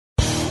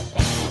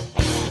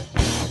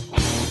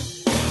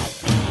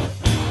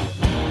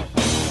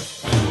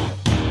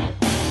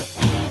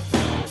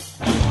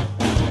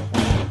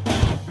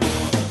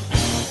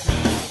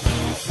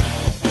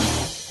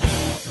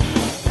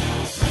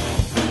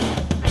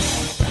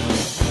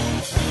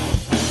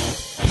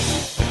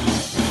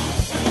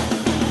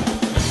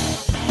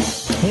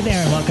Hey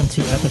there, and welcome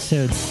to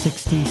episode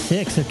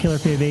 66 of Killer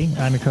POV.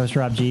 I'm your host,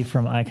 Rob G.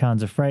 from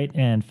Icons of Fright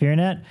and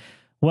FEARnet.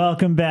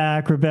 Welcome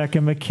back, Rebekah,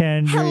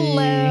 McKendry.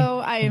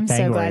 Hello. I am so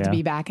Fangoria. glad to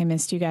be back. I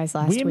missed you guys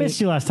last week. We missed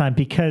you last time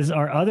because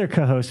our other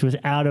co-host was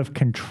out of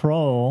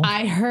control.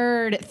 I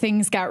heard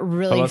things got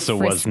really frisky.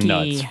 Was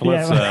nuts.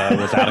 Melissa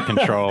was out of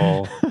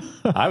control.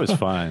 I was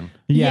fine.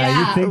 Yeah,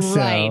 you think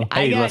right. so.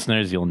 Hey,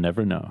 listeners, you'll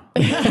never know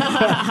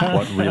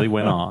what really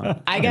went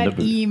on. I got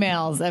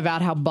emails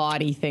about how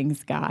baudy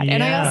things got.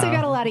 And I also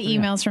got a lot of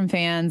emails from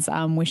fans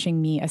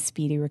wishing me a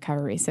speedy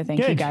recovery. So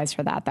thank you guys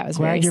for that. That was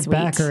very you're sweet.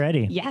 back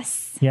already.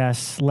 Yes.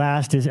 Yes.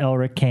 Last is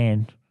Elric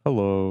Kane.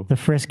 Hello. The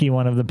frisky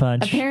one of the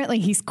bunch. Apparently,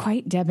 he's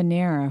quite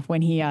debonair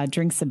when he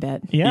drinks a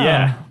bit.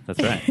 Yeah, that's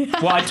right.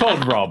 Well, I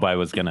told Rob I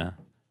was going to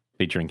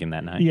be drinking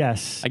that night.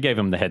 Yes. I gave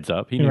him the heads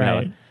up. He knew how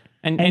it.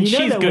 And you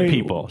know she's good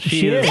people.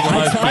 She is one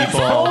of those people.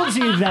 I told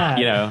you that.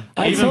 You know,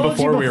 even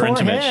before we were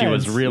intimate, she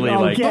was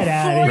really get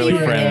out of really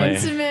here. friendly.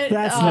 Intimate.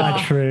 That's not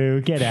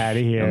true. Get out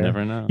of here. You'll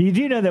never know. You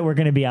do know that we're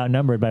going to be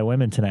outnumbered by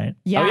women tonight.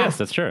 Yeah. Oh, yes,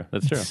 that's true.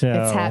 That's true. So,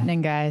 It's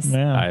happening, guys.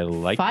 Yeah. I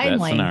like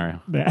Finally.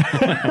 that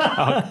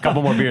scenario. A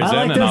couple more beers I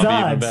like in and those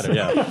I'll be odds. even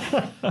better.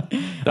 Yeah.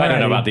 I don't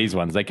know about these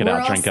ones. They could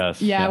outdrink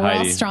us. Yeah, we're all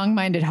Heidi.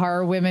 strong-minded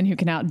horror women who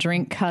can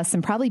outdrink, cuss,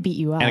 and probably beat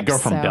you up. And a girl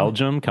from so-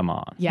 Belgium? Come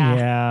on.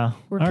 Yeah.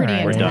 We're All pretty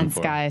right. We're done intense,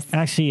 for. guys.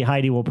 Actually,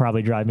 Heidi will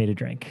probably drive me to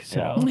drink.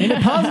 So in a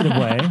positive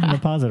way. In a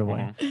positive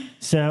way.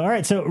 So, all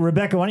right. So,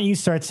 Rebekah, why don't you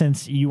start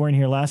since you weren't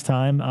here last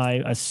time? I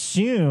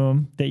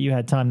assume that you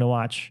had time to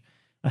watch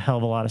a hell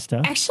of a lot of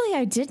stuff. Actually,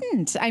 I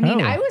didn't. I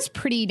mean, I was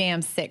pretty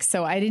damn sick,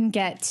 so I didn't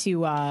get to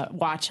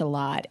watch a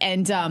lot.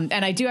 And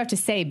I do have to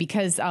say,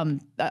 because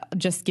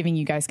just giving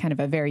you guys kind of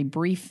a very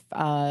brief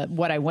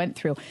what I went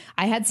through,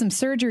 I had some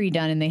surgery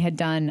done, and they had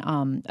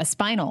done a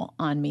spinal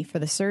on me for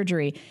the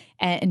surgery.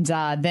 And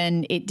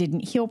then it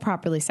didn't heal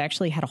properly. So I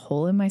actually had a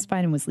hole in my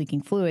spine and was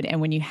leaking fluid. And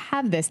when you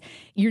have this,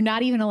 you're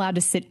not even allowed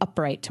to sit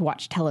upright to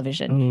watch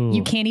television. Ooh.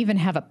 You can't even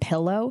have a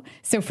pillow.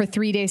 So for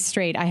 3 days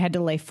straight, I had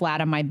to lay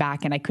flat on my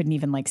back and I couldn't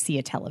even see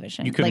a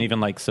television. You couldn't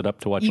even sit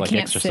up to watch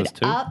Exorcist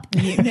 2?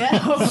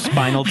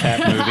 Spinal Tap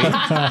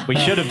movie. We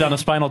should have done a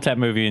Spinal Tap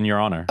movie in your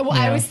honor. Well,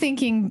 I was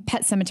thinking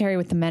Pet Cemetery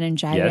with the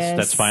meningitis. Yes,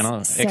 that's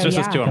Spinal. So,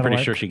 Exorcist 2, I'm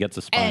pretty sure she gets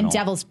a spinal. And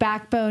Devil's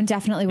Backbone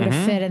definitely would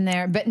have fit in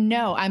there. But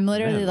no, I'm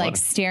literally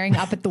staring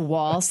up at the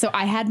wall. So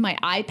I had my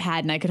iPad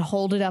and I could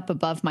hold it up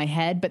above my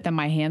head, but then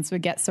my hands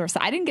would get sore.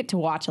 So I didn't get to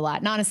watch a lot.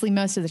 And honestly,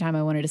 most of the time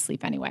I wanted to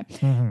sleep anyway.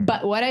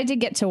 But what I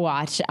did get to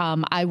watch,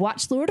 I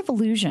watched Lord of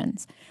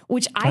Illusions,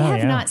 which I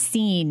have not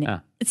seen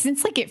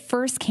since it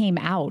first came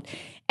out.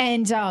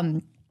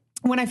 And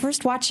when I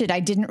first watched it, I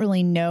didn't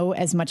really know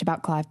as much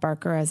about Clive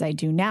Barker as I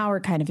do now, or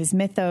kind of his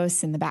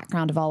mythos and the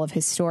background of all of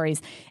his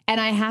stories. And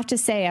I have to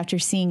say, after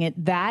seeing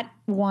it, that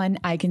one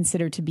I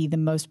consider to be the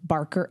most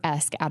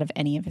Barker-esque out of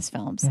any of his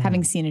films,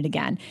 having seen it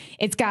again.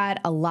 It's got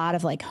a lot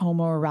of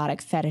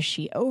homoerotic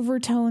fetishy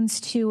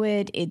overtones to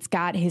it. It's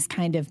got his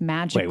kind of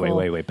magical...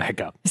 Wait, back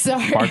up.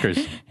 Sorry.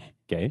 Barker's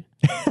gay?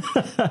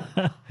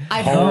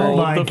 I've Oh heard.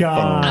 my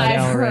God.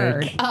 I've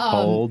heard.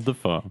 Hold the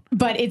phone.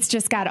 But it's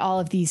just got all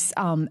of these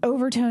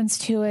overtones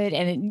to it,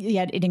 and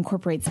it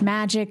incorporates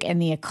magic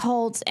and the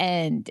occult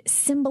and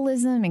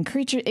symbolism and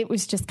creature. It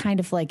was just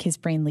kind of like his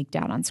brain leaked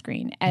out on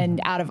screen.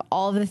 And out of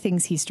all the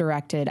things he's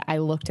directed, I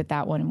looked at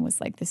that one and was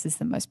like, this is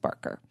the most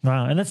Barker.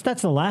 Wow. And that's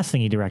the last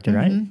thing he directed,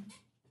 right?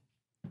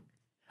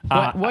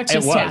 What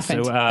just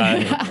happened?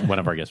 One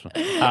of our guests.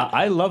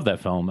 I love that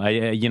film.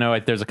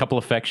 There's a couple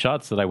effect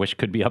shots that I wish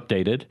could be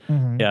updated,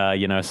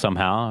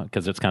 somehow,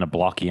 because it's kind of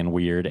blocky and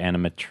weird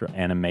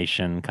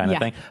animation kind of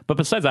thing. But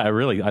besides that,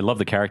 I love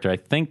the character. I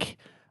think,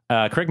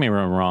 correct me if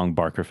I'm wrong,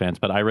 Barker fans,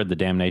 but I read the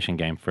Damnation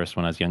game first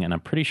when I was young, and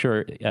I'm pretty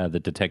sure the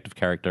detective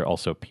character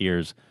also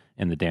appears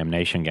in the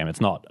Damnation game. It's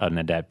not an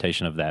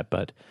adaptation of that,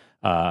 but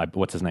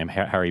what's his name?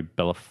 Harry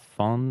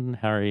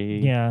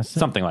Belafonte?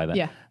 Something like that.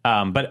 Yeah.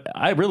 But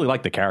I really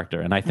like the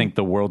character, and I think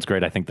the world's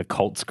great. I think the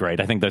cult's great.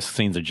 I think those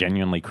scenes are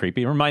genuinely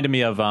creepy. It reminded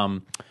me of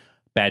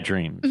Bad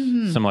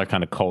Dreams. Similar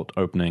kind of cult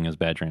opening as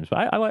Bad Dreams.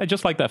 But I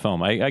just like that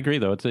film. I agree,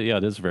 though. It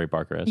is very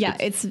Barker-esque. Yeah,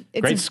 it's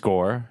great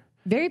score.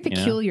 Very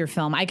peculiar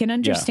film. I can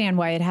understand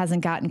why it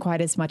hasn't gotten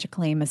quite as much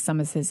acclaim as some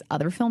of his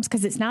other films,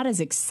 because it's not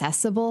as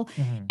accessible,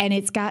 and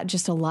it's got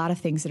just a lot of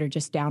things that are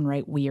just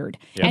downright weird.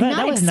 Yeah. And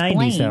that was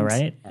explained. 90s, though,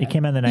 right? It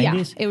came out in the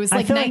 90s? Yeah, it was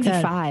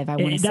 95, I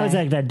want to say. That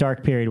was that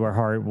dark period where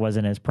horror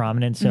wasn't as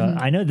prominent. So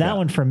I know that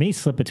one for me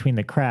slipped between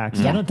the cracks.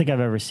 I don't think I've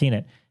ever seen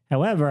it.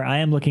 However, I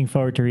am looking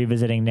forward to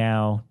revisiting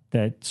now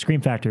that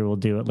Scream Factory will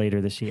do it later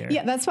this year.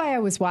 Yeah, that's why I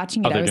was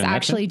watching it. I was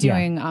actually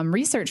doing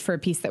research for a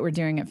piece that we're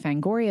doing at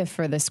Fangoria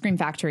for the Scream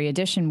Factory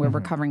edition, where we're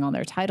covering all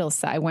their titles.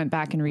 So I went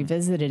back and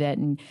revisited it,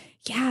 and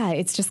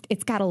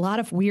it's got a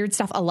lot of weird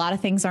stuff. A lot of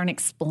things aren't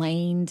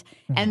explained,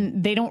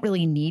 and they don't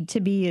really need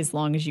to be, as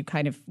long as you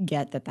kind of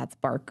get that that's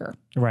Barker.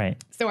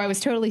 Right. So I was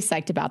totally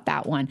psyched about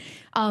that one.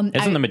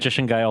 Isn't the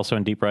magician guy also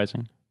in Deep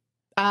Rising?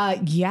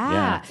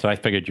 Yeah. So I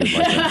figured you'd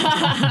like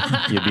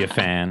it. You'd be a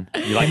fan.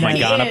 You like my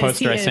Ghana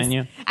poster I sent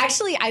you?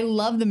 Actually, I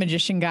love the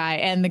magician guy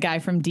and the guy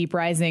from Deep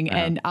Rising.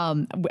 And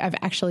I've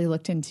actually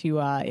looked into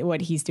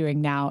what he's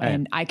doing now.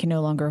 And I can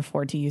no longer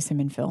afford to use him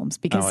in films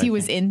because he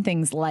was in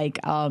things like...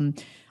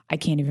 I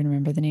can't even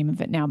remember the name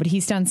of it now, but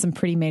he's done some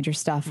pretty major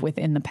stuff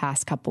within the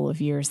past couple of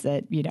years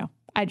that,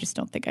 I just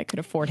don't think I could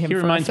afford him. He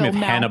reminds me of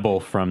now. Hannibal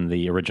from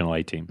the original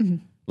A-Team. Mm-hmm.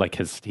 Like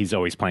he's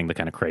always playing the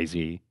kind of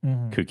crazy,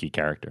 kooky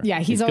character.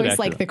 Yeah, he's always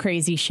like the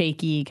crazy,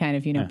 shaky, kind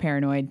of,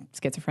 paranoid,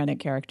 schizophrenic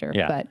character.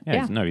 Yeah, but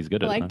he's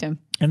good at it. I liked him.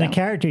 And the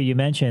character you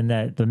mentioned,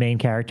 that the main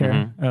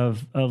character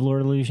of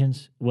Lord of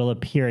Illusions, will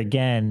appear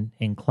again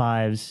in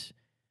Clive's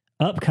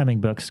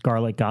upcoming book,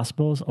 Scarlet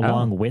Gospels,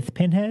 along with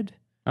Pinhead.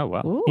 Oh,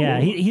 wow. Ooh.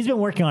 Yeah, he's been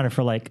working on it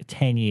for like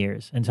 10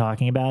 years and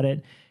talking about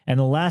it. And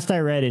the last I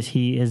read is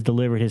he has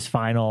delivered his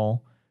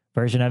final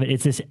version of it.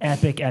 It's this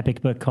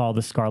epic book called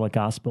The Scarlet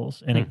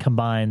Gospels, and it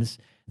combines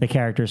the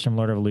characters from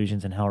Lord of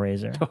Illusions and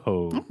Hellraiser.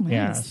 Oh, nice.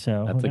 Yeah,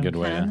 so that's a good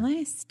way. Yeah.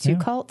 Nice. Two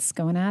cults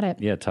going at it.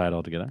 Yeah, tie it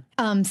all together.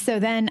 So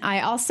then I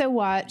also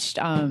watched,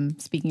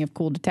 speaking of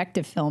cool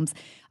detective films,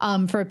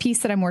 for a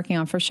piece that I'm working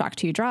on for Shock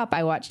to Drop,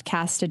 I watched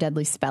Cast a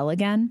Deadly Spell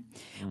again,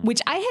 which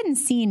I hadn't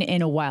seen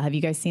in a while. Have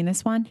you guys seen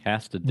this one?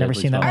 Cast a Deadly Never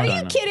seen that Spell. one.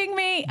 Are you kidding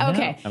me?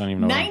 Okay. I don't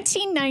even know.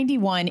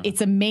 1991.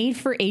 It's a made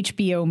for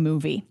HBO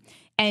movie.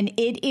 And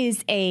it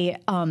is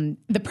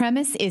the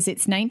premise is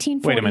it's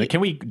 1940. Wait a minute.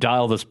 Can we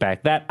dial this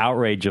back? That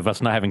outrage of us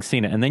not having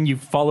seen it. And then you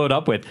followed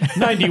up with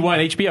 91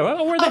 HBO.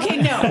 Oh, where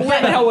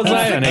the hell was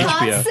I on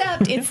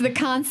HBO? It's the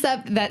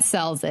concept that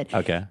sells it.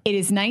 Okay. It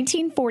is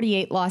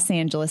 1948 Los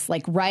Angeles,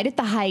 like right at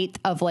the height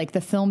of like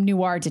the film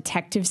noir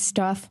detective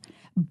stuff.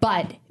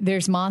 But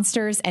there's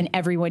monsters and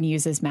everyone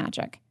uses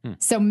magic.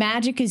 So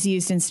magic is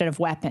used instead of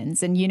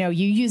weapons. And, you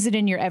use it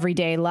in your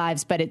everyday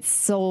lives, but it's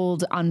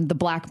sold on the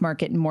black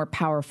market in more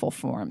powerful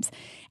forms.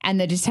 And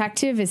the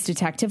detective is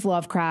Detective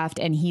Lovecraft,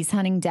 and he's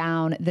hunting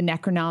down the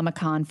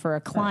Necronomicon for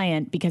a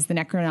client because the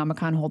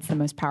Necronomicon holds the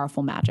most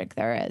powerful magic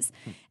there is.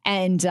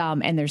 And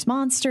there's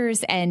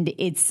monsters, and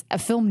it's a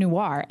film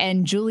noir.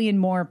 And Julianne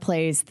Moore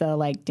plays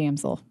the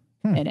damsel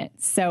in it.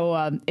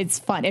 So it's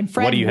fun. And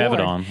Fred What do you have Ward,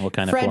 it on? What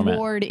kind of Fred format?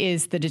 Ward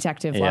is the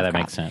detective. Yeah,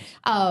 Lovecraft. that makes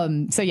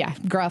sense. So yeah,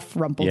 gruff,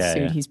 rumpled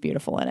suit. Yeah. He's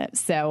beautiful in it.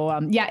 So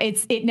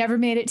it never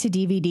made it to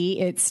DVD.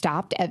 It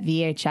stopped at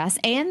VHS,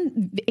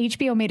 and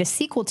HBO made a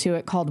sequel to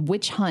it called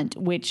Witch Hunt,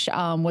 which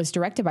was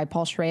directed by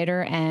Paul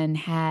Schrader and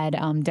had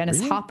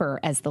Dennis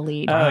Hopper as the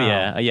lead. Oh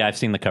yeah, I've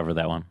seen the cover of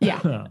that one. Yeah,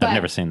 I've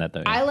never seen that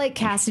though. I like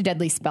Cast a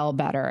Deadly Spell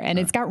better, and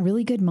it's got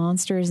really good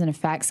monsters and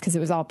effects because it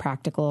was all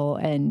practical,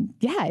 and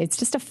it's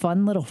just a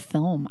fun little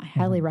film. I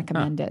highly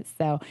recommend it.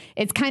 So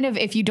it's kind of,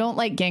 if you don't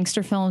like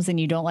gangster films and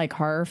you don't like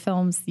horror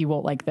films, you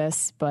won't like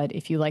this. But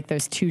if you like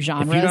those two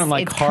genres, if you don't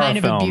like it's horror kind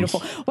of films, a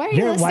beautiful. Why are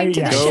you listening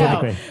to the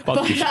show?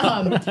 But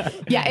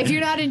if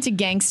you're not into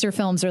gangster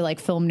films or like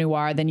film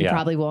noir, then you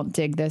probably won't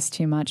dig this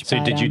too much.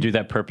 So did you do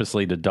that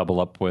purposely to double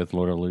up with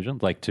Lord of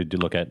Illusions, like to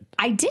look at?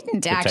 I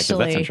didn't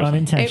actually.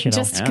 Unintentional. It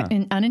just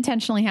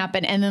unintentionally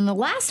happened. And then the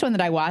last one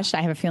that I watched,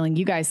 I have a feeling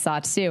you guys saw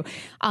too.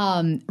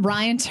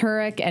 Ryan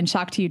Turek and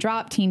Shock to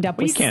Drop teamed up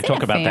with. You can't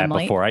talk about that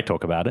before I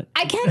talk about it.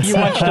 I can. You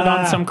watched it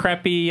on some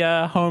crappy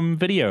home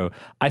video.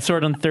 I saw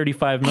it on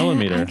 35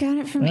 millimeter. I got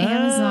it from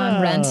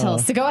Amazon rental.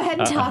 So go ahead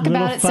and talk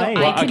about it so I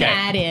can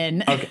add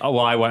in. Okay. Well,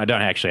 I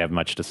don't actually have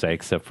much to say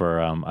except for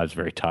I was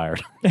very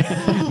tired.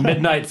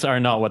 Midnights are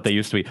not what they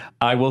used to be.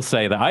 I will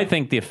say that I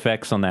think the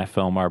effects on that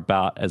film are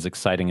about as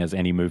exciting as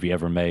any movie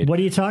ever made. What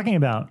are you talking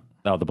about?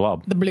 Oh, the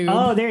Blob. The Blue.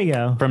 Oh, there you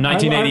go. From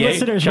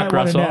 1988, Chuck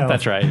Russell.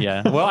 That's right,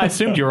 yeah. Well, I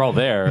assumed you were all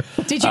there.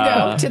 Did you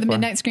go to the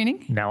midnight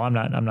screening? No, I'm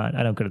not.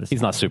 I don't go to the.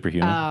 He's not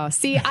superhuman. Oh,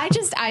 see,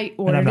 I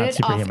ordered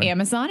it off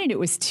Amazon, and it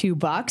was $2.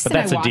 But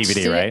that's a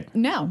DVD, right?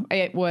 No,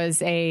 it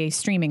was a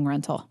streaming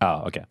rental.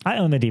 Oh, okay. I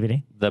own the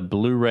DVD. The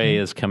Blu-ray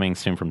is coming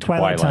soon from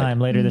Twilight Time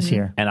later this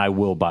year. And I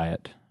will buy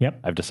it. Yep.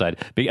 I've decided.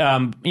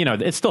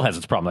 It still has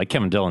its problem. Like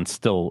Kevin Dillon's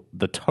still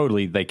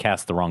they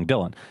cast the wrong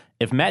Dillon.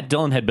 If Matt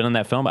Dillon had been in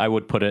that film, I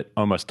would put it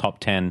almost top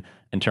 10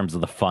 in terms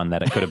of the fun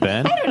that it could have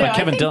been. I don't know. I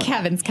think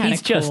Kevin's kind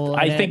of cool.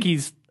 I think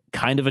he's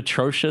kind of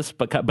atrocious,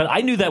 but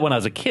I knew that when I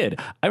was a kid.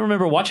 I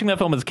remember watching that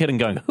film as a kid and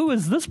going, "Who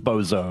is this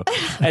bozo?"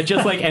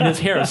 And his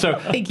hair. So I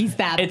think he's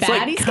that bad.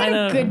 Like he's got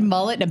a good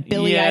mullet and a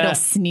Billy Idol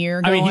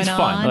sneer going on. He's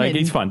fun.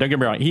 He's fun. Don't get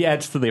me wrong. He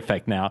adds to the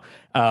effect now.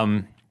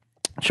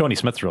 Shawnee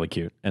Smith's really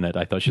cute in it.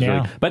 I thought she's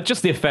really, but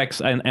just the effects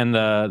and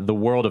the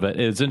world of it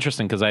is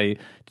interesting because I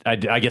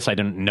guess I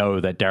didn't know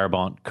that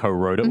Darabont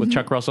co-wrote it with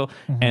Chuck Russell,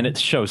 and it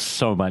shows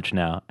so much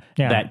now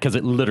that because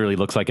it literally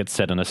looks like it's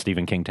set in a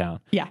Stephen King town.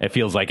 Yeah, it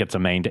feels like it's a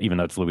Maine, even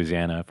though it's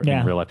Louisiana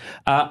in real life.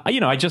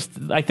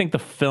 I think the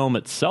film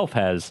itself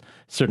has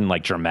certain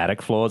like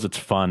dramatic flaws. It's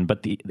fun,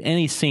 but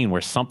any scene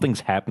where something's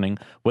happening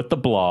with the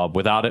Blob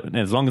without it,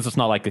 as long as it's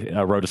not like a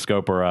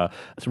rotoscope or a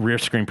rear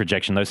screen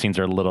projection, those scenes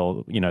are a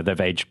little,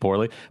 they've aged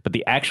poorly. But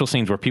the actual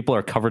scenes where people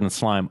are covered in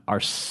slime are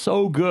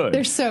so good.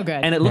 They're so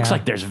good. And it looks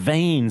like there's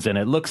veins and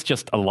it looks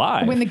just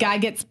alive. When the guy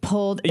gets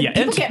pulled,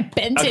 people get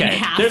bent in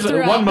half. There's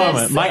one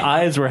moment, my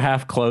eyes were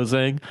half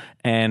closing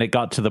and it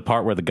got to the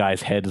part where the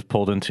guy's head is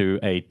pulled into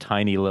a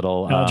tiny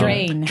little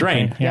drain.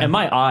 Okay, yeah. And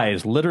my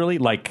eyes, literally,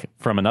 like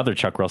from another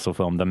Chuck Russell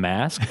film, The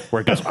Mask,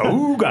 where it goes,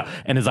 ooga,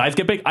 and his eyes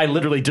get big. I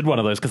literally did one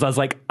of those because I was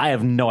like, I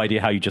have no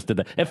idea how you just did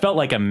that. It felt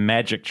like a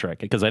magic trick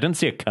because I didn't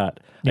see a cut.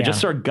 I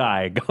just saw a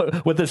guy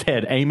go with his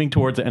head aiming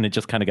towards it, and it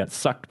just kind of got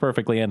sucked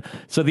perfectly in.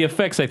 So the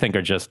effects, I think,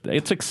 are just,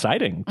 it's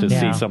exciting to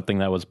see something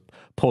that was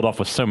pulled off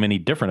with so many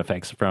different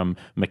effects, from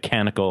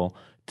mechanical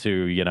to,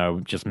 you know,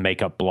 just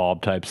makeup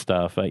blob type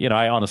stuff. You know,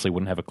 I honestly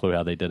wouldn't have a clue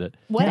how they did it.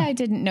 What I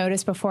didn't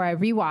notice before I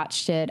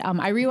rewatched it,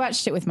 I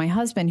rewatched it with my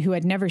husband, who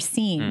had never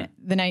seen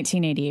the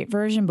 1988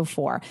 version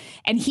before.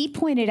 And he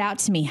pointed out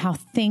to me how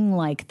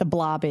thing-like the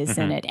blob is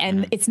in it.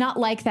 And it's not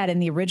like that in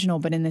the original,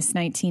 but in this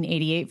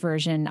 1988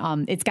 version,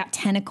 it's got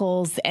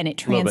tentacles and it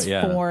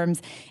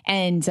transforms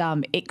and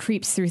it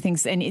creeps through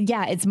things. And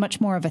it's much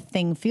more of a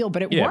thing feel,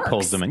 but it works. It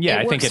pulls them in. Yeah,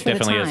 I think it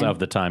definitely is of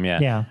the time.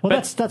 Yeah. Well,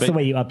 that's the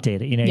way you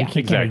update it. You know, you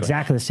can't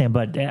exactly the same,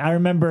 but I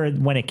remember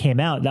when it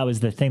came out, that was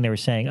the thing they were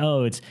saying,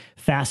 oh, it's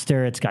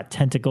faster, it's got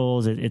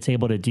tentacles, it's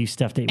able to do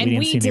stuff that we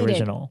didn't see in the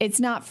original.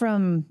 It's not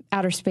from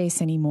outer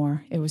space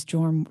anymore. It was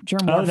germ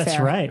warfare. Oh, that's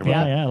right.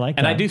 Yeah, I like that.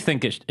 And I do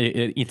think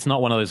it's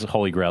not one of those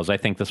holy grails. I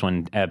think this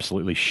one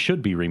absolutely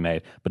should be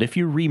remade. But if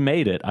you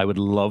remade it, I would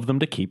love them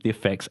to keep the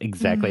effects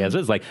exactly as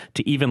is. Like,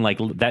 to even, like,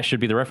 that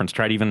should be the reference.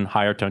 Try to even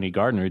hire Tony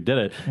Gardner, who did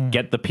it.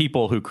 Get the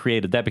people who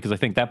created that, because I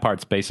think that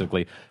part's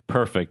basically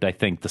perfect. I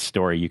think the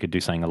story, you could do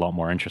something a lot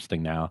more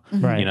interesting now.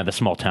 Right. You know, the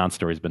small town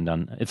story's been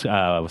done. It's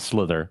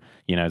Slither,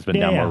 you know, it's been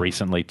done more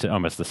recently to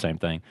almost the same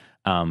thing.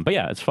 But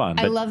yeah, it's fun.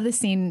 I love the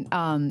scene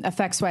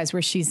effects wise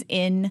where she's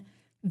in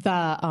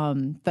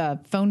the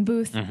phone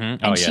booth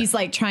and she's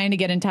like trying to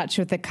get in touch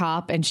with the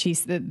cop, and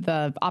she's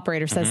the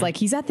operator says like,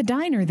 he's at the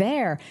diner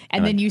there,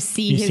 and then you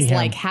see his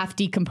like half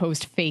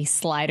decomposed face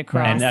slide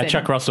across. And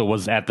Chuck Russell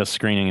was at the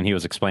screening, and he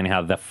was explaining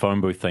how the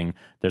phone booth thing,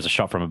 there's a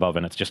shot from above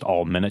and it's just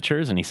all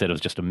miniatures, and he said it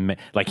was just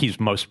like, he's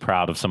most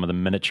proud of some of the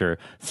miniature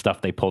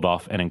stuff they pulled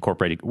off and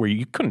incorporated where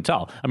you couldn't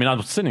tell. I mean, I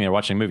was sitting there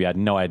watching the movie, I had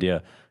no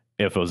idea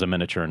if it was a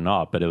miniature or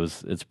not, but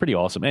it's pretty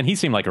awesome. And he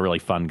seemed like a really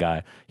fun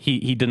guy.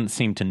 He didn't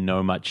seem to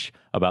know much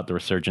about the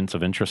resurgence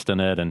of interest in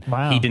it, and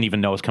he didn't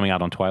even know it was coming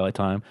out on Twilight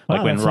Time.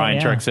 Like when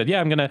Ryan Turek said,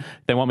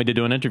 they want me to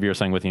do an interview or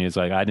something with you, he's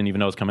like, I didn't even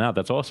know it was coming out.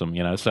 That's awesome,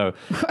 you know? So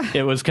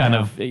it was kind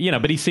of, you know,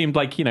 but he seemed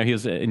like, you know, he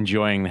was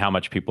enjoying how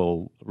much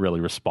people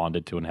really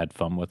responded to and had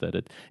fun with it.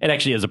 It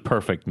actually is a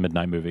perfect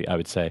midnight movie, I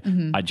would say.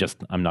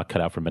 I'm not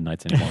cut out for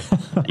midnights anymore.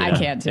 I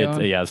can't do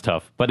it. It's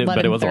tough, but it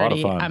was a lot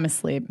of fun. I'm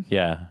asleep.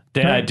 Yeah.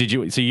 Did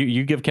you? So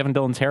you give Kevin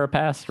Dillon's hair a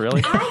pass?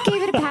 Really? I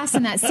gave it a pass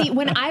in that. See,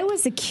 when I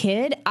was a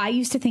kid, I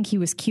used to think he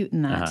was cute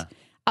in that.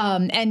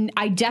 And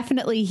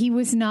he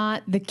was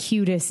not the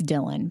cutest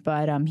Dillon,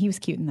 but he was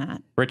cute in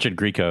that. Richard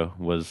Grieco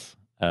was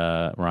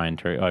Ryan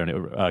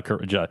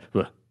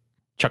Turek.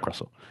 Chuck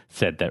Russell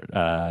said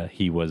that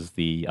he was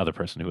the other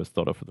person who was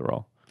thought of for the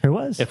role. Who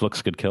was? If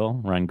Looks Could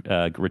Kill,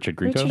 Richard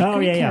Grieco. Oh,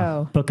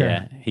 yeah. Booker.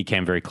 Yeah, he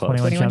came very close.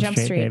 21 Jump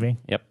Street, baby.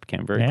 Yep,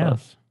 came very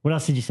close. What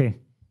else did you see?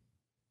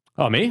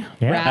 Oh, me?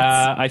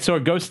 Yeah. I saw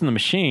Ghost in the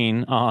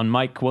Machine on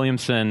Mike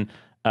Williamson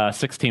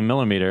 16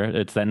 millimeter.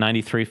 It's that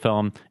 93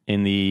 film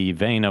in the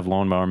vein of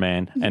Lawnmower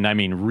Man. And I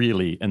mean,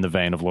 really in the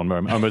vein of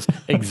Lawnmower Man. Almost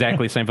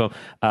exactly the same film.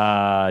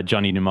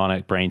 Johnny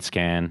Mnemonic, Brain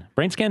Scan.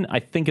 Brain Scan,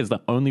 I think, is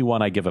the only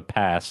one I give a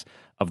pass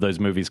of those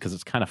movies because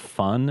it's kind of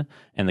fun,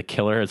 and The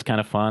Killer is kind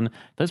of fun.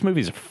 Those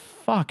movies are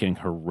fucking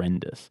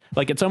horrendous.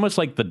 Like, it's almost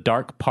like the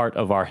dark part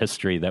of our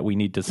history that we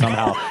need to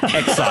somehow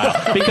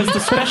exile, because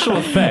the special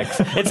effects,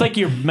 it's like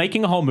you're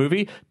making a whole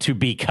movie to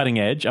be cutting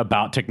edge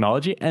about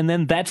technology, and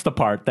then that's the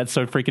part that's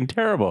so freaking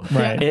terrible.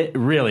 Right. It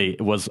really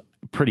was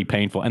pretty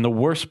painful. And the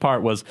worst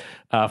part was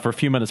for a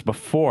few minutes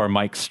before,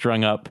 Mike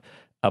strung up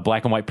a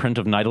black and white print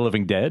of Night of the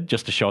Living Dead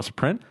just to show us a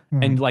print.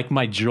 And like,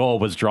 my jaw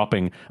was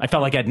dropping. I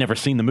felt like I'd never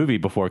seen the movie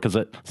before because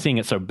seeing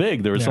it so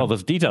big, there was all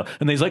this detail.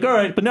 And he's like, all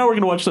right, but now we're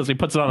going to watch this. He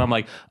puts it on. I'm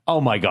like, oh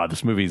my God,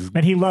 this movie's...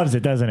 And he loves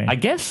it, doesn't he? I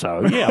guess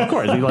so. Yeah, of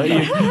course.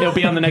 It'll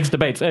be on the next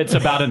debates. It's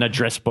about an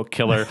address book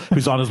killer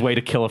who's on his way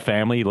to kill a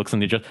family. He looks in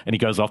the address and he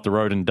goes off the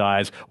road and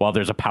dies while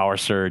there's a power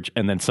surge.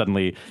 And then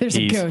suddenly there's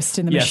a ghost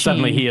in the machine.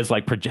 Suddenly he is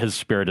like, his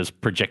spirit is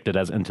projected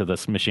as into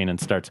this machine and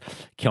starts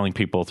killing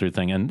people through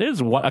thing. And there's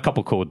a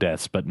couple cool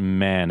deaths, but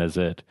man,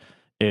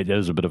 it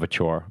is a bit of a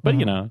chore. But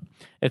you know,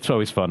 it's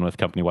always fun with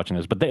company watching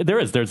this. But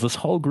there's this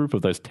whole group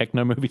of those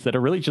techno movies that are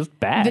really just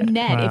bad. The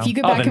Net. Wow. If you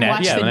go back and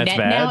watch The Net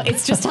now,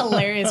 it's just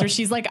hilarious. Where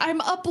she's like,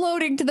 I'm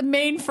uploading to the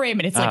mainframe,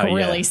 and it's like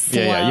really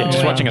slow. Yeah,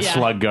 just watching a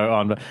slug go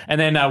on.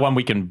 And then one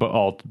we can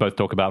both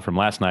talk about from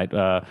last night.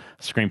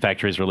 Scream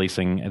Factory is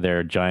releasing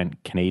their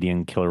giant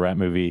Canadian killer rat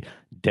movie,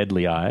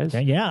 Deadly Eyes.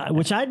 Yeah,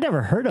 which I'd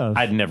never heard of.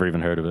 I'd never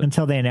even heard of it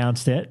until they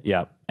announced it.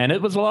 Yeah. And it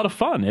was a lot of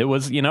fun. It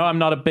was, you know, I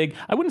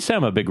wouldn't say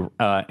I'm a big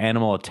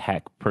animal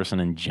attack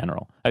person in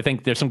general. I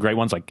think there's some great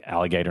ones like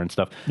alligator and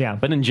stuff. Yeah.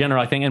 But in general,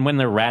 I think, and when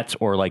they're rats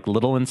or like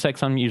little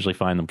insects, I'm usually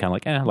find them kind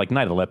of like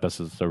Night of the Lepus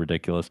is so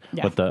ridiculous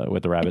with the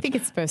rabbits. I think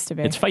it's supposed to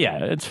be. It's fun.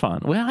 Yeah, it's fun.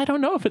 Well, I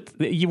don't know if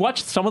you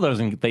watch some of those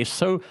and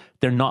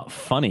they're not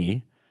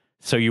funny.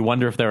 So you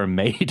wonder if they were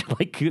made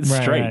like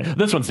straight. Right.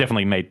 This one's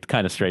definitely made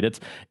kind of straight.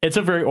 It's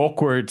a very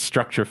awkward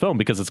structure film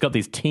because it's got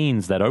these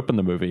teens that open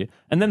the movie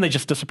and then they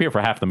just disappear for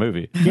half the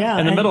movie. Yeah,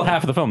 in the middle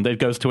half of the film, it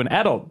goes to an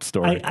adult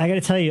story. I got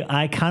to tell you,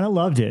 I kind of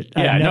loved it.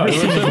 Yeah,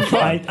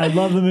 I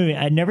love the movie.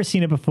 I'd never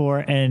seen it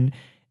before, and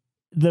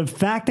the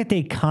fact that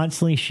they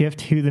constantly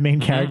shift who the main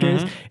character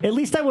is, at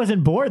least I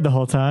wasn't bored the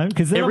whole time.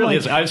 Because it really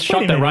is. I was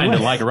shocked that Ryan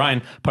didn't like it.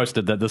 Ryan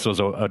posted that this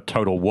was a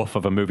total woof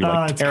of a movie,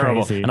 like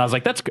terrible. Crazy. And I was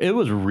like, it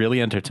was really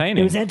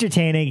entertaining. It was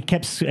entertaining. It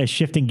kept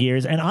shifting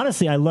gears. And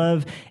honestly, I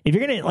love, if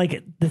you're going to,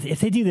 like, if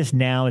they do this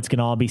now, it's going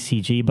to all be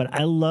CG. But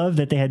I love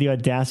that they had the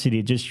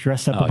audacity to just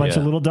dress up a bunch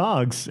of little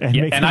dogs. And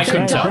make and I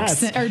couldn't tell.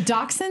 Or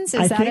dachshunds?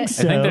 Is that it?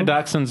 So. I think they're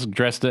dachshunds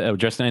dressed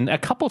in. And a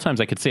couple times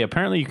I could see,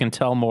 apparently you can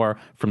tell more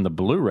from the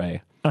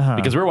Blu-ray.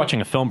 Because we're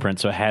watching a film print,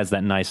 so it has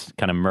that nice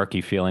kind of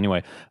murky feel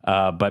anyway.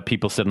 But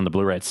people said on the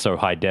Blu-ray it's so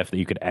high def that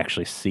you could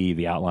actually see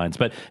the outlines.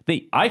 But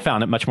I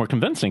found it much more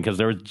convincing because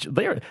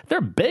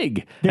they're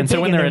big, and so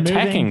when they're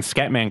attacking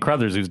Scatman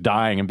Crothers, who's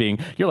dying and being,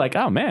 you're like,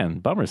 oh man,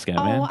 bummer,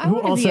 Scatman. Oh, I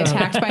want to be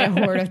attacked by a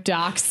horde of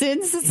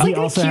dachshunds. It's like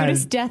the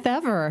cutest death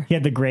ever. He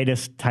had the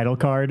greatest title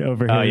card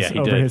over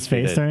his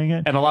face during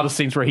it, and a lot of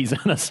scenes where he's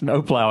in a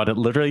snowplow, and it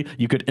literally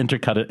you could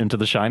intercut it into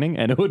The Shining,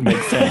 and it would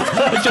make sense.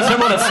 It's just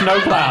him on a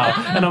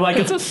snowplow, and I'm like,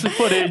 it's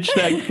footage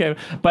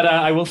but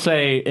I will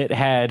say it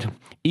had,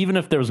 even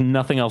if there was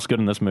nothing else good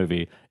in this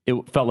movie, it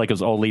felt like it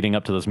was all leading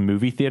up to this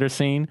movie theater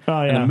scene.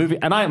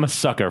 And I am a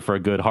sucker for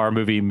a good horror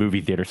movie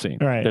theater scene.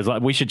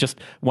 We should just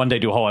one day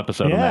do a whole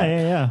episode on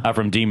that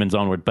from Demons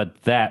onward, but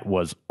that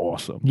was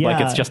awesome. Like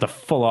it's just a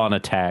full-on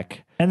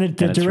attack. And the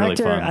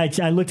director,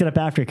 really I looked it up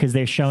after because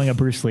they're showing a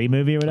Bruce Lee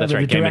movie or whatever. That's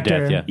right, the Game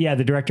director, of Death,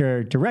 the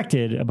director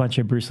directed a bunch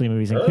of Bruce Lee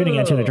movies, including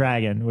Enter the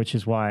Dragon, which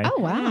is why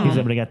he was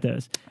able to get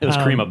those. It was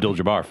Kareem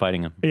Abdul-Jabbar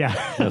fighting him. Yeah.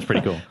 That was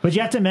pretty cool. But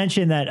you have to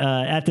mention that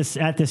at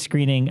this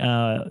screening,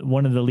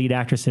 one of the lead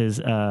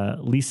actresses,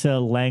 Lisa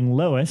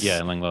Lang-Lois,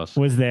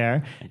 was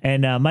there.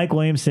 And Mike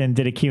Williamson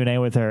did a Q&A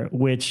with her,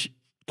 which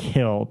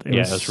killed. It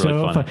was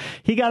really fun.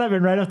 He got up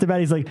and right off the bat,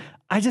 he's like,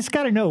 I just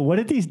got to know, what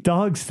did these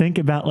dogs think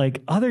about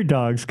like other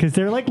dogs? Because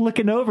they're like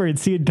looking over and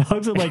seeing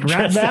dogs with like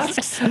rat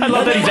masks. I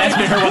love that he's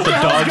asking her what the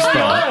dogs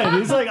thought.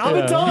 He's like, I'm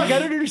a dog. I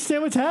don't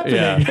understand what's happening.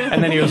 Yeah.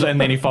 And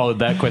then he followed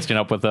that question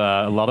up with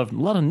a lot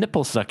of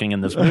nipple sucking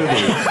in this movie,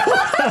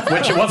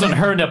 which it wasn't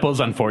her nipples,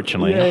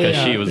 unfortunately, because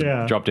she was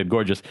drop dead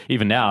gorgeous.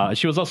 Even now,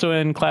 she was also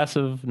in Class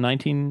of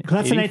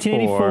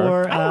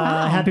 1984.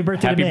 Happy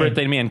birthday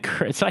to me. And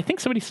so I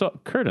think somebody saw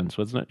Curtains,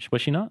 wasn't it?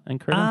 Was she not in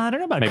Curtains? I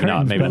don't know about maybe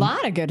Curtains. Maybe a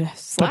lot of good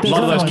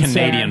a lot of those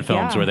Canadian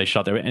films where they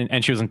shot there,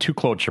 and she was in two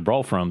Claude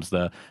Chabrol films,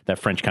 that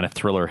French kind of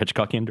thriller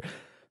Hitchcockian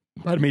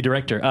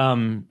director.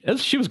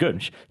 She was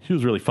good. She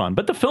was really fun.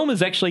 But the film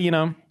is actually,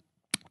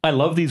 I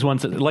love these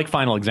ones like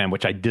Final Exam,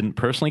 which I didn't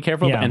personally care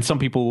for, and some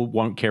people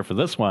won't care for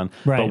this one,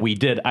 but we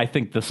did. I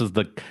think this is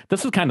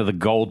kind of the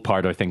gold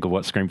part, I think, of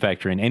what Scream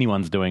Factory and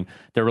anyone's doing.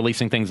 They're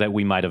releasing things that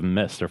we might have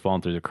missed or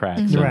fallen through the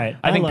cracks. Right.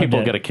 I think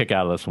people get a kick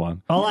out of this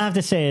one. All I have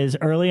to say is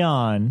early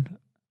on,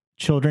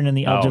 children and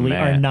the elderly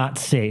are not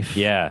safe.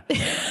 Yeah.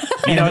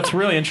 It's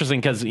really interesting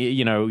because,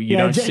 you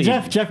don't see...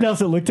 Jeff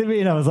Nelson looked at me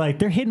and I was like,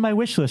 they're hitting my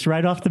wish list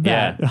right off the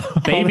bat. Yeah.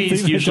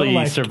 Babies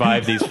usually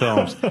survive these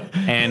films.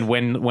 And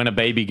when a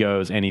baby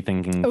goes,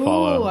 anything can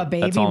follow. A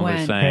baby That's all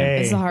we're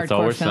saying. It's a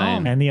hardcore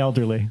film. And the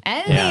elderly.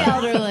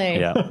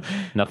 Yeah.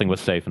 Nothing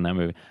was safe in that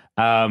movie.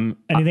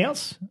 Anything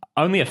else?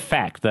 Only a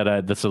fact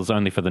that this is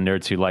only for the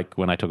nerds who like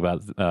when I talk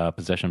about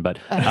possession, but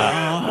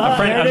a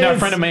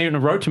friend of mine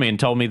wrote to me and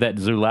told me that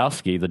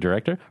Zulawski, the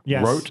director,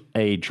 wrote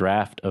a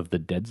draft of The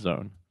Dead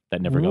Zone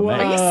that never got made.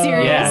 Are you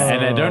serious? Yeah,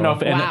 and I don't know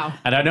if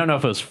and I don't know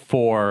if it was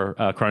for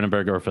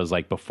Cronenberg or if it was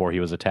like before he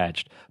was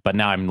attached. But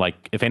now I'm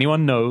like, if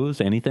anyone knows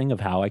anything of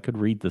how I could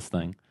read this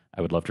thing,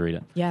 I would love to read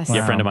it. Yes.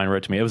 Yeah, a friend of mine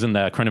wrote to me. It was in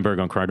the Cronenberg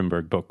on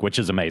Cronenberg book, which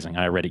is amazing.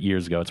 I read it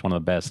years ago. It's one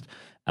of the best.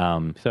 So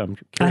I'm curious.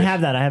 I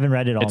have that. I haven't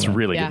read it all. It's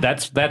really good.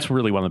 That's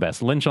really one of the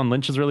best. Lynch on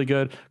Lynch is really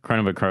good.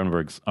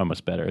 Cronenberg's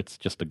almost better. It's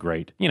just a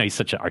great, he's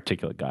such an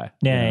articulate guy.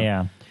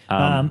 Yeah.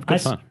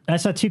 I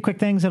saw two quick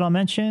things that I'll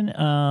mention.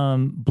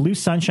 Blue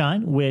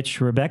Sunshine, which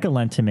Rebekah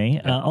lent to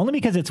me, only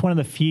because it's one of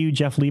the few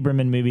Jeff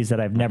Lieberman movies that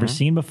I've never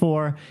seen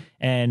before.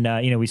 And,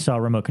 we saw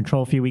Remote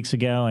Control a few weeks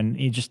ago, and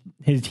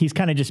he's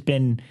kind of just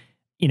been...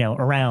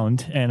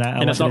 around, and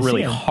it's not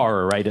really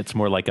horror, right? It's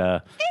more like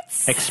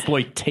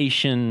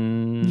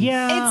exploitation.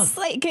 Yeah, it's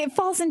like it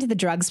falls into the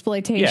drug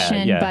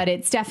exploitation, but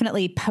it's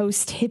definitely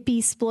post-hippie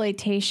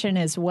exploitation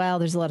as well.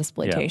 There's a lot of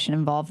exploitation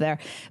involved there,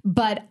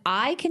 but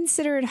I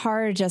consider it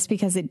horror just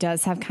because it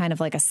does have kind of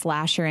like a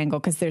slasher angle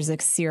because there's a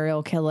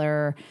serial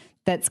killer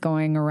that's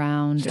going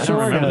around. That's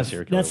not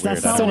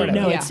what it.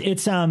 No,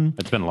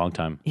 it's been a long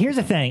time. Here's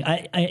the thing.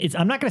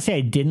 I'm not going to say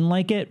I didn't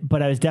like it,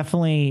 but I was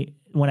definitely,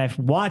 when I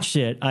watched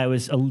it, I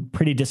was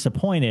pretty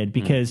disappointed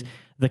because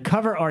The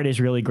cover art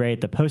is really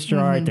great. The poster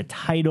art, the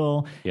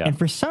title. Yeah. And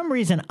for some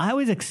reason, I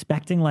was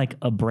expecting like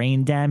a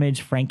brain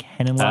damage, Frank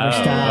Henenlotter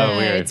style.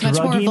 weird. It's much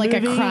more of like a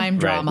movie crime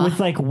drama. with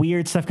like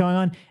weird stuff going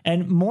on.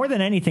 And more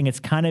than anything, it's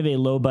kind of a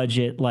low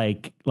budget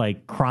like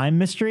crime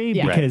mystery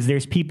because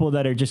there's people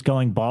that are just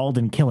going bald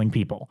and killing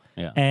people.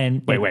 Yeah.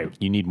 And wait,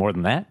 you need more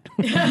than that?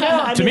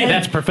 no, To me,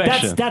 that's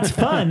perfection. That's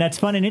fun. That's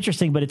fun and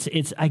interesting. But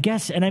it's I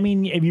guess, and I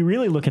mean, if you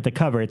really look at the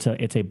cover, it's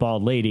a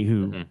bald lady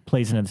who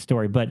plays into the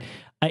story. But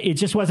it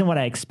just wasn't what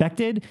I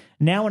expected.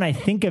 Now, when I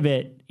think of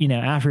it,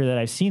 after that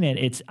I've seen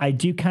it, I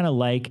do kind of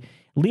like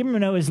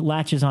Lieberman always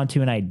latches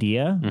onto an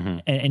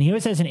idea, and he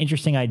always has an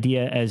interesting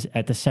idea as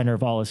at the center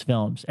of all his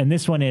films. And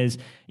this one is,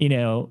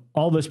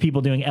 all those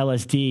people doing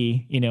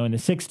LSD, in the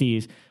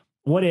 60s.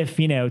 What if,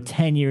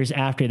 10 years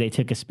after they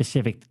took a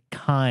specific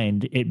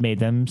kind, it made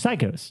them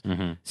psychos?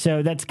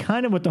 So that's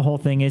kind of what the whole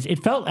thing is.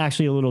 It felt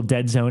actually a little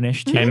Dead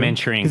Zone-ish too. And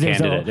Manchurian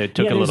Candidate. It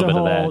took a little bit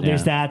of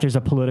that. Yeah. There's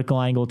a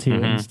political angle to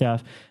it and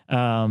stuff.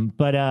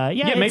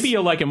 Maybe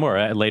you'll like it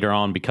more later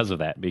on because of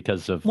that.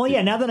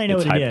 Now that I know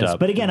what it is. Up.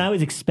 But again, I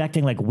was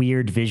expecting like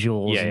weird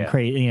visuals and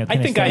crazy. I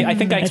think I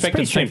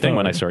expected the same thing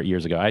when I saw it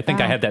years ago. I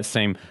think I had that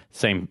same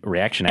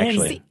reaction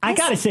actually. I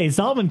gotta say,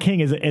 Solomon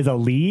King is a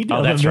lead.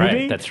 Oh, that's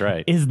right. That's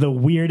right. Is the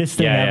weirdest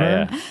thing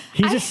ever. Yeah.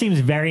 He just seems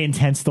very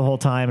intense the whole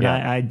time,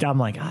 and I'm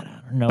like, I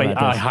don't know.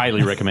 But I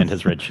highly recommend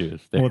his red shoes.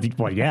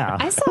 Well, yeah.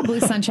 I saw Blue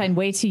Sunshine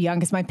way too young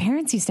because my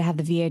parents used to have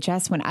the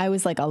VHS when I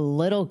was like a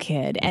little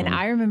kid, and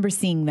I remember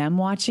seeing them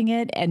watching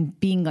it and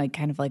being like,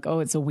 kind of like, oh,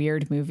 it's a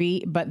weird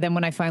movie. But then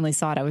when I finally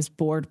saw it, I was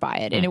bored by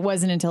it, and it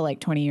wasn't until like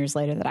 20 years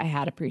later that I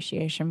had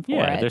appreciation for it.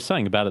 Yeah, there's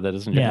something about it that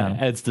isn't.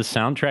 Yeah. It's the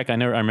soundtrack. I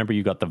remember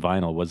you got the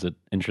vinyl. Was it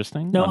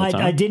interesting? No,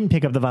 I didn't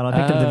pick up the vinyl.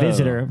 I picked up the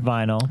Visitor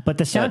vinyl, but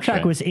the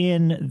soundtrack was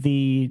in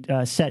the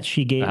set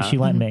she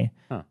lent me.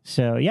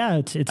 So yeah,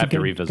 it's a good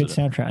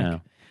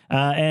soundtrack.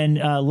 Yeah. And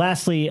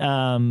lastly,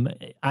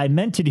 I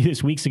meant to do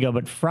this weeks ago,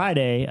 but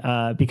Friday,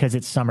 because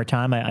it's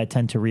summertime, I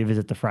tend to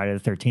revisit the Friday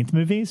the 13th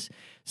movies.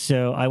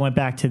 So I went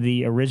back to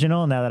the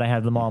original now that I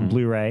have them all on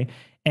Blu-ray.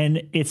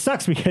 And it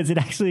sucks because I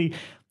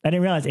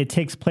didn't realize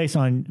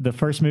the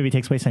first movie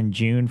takes place on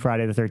June,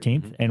 Friday the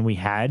 13th. And we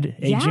had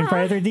a June,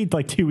 Friday the 13th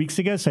like 2 weeks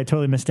ago. So I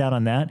totally missed out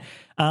on that.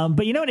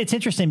 But you know what? It's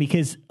interesting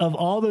because of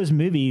all those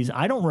movies,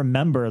 I don't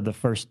remember the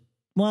first.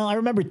 Well, I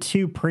remember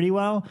two pretty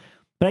well,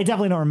 but I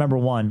definitely don't remember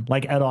one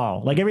like at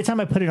all. Like every time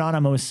I put it on,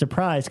 I'm always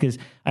surprised because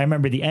I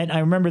remember the end. I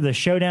remember the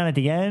showdown at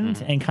the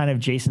end and kind of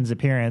Jason's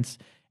appearance.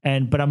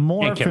 But I'm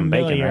more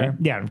familiar. Bacon, right?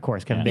 Yeah, of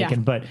course, Kevin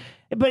Bacon. But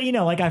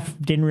like I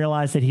didn't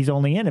realize that he's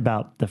only in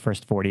about the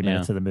first 40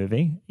 minutes of the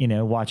movie.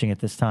 Watching it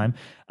this time.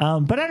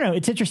 But I don't know.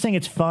 It's interesting.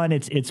 It's fun.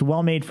 It's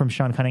well made from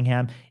Sean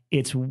Cunningham.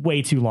 It's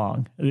way too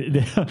long.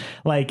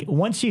 Like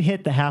once you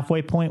hit the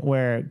halfway point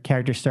where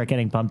characters start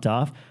getting bumped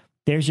off,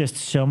 there's just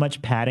so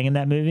much padding in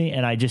that movie,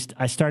 and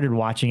I started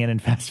watching it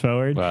and fast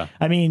forward. Wow.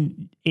 I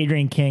mean,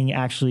 Adrian King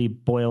actually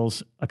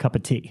boils a cup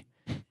of tea,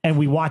 and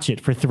we watch it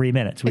for 3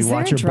 minutes. We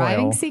watch her boil. Is there a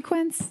driving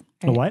sequence?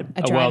 A what?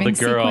 The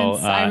girl,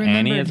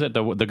 Annie, is it?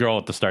 The girl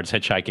at the start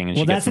starts hitchhiking and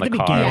she gets in the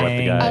car with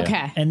the guy.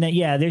 Okay. And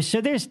then, there's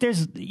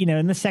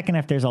in the second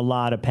half, there's a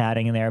lot of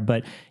padding in there,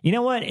 but you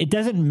know what? It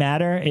doesn't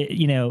matter.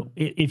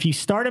 If you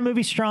start a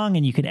movie strong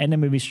and you can end a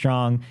movie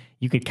strong,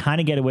 you could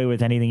kind of get away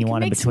with anything you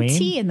want in between. Make some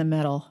tea in the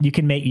middle. You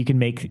can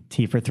make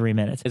tea for 3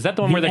 minutes. Is that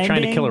the one where they're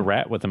trying to kill a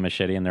rat with a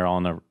machete and they're all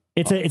in the...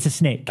 It's a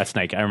snake. A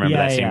snake. I remember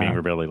that scene being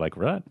really like,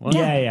 what?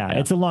 Yeah.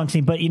 It's a long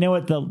scene. But you know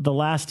what? The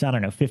last,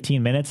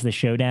 15 minutes, the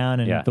showdown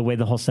and the way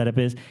the whole setup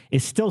is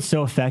still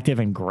so effective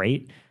and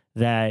great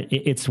that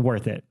it's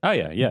worth it. Oh,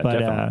 yeah, but,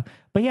 definitely.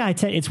 But yeah,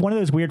 it's one of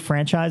those weird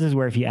franchises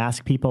where if you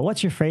ask people,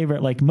 what's your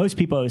favorite? Like most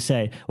people always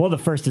say, well, the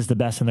first is the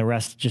best and the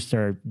rest just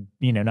are,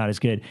 not as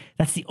good.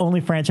 That's the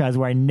only franchise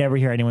where I never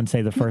hear anyone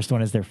say the first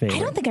one is their favorite. I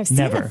don't think I've seen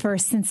the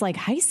first since like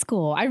high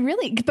school.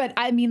 But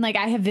I mean, like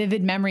I have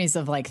vivid memories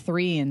of like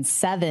 3 and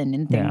 7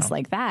 and things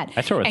like that.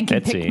 I saw it with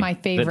Betsy. Can pick my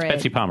favorite. That's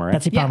Betsy Palmer, right?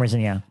 Betsy Palmer's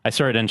in, I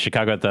saw it in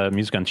Chicago at the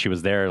music and she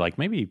was there like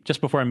maybe just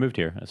before I moved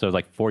here. So it was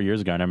like 4 years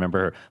ago. And I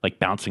remember her like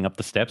bouncing up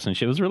the steps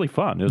and it was really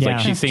fun. It was like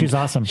she was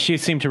awesome. She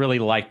seemed to really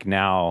like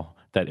now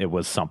that it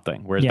was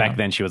something. Whereas back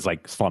then she was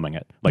like slumming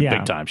it, like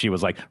big time. She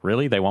was like,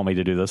 really? They want me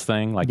to do this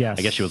thing? Like, I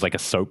guess she was like a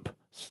soap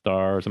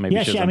star or something.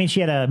 Maybe she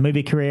had a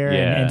movie career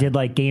and did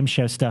like game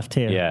show stuff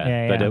too.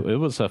 But it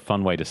was a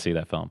fun way to see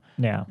that film.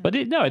 Yeah. But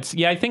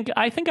I think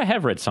I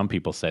have read some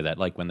people say that,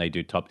 like when they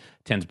do top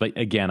 10s, but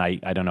again, I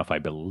don't know if I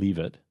believe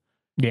it.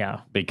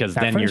 Yeah. Because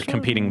then you're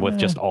competing with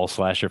just all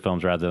slasher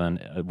films rather than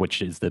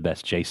which is the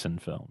best Jason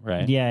film,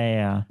 right?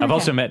 Yeah. I've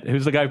also met,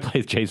 who's the guy who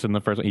plays Jason in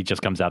the first one? He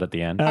just comes out at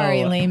the end.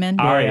 Ari Lehman.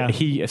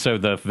 So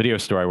the video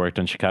store I worked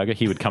in Chicago,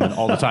 he would come in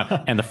all the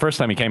time. And the first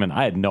time he came in,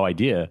 I had no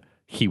idea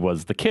he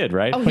was the kid,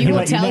 right? Oh, he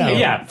will tell you.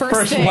 Yeah,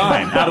 first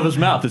line out of his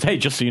mouth is, hey,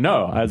 just so you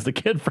know, I was the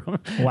kid from...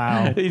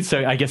 Wow.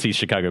 So I guess he's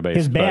Chicago-based.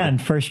 His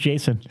band, First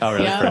Jason. Oh,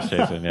 really? First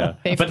Jason, yeah.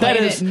 They've played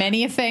at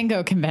many a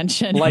Fango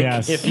convention.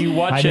 Like, if you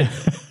watch it...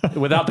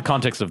 without the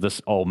context of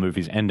this old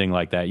movie's ending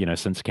like that,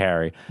 since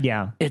Carrie.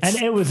 Yeah. And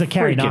it was a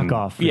Carrie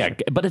knockoff. Yeah, sure.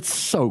 But it's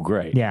so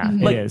great. Yeah,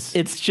 it is.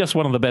 It's just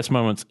one of the best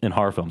moments in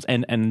horror films.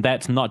 And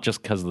that's not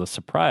just because of the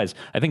surprise.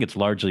 I think it's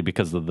largely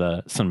because of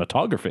the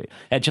cinematography.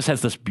 It just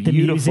has this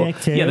beautiful... The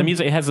music, too. Yeah, the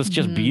music has this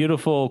just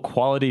beautiful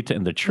quality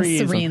in the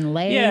trees. The serene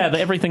lake. Yeah,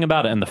 everything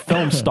about it. And the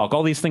film stock,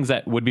 all these things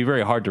that would be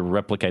very hard to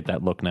replicate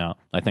that look now,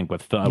 I think,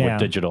 with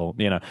digital.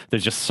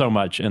 There's just so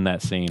much in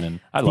that scene, and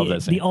I love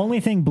that scene. The only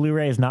thing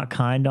Blu-ray is not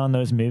kind on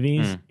those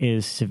movies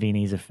is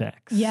Savini's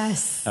effects.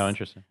 Yes. Oh,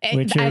 interesting.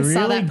 Which I are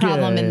saw really that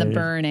problem in the good.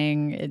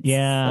 burning. It's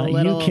Yeah, a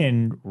little... you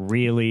can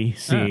really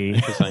see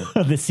interesting.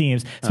 the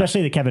seams,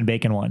 especially the Kevin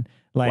Bacon one.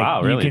 Like,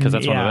 wow, really? Because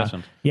that's one of the best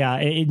ones.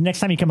 Yeah, next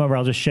time you come over,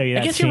 I'll just show you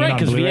that I guess scene you're right, on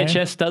because Blu-ray.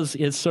 VHS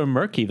is so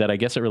murky that I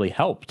guess it really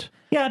helped.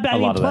 Yeah, but a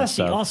lot of that plus,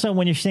 stuff. also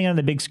when you're seeing on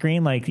the big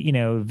screen, like,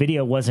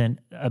 video wasn't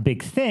a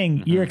big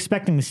thing. You're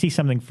expecting to see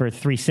something for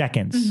 3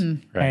 seconds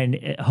Right.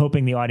 and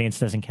hoping the audience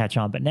doesn't catch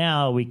on. But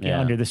now we get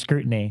under the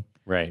scrutiny.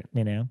 Right.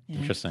 But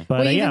Interesting.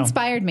 Well, you've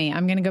inspired me.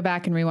 I'm going to go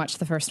back and rewatch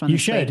the first one. You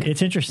this should. week.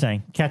 It's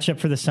interesting. Catch up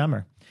for the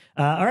summer.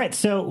 All right,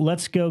 so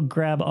let's go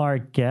grab our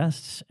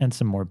guests and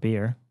some more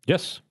beer,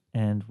 Yes.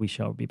 and we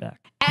shall be back.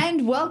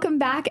 And welcome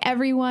back,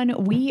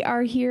 everyone. We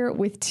are here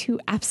with 2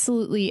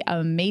 absolutely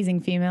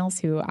amazing females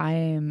who I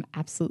am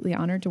absolutely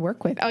honored to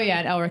work with. Oh, yeah,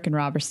 and Elric and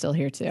Rob are still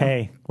here, too.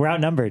 Hey, we're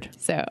outnumbered.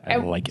 So, I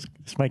like it.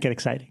 This might get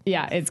exciting.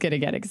 yeah, it's going to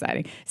get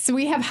exciting. So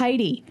we have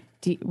Heidi.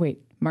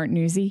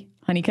 Martinuzzi?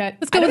 Honeycutt?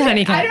 Let's go with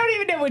Honeycutt. I don't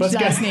even know which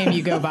last name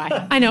you go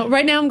by. I know.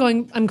 Right now I'm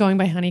going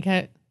by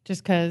Honeycutt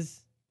just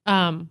because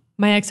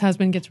my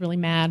ex-husband gets really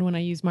mad when I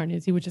use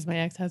Martinuzzi, which is my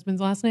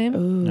ex-husband's last name.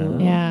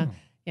 Ooh. Yeah.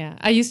 Yeah.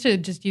 I used to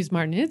just use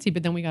Martinuzzi,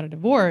 but then we got a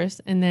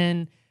divorce, and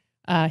then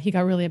he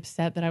got really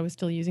upset that I was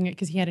still using it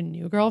because he had a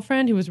new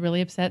girlfriend who was really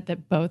upset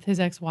that both his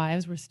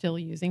ex-wives were still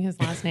using his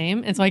last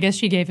name. And so I guess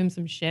she gave him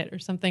some shit or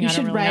something. You I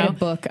don't should really write know. a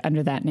book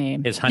under that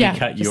name. Is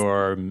Honeycutt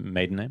your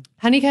maiden name?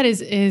 Honeycutt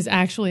is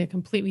actually a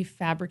completely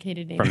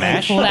fabricated name. From that I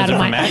MASH? pulled out Is of it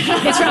my from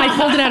MASH? It's from, I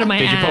pulled it out of my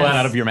Did you ass. pull that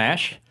out of your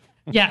MASH?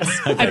 Yes.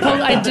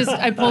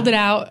 I pulled it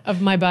out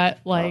of my butt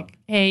like,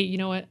 hey, you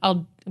know what?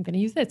 I'm going to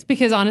use this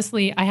because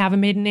honestly, I have a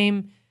maiden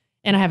name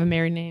and I have a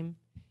married name,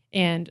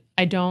 and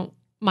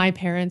my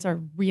parents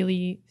are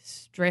really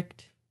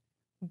strict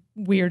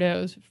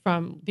weirdos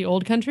from the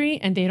old country,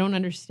 and they don't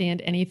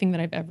understand anything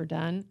that I've ever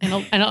done.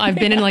 And I've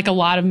been in like a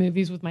lot of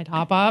movies with my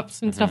top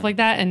ups and stuff like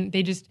that, and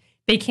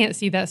they can't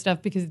see that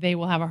stuff because they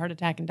will have a heart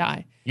attack and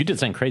die. You did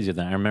something crazy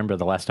then. I remember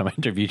the last time I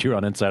interviewed you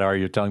on Inside Hour,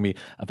 you were telling me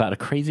about a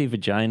crazy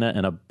vagina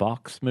in a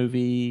box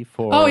movie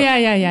for... Oh,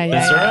 yeah.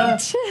 Viscera?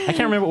 I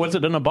can't remember. Was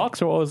it in a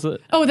box or what was it?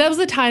 Oh, that was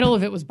the title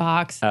of it was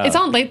Box. Oh.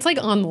 It's like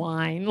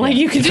online. Like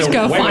you can just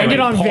find it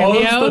on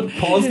video.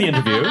 Pause the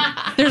interview.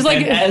 There's like...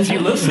 And as you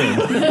listen,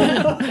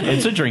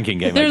 it's a drinking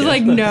game. There's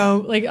like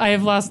I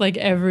have lost like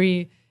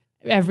every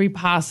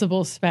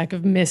possible speck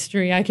of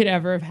mystery I could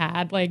ever have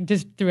had, like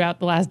just throughout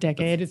the last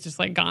decade. It's just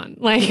like gone.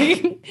 Like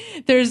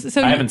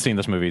I haven't seen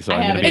this movie, so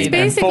I'm going to be it's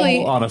basically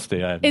in full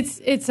honesty.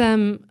 It's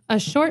a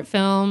short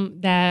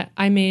film that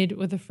I made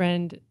with a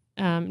friend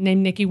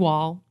named Nikki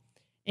Wall,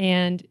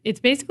 and it's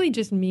basically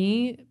just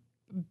me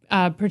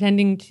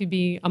pretending to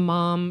be a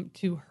mom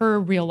to her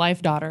real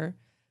life daughter,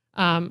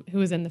 who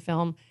was in the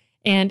film.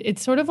 And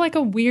it's sort of like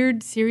a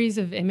weird series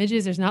of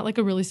images. There's not like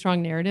a really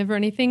strong narrative or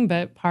anything,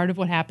 but part of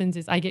what happens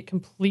is I get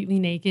completely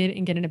naked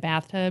and get in a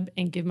bathtub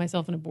and give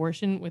myself an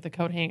abortion with a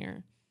coat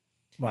hanger.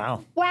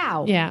 Wow.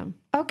 Yeah.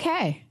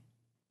 Okay.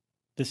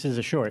 This is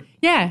a short.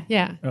 Yeah.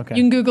 Okay.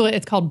 You can Google it.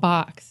 It's called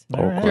Box.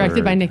 Right.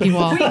 Directed by Nikki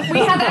Wall. We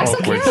have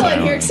Axelle Awkward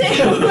Carolyn here,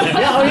 sound. too.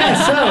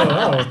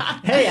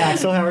 Hey,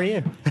 Axelle, how are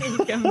you? I'm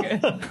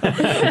good.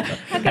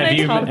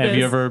 Have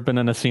you ever been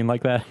in a scene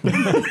like that?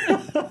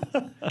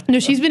 No,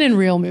 she's been in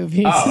real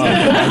movies. Just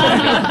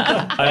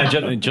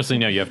so you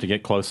know, you have to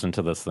get close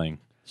into this thing.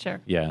 Sure.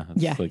 Yeah.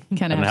 Yeah, Like,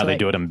 kinda I don't know have how to, they like-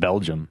 do it in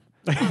Belgium.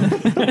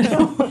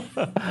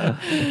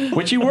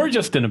 Which you were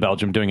just in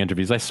Belgium doing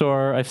interviews. I've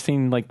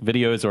seen like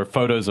videos or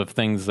photos of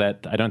things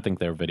that I don't think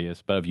they're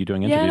videos, but of you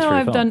doing interviews for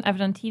your film. I've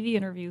done TV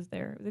interviews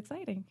there. It was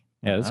exciting.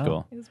 Yeah, that's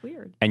cool. It was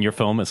weird. And your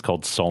film is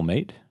called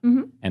Soulmate,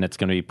 and it's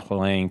going to be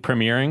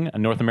premiering, a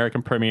North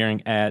American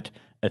premiering at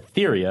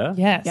Etheria,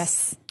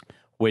 Yes.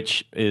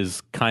 which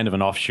is kind of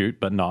an offshoot,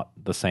 but not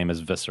the same as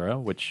Viscera,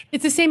 which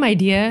It's the same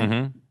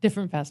idea,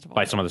 different festival.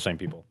 by some of the same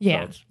people.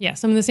 Yeah, So yeah,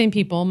 some of the same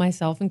people,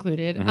 myself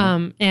included.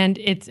 And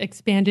it's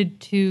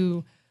expanded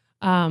to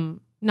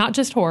not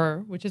just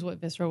horror, which is what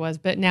Viscera was,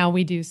 but now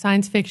we do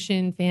science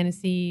fiction,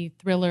 fantasy,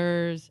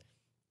 thrillers,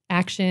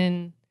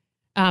 action,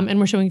 and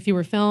we're showing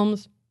fewer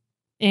films.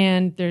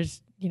 And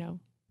there's,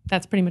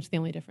 that's pretty much the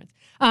only difference.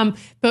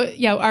 But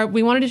yeah,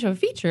 we wanted to show a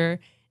feature,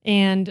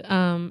 and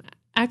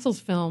Axelle's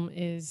film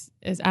is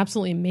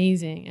absolutely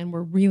amazing, and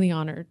we're really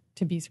honored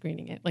to be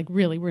screening it. Like,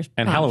 really, we're And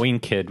pumped. Halloween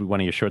Kid, one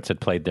of your shorts had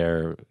played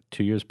there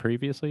 2 years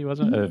previously,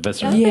 wasn't it?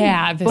 Viscera.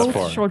 Yeah, Both Viscera.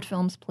 Before. short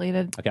films played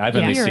it. Okay, I've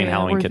only Here, seen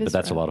Halloween or Kid, but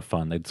that's a Viscera. lot of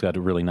fun. It's got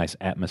a really nice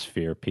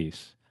atmosphere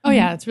piece. Oh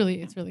yeah, it's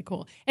really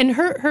cool. And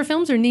her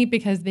films are neat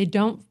because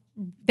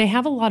they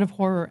have a lot of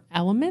horror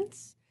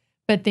elements,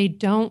 but they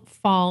don't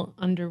fall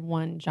under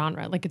one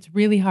genre. Like it's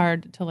really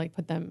hard to like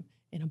put them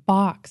in a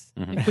box.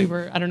 If we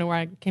were, I don't know where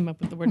I came up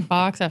with the word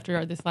box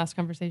after this last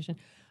conversation.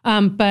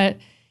 But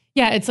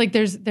yeah, it's like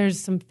there's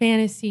some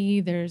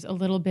fantasy, there's a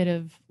little bit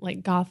of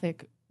like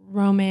gothic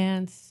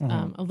romance,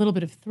 a little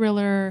bit of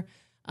thriller.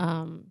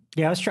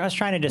 Yeah, I was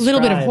trying to describe a little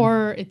bit of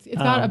horror. It's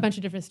got a bunch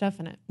of different stuff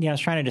in it. Yeah, I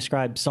was trying to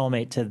describe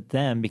Soulmate to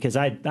them because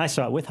I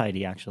saw it with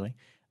Heidi actually,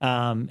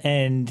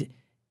 and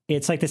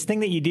it's like this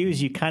thing that you do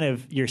is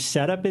your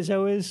setup is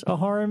always a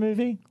horror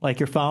movie. Like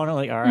you're following it,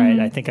 like all right,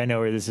 I think I know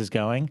where this is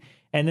going.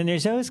 And then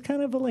there's always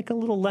kind of like a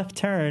little left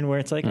turn where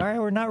it's like, all right,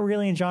 we're not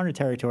really in genre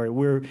territory.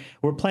 We're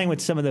playing with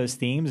some of those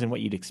themes and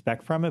what you'd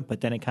expect from it, but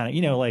then it kind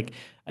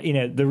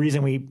of, the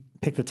reason we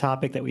picked the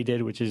topic that we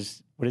did, which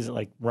is, what is it,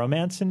 like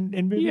romance in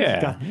movies?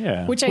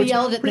 Yeah. Which I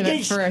yelled at them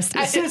at first.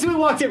 As soon as we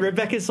walked in,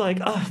 Rebekah's like,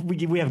 oh,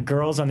 we have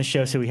girls on the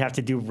show, so we have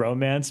to do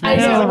romance. I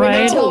know, when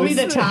they told me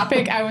the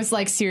topic, I was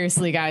like,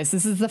 seriously, guys,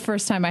 this is the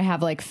first time I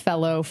have like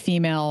fellow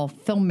female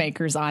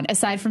filmmakers on,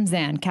 aside from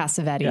Zan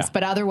Cassavetes,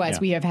 but otherwise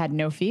we have had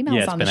no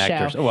females on the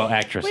show.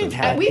 Actresses. We've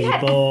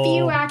had a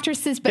few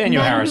actresses, but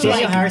Daniel none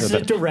Harrison is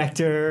a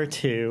director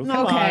too.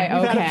 Come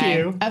on, we've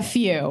had a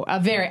few.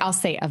 I'll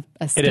say a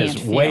It scant is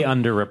few. way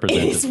underrepresented.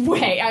 It is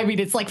way. I mean,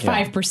 it's like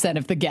 5%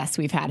 of the guests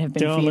we've had have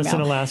been Don't female. listen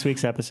to last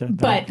week's episode.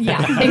 But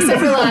yeah, except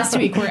for last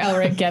week where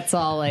Elric gets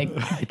all like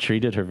I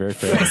treated her very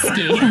fairly.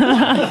 frisky.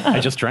 I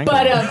just drank.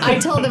 But I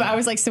told them, I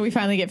was like, so we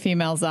finally get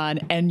females on,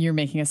 and you're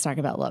making us talk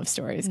about love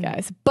stories,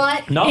 guys.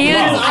 But Not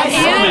And- love,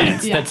 and-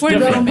 romance. yeah. That's We're,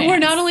 different. we're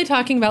not only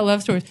talking about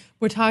love stories,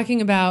 we're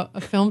talking about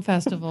a film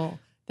festival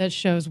that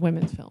shows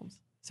women's films.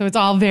 So it's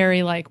all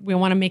very like we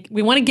want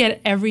to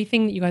get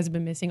everything that you guys have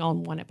been missing all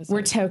in one episode.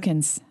 we're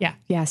tokens. Yeah.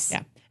 Yes.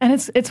 Yeah. And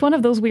it's one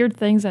of those weird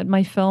things that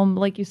my film,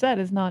 like you said,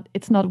 it's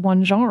not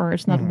one genre.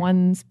 It's not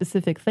one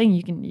specific thing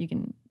you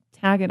can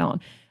tag it on.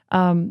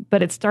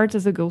 But it starts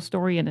as a ghost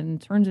story and then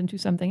turns into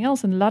something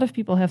else. And a lot of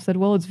people have said,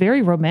 well, it's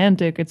very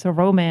romantic. It's a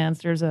romance.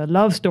 There's a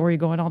love story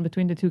going on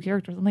between the two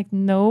characters. I'm like,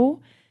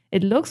 no,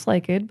 it looks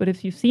like it. But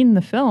if you've seen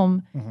the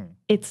film,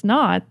 it's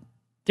not.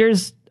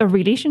 There's a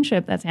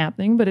relationship that's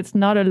happening, but it's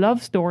not a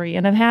love story.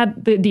 And I've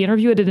had the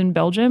interview I did in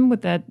Belgium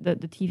with the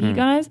TV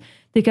guys.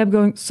 They kept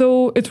going,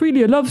 so it's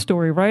really a love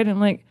story, right? And I'm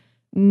like,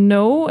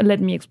 no,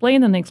 let me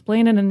explain. And they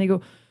explain it. And they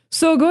go,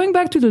 so going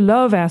back to the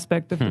love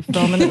aspect of the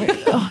film. And I'm like,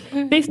 oh,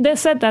 they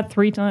said that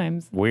 3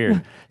 times.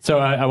 Weird. So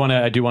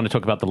I do want to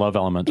talk about the love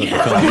element of the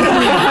film a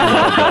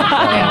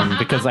little bit,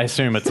 because I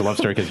assume it's a love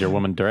story because you're a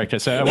woman director.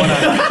 So I want to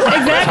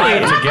tie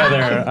it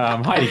together.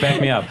 Heidi,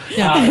 back me up.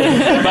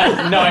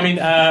 But no, I mean,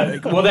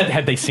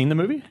 had they seen the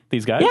movie?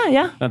 These guys?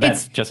 Yeah. No,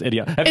 that's just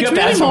idiot. If you it's have to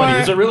really ask somebody,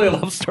 more- is it really a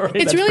love story?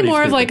 It's That's really pretty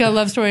more of stupid. like a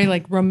love story,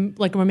 like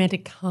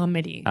romantic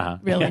comedy,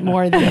 really,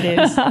 more than it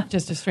is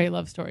just a straight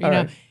love story. You know,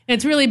 right. And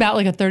it's really about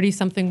like a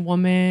 30-something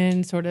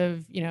woman, sort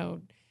of. You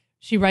know,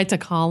 she writes a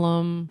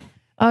column.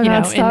 Oh, you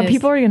God, know, stop. in this-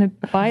 People are going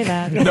to buy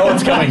that. No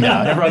one's coming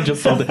now. Everyone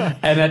just sold it.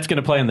 And that's going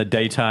to play in the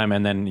daytime,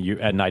 and then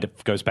at night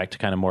it goes back to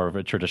kind of more of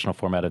a traditional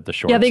format of the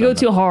shorts. Yeah, they go and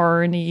to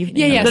horror in the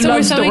evening. Yeah. The So love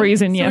we're showing,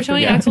 stories in the so we're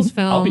showing afternoon. Axel's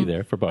film. I'll be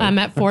there for both.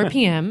 At 4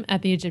 p.m.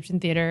 at the Egyptian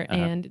Theater,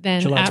 and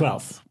then July at-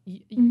 12th.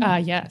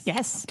 Yes.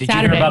 Yes. Did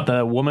Saturday. you hear about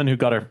the woman who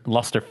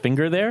lost her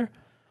finger there?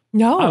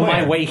 No. On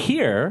my way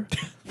here,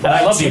 and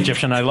I love the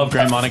Egyptian. I love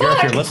Grand Monaco.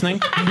 If you're listening,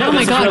 no,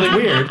 this is God.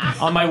 really weird.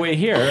 On my way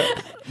here,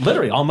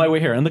 literally on my way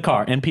here in the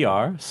car,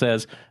 NPR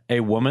says a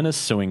woman is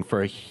suing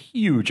for a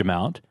huge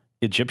amount.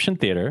 Egyptian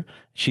theater.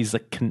 She's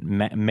a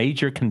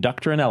major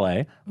conductor in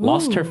LA.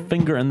 Lost her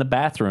finger in the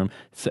bathroom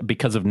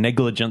because of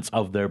negligence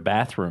of their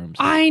bathrooms.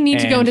 I need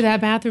to go into that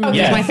bathroom and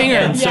use my finger,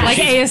 And so like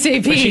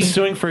ASAP. But she's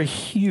suing for a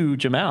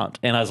huge amount,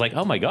 and I was like,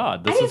 "Oh my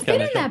god, this I is have been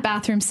kind in that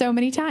bathroom so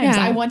many times.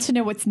 Yeah. I want to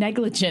know what's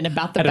negligent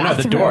about the I don't know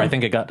bathroom. the door. I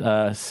think it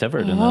got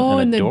severed in in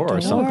a the door or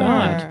something.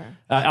 door.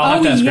 I'll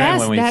have to ask Graham yes,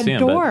 when we that see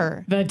him.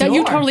 door. The That you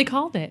door. totally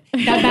called it.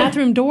 That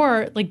bathroom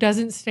door like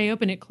doesn't stay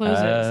open; it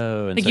closes.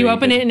 Oh, and like so you you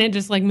open could- it and it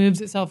just like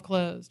moves itself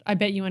closed. I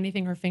bet you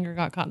anything, her finger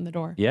got caught in the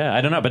door. Yeah, I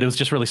don't know, but it was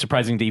just really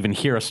surprising to even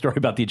hear a story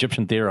about the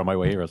Egyptian theater on my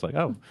way here. I was like,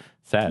 oh,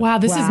 sad. Wow,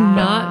 this is Wow.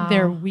 not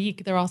their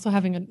week. They're also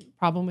having a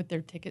problem with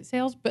their ticket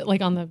sales, but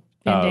like on the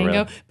Fandango.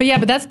 really? But yeah,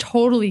 but that's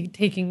totally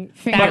taking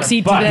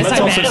backseat to But this. let's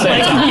I also bet. say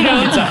Like, you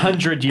know, it's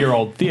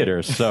 100-year-old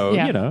theater, so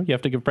Yeah. you know you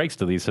have to give breaks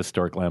to these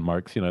historic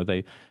landmarks. You know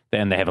they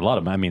have a lot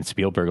of. I mean,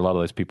 Spielberg. A lot of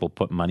those people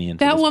put money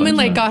into that this woman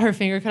place. like got her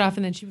finger cut off,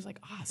 and then she was like,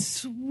 "Oh,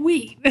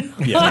 sweet,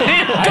 Yeah.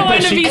 I I'm going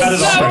bet to she be cut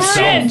it off so herself,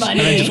 rich." and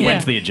then just Yeah. went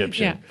to the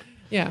Egyptian.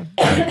 Yeah,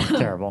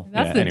 Terrible.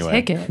 that's Yeah, the anyway.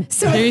 ticket.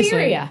 So Seriously.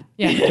 Etheria.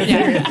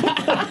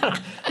 Yeah.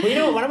 Well, you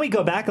know, why don't we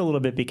go back a little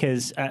bit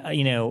because,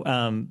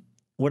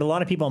 what a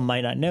lot of people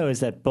might not know is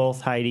that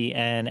both Heidi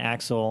and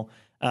Axelle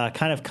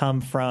kind of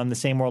come from the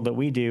same world that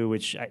we do,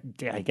 which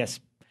I guess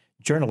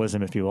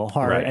journalism, if you will,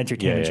 horror Right.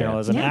 entertainment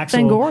journalism. Yeah,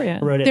 Axelle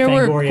Fangoria. wrote it. There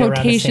were Fangoria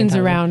quotations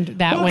around the same time. around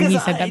that Well, when he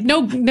 'cause said that.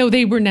 No,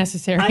 they were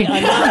necessary.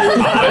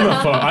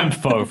 I'm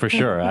faux for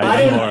sure.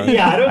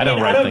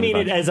 I don't mean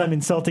it as I'm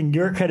insulting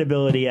your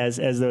credibility as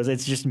those.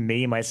 It's just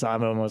me, myself.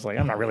 I'm almost like,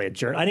 I'm not really a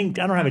journalist.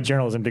 I don't have a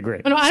journalism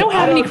degree. No, I don't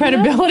have any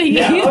credibility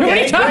either. What are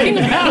you talking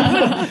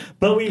about?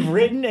 But we've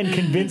written and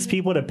convinced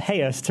people to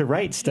pay us to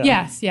write stuff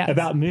Yes.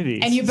 about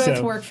movies. And you both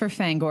So- work for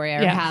Fangoria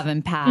or Yes. have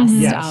in past.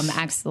 Yes.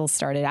 Axelle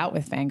started out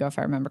with Fango, if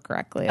I remember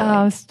correctly.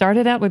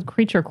 Started out with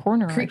Creature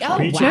Corner. Oh, actually.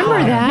 Creature wow.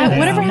 Remember that? Yeah.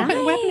 Whatever Nice.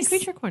 happened? What happened to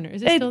Creature Corner?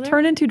 Is it still It there?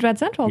 turned into Dread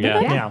Central,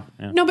 didn't it? Yeah.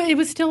 No, but it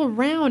was still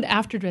around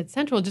after Dread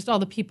Central. Just all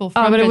the people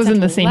from but it Dread wasn't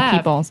Central the same left.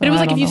 people, so but it was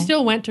I like if don't you know.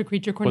 still went to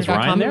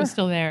creaturecorner.com, there? it was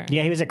still there.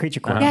 Yeah, he was at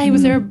Creature Corner. Yeah, he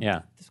was there. Yeah.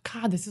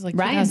 God, this is like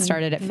Ryan 2003.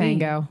 started at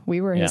Fango.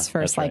 We were his Yeah,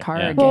 first that's right. horror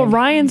Yeah. gig. Well,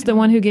 Ryan's the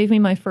one who gave me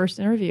my first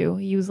interview.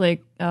 He was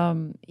like,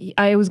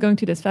 I was going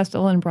to this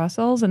festival in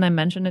Brussels, and I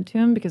mentioned it to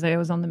him because I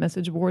was on the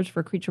message boards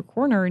for Creature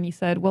Corner, and he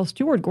said, "Well,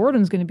 Stuart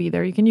Gordon's going to be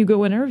there. Can you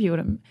go interview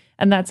him?"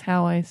 And that's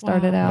how I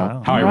started out.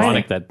 Wow. How writing.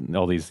 ironic that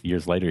all these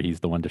years later,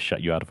 he's the one to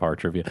shut you out of horror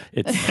trivia.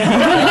 It's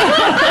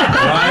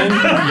Ryan,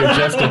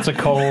 it's a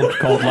cold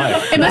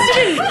life. It must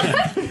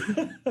have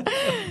been.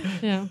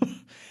 Yeah.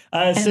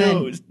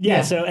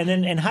 So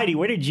Heidi,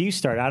 where did you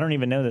start? I don't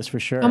even know this for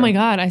sure. Oh my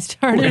God, I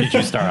started. Where did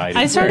you start, Heidi?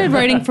 I started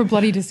writing for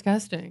Bloody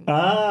Disgusting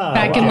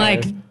back wow.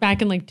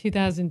 in like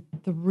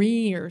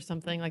 2003 or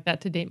something like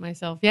that, to date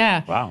myself.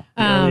 Yeah. Wow.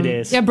 Early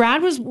days. Yeah,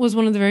 Brad was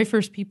one of the very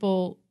first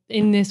people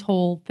in this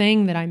whole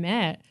thing that I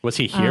met. Was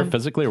he here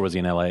physically, or was he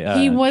in LA?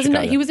 He wasn't.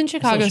 Chicago? He was in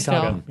Chicago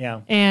still.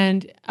 Yeah.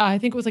 And I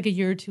think it was like a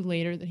year or two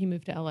later that he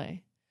moved to LA.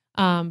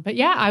 But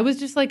yeah, I was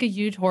just like a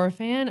huge horror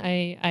fan.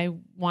 I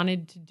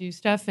wanted to do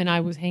stuff, and I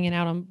was hanging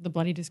out on the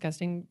Bloody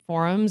Disgusting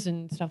forums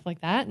and stuff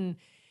like that. And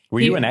Were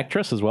you an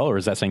actress as well, or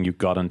is that something you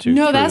got into?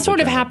 no, through that the sort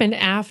of journal? happened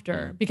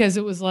after, because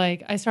it was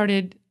like I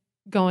started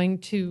going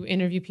to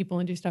interview people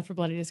and do stuff for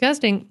Bloody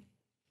Disgusting,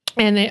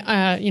 and they,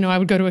 I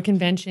would go to a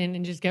convention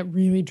and just get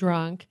really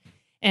drunk.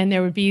 And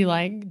there would be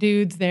like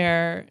dudes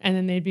there, and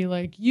then they'd be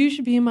like, "You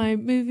should be in my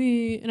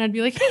movie," and I'd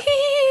be like,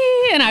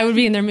 "Hee," and I would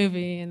be in their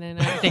movie, and then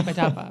I'd take my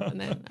top off, and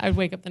then I'd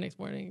wake up the next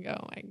morning and go,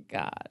 "Oh my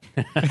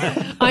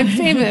God, I'm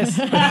famous,"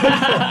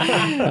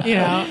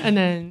 and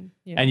then.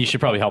 Yeah. And you should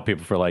probably help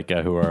people for like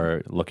who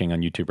are looking on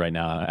YouTube right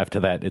now.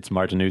 After that, it's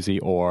Martinuzzi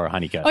or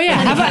Honeycutt. Oh yeah,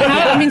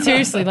 I mean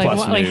seriously, like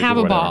Plus nude have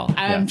or a whatever. ball.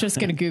 I'm just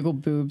going to Google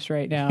boobs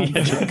right now. and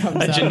see what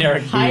comes A up.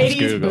 generic boobs Heidi's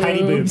Google.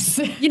 Heidi boobs.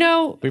 You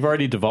know, We've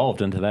already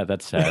devolved into that.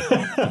 That's sad.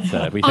 That's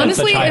sad. We've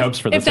honestly, had such high hopes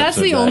for this if that's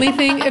episode, the Zach. only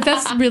thing, if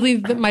that's really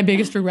my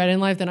biggest regret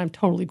in life, then I'm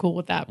totally cool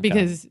with that,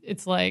 because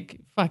it's like,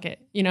 fuck it.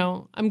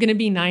 I'm going to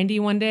be 90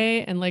 one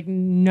day, and like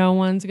no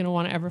one's going to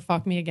want to ever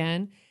fuck me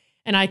again.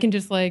 And I can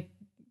just like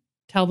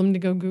tell them to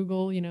go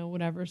Google,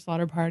 whatever,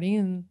 Slaughter Party,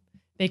 and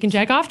they can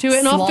jack off to it,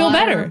 and I'll feel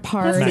better.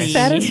 Party. That's the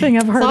saddest thing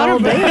I've heard Slaughter all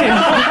day.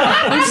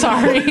 I'm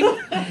sorry.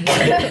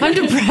 I'm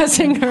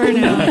depressing her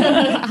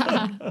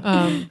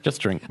now.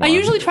 Just drink. I more.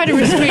 usually try to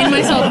restrain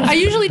myself. I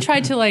usually try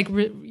to like,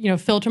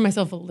 filter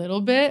myself a little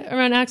bit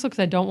around Axelle, because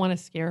I don't want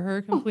to scare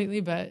her completely.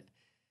 But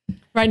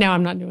right now,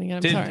 I'm not doing it.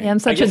 I'm sorry. Yeah, I'm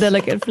such a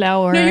delicate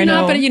flower. No, I you're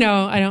know. not. But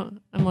I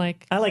don't. I'm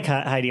like. I like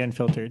Heidi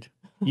Unfiltered.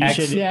 You Ex-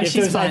 should. Yeah, if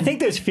she's those, I fun. think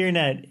those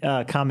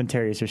FEARnet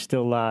commentaries are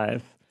still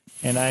live,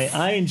 and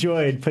I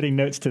enjoyed putting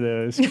notes to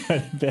those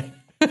quite a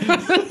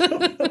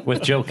bit.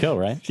 with Jill Kill,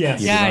 right?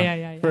 Yes.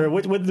 Yeah. For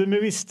what the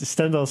movie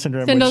Stendhal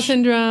Syndrome? Stendhal which-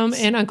 Syndrome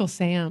and Uncle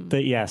Sam.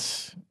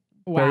 Yes.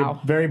 Wow.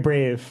 Very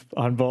brave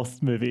on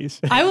both movies.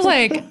 I was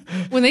like,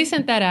 when they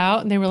sent that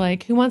out, and they were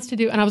like, "Who wants to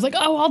do?" And I was like,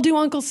 "Oh, I'll do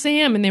Uncle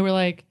Sam." And they were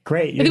like,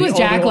 Great. I think it was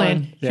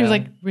Jacqueline. She Yeah. was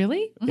like,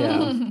 "Really?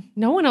 Yeah.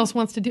 No one else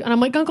wants to do?" And I'm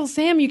like, "Uncle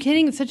Sam, you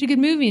kidding? It's such a good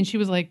movie." And she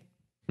was like,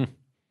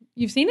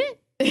 "You've seen it?"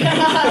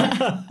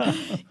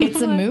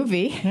 It's a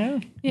movie. Yeah.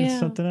 Yeah. It's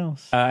something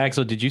else.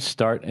 Axelle, did you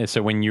start?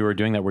 So when you were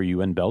doing that, were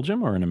you in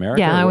Belgium or in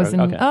America? Yeah, or I was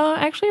in. Okay.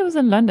 Actually, I was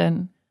in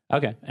London.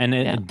 Okay.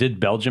 And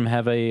did Belgium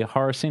have a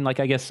horror scene? Like,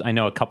 I guess I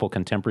know a couple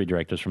contemporary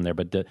directors from there,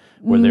 but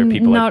were there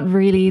people Not like...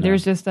 really. No.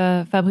 There's just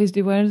Fabrice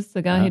Duwels,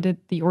 the guy who did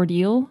The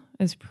Ordeal,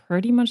 is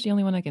pretty much the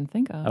only one I can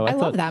think of. Oh, I thought-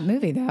 love that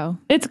movie, though.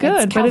 It's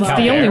good, It's but it's the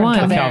Calvert. only one.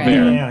 Calvert.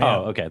 Calvert. Yeah.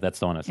 Oh, okay. That's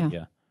the one I said.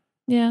 Yeah.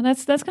 Yeah,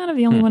 that's kind of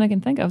the only one I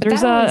can think of.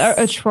 There's that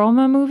a was-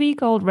 trauma movie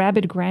called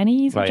Rabid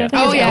Grannies, which Oh, I yeah.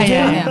 think Oh, is yeah, also-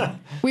 yeah.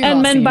 We've all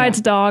And Men seen Bites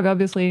that. Dog,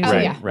 obviously. Is Oh,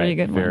 a yeah. really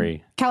good one.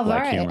 Very Calvert,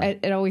 black humor.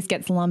 it always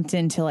gets lumped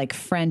into like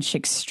French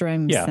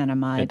extreme Yeah,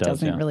 cinema. it It does,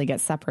 doesn't yeah. really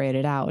get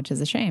separated out, which is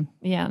a shame.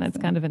 Yeah, that's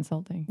kind of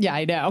insulting. Yeah,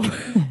 I know.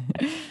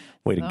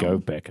 Way to go,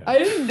 Bekah. I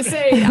didn't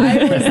say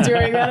I was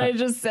doing that. I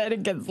just said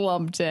it gets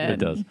lumped in. It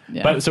does.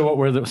 Yeah. But so what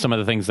were some of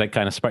the things that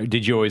kind of sparked?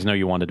 Did you always know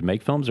you wanted to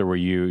make films, or were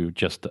you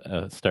just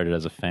started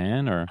as a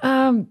fan? Or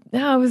No,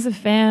 I was a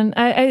fan.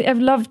 I've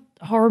loved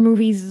horror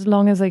movies as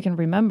long as I can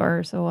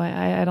remember, so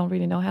I don't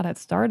really know how that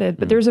started.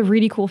 But there's a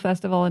really cool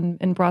festival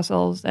in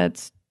Brussels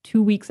that's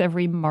 2 weeks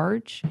every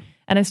March.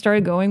 And I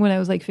started going when I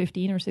was like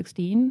 15 or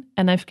 16,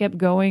 and I've kept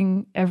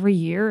going every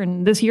year.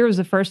 And this year was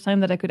the first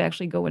time that I could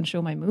actually go and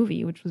show my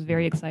movie, which was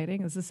very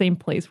exciting. It's the same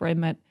place where I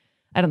met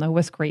I don't know,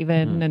 Wes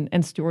Craven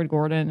and Stuart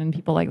Gordon and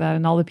people like that,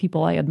 and all the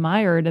people I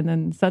admired. And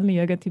then suddenly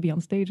I get to be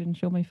on stage and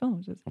show my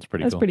film. That's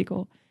pretty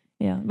cool.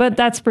 Yeah, but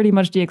that's pretty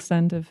much the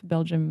extent of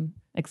Belgium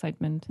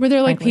excitement. Were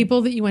there like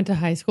people that you went to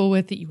high school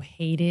with that you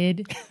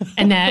hated,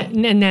 and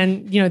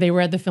then they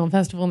were at the film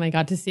festival and they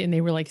got to see it and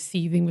they were like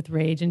seething with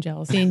rage and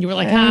jealousy, and you were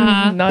like,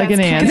 not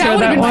gonna answer that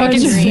would have been fucking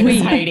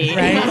sweet, Heidi.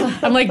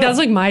 Right? I'm like, that's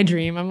like my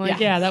dream. I'm like,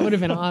 yeah that would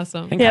have been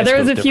awesome. Yeah, there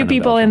was a few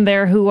people in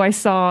there who I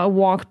saw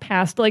walk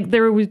past. Like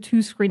there were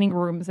 2 screening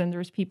rooms, and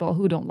there's people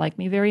who don't like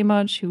me very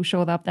much who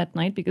showed up that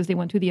night because they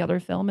went to the other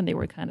film and they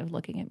were kind of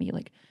looking at me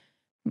like.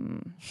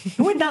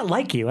 Who would not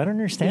like you? I don't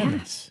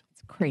understand this.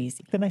 It's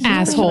crazy.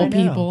 Asshole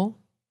people.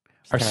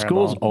 Are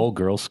schools all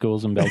girls'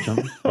 schools in Belgium?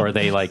 Or are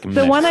they like mixed?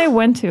 The one I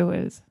went to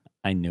is.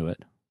 I knew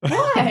it.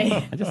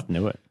 Why? I just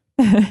knew it.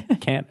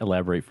 Can't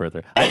elaborate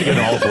further. I had to go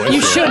to all boys.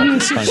 You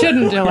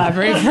shouldn't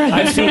elaborate further.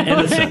 I've seen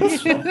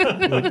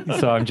Innocence,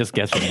 so I'm just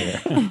guessing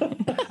here.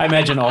 I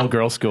imagine all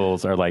girls'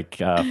 schools are like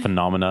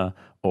Phenomena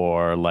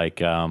or like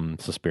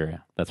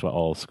Suspiria. That's what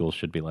all schools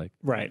should be like.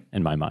 Right.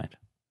 In my mind.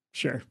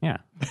 Sure. Yeah.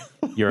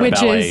 You're Which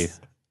a ballet is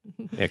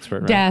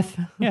expert, right? Death.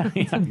 Yeah,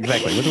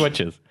 exactly. With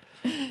witches.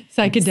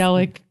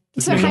 Psychedelic.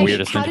 This So is the how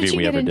weirdest did interview you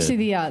we get ever into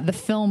did. the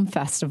film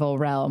festival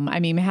realm? I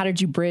mean, how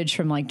did you bridge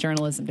from like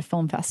journalism to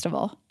film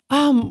festival?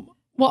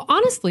 Well,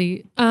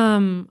 honestly,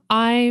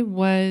 I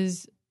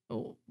was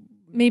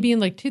maybe in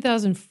like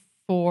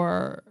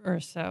 2004 or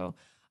so.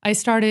 I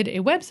started a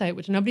website,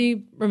 which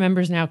nobody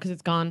remembers now because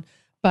it's gone,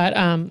 but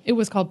it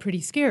was called Pretty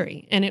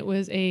Scary, and it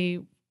was a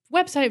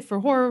website for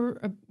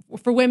horror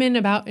for women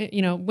about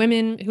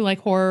women who like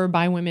horror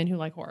by women who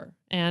like horror.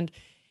 And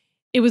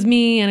it was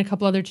me and a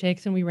couple other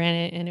chicks, and we ran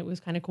it, and it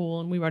was kind of cool,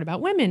 and we wrote about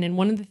women. And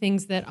one of the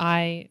things that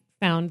I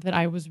found that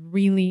I was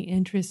really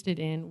interested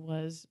in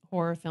was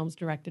horror films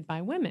directed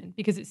by women,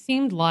 because it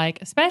seemed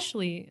like,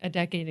 especially a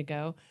decade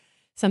ago,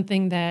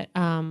 something that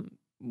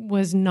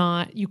was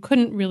not,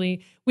 we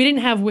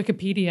didn't have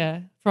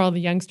Wikipedia for all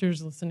the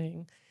youngsters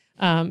listening.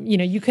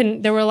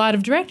 There were a lot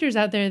of directors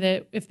out there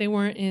that if they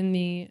weren't in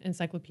the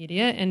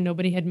encyclopedia and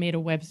nobody had made a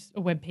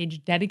web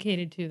page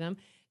dedicated to them,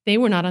 they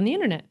were not on the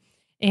internet.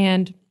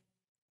 And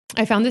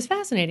I found this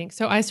fascinating.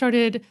 So I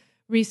started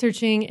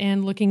researching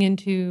and looking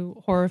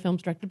into horror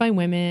films directed by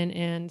women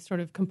and sort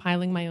of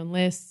compiling my own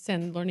lists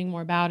and learning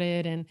more about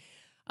it. And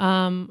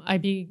I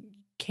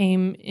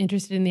became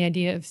interested in the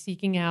idea of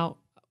seeking out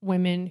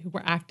women who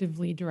were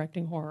actively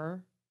directing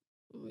horror,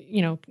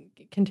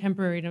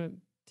 contemporary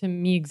to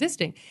me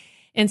existing.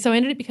 And so I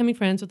ended up becoming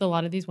friends with a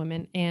lot of these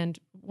women and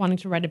wanting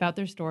to write about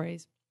their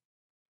stories.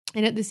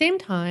 And at the same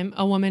time,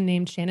 a woman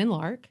named Shannon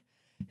Lark,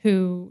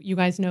 who you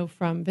guys know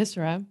from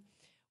Viscera,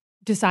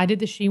 decided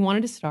that she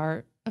wanted to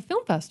start a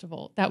film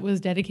festival that was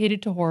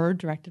dedicated to horror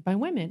directed by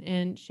women.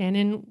 And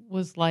Shannon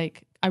was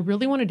like, I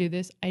really want to do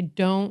this. I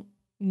don't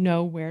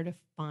know where to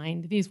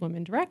find these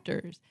women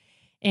directors.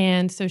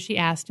 And so she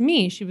asked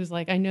me, she was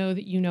like, I know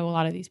that you know a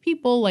lot of these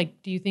people.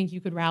 Like, do you think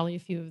you could rally a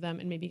few of them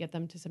and maybe get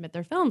them to submit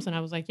their films? And I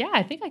was like, yeah,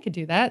 I think I could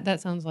do that.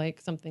 That sounds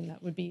like something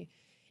that would be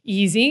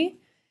easy.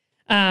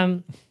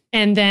 And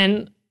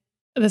then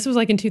this was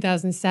like in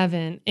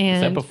 2007. And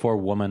is that before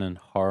Woman in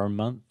Horror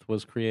Month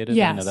was created?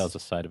 Yes. I know that was a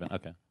side event.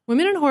 Okay.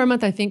 Women in Horror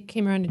Month, I think,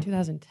 came around in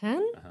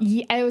 2010.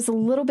 Yeah, it was a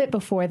little bit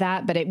before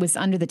that, but it was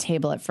under the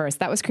table at first.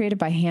 That was created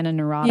by Hannah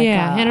Neurotica.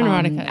 Yeah, Hannah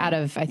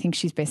Neurotica. I think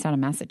she's based out of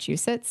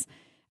Massachusetts.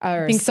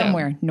 Or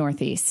somewhere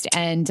northeast.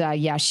 And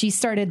she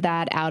started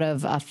that out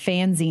of a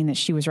fanzine that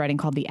she was writing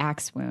called The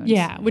Axe Wound.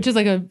 Yeah, which is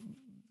like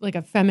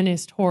a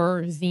feminist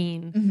horror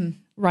zine,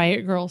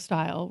 Riot Girl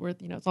style, where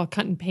it's all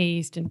cut and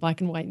paste and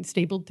black and white and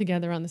stapled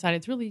together on the side.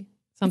 It's really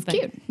something.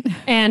 It's cute.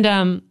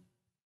 And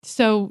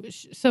so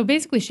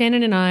basically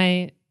Shannon and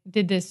I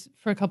did this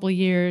for a couple of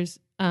years,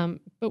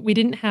 but we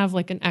didn't have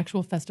like an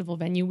actual festival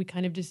venue. We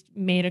kind of just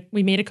made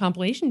a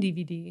compilation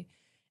DVD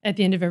at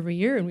the end of every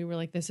year. And we were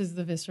like, this is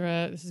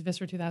Viscera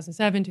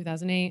 2007,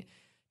 2008,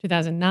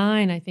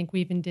 2009. I think we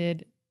even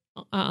did,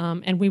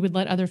 and we would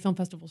let other film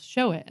festivals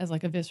show it as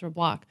like a Viscera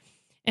block.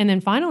 And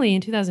then finally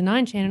in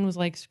 2009, Shannon was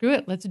like, screw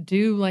it. Let's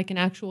do like an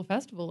actual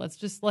festival. Let's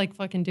just like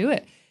fucking do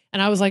it. And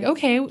I was like,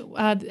 okay,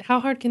 how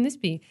hard can this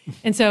be?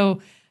 And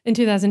so in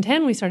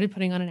 2010, we started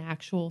putting on an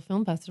actual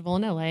film festival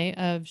in LA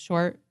of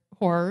short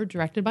horror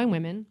directed by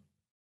women.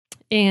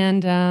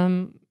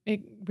 And,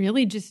 it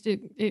really just,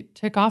 it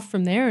took off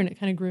from there, and it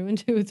kind of grew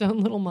into its own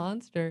little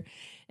monster.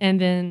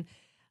 And then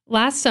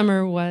last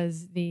summer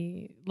was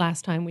the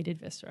last time we did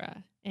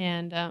Viscera.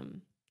 And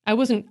I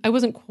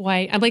wasn't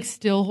quite, I'm like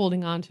still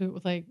holding on to it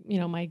with like,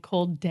 my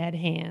cold dead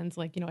hands.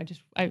 Like,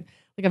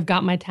 I've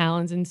got my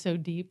talons in so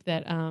deep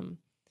that,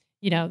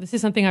 this is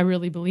something I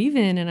really believe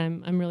in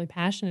and I'm really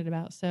passionate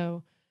about.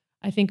 So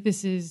I think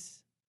this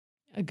is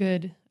a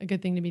good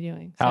thing to be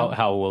doing. So.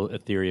 How will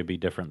Etheria be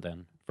different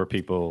then? For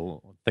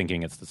people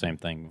thinking it's the same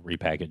thing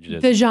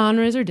repackaged. The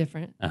genres are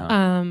different.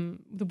 Uh-huh.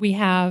 We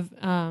have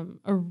I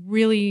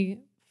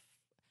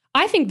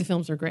think the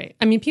films are great.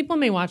 I mean, people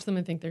may watch them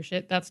and think they're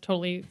shit. That's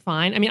totally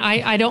fine. I mean,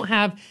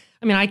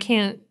 I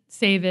can't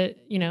say that,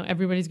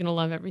 everybody's going to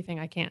love everything.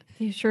 I can't.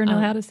 You sure know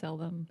how to sell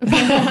them.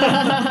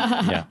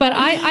 Yeah. But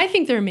I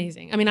think they're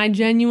amazing. I mean, I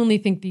genuinely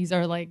think these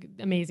are like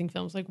amazing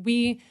films. Like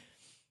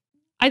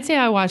I'd say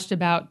I watched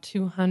about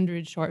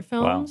 200 short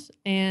films,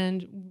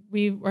 and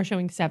we are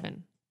showing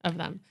 7 of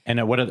them.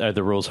 And what are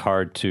the rules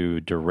hard to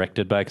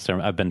directed by? Because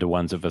I've been to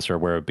ones of Viscera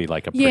where it would be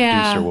like a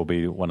producer will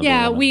be one of the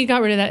Yeah, women. we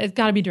got rid of that. It's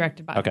got to be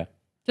directed by. Okay.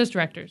 Just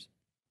directors.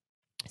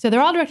 So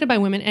they're all directed by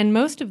women, and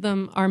most of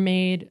them are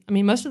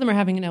most of them are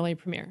having an LA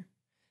premiere.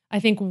 I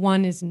think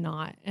one is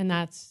not, and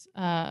that's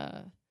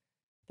the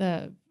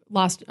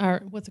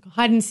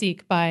Hide and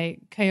Seek by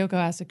Kyoko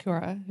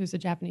Asakura, who's a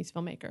Japanese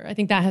filmmaker. I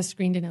think that has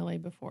screened in LA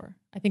before.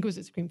 I think it was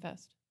at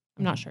Screamfest.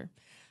 I'm not sure.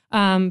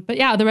 But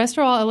yeah, the rest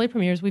are all LA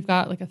premieres. We've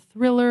got like a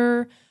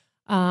thriller.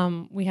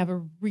 We have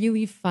a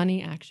really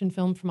funny action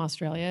film from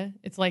Australia.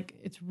 It's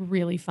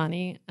really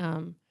funny.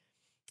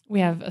 We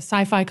have a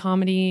sci-fi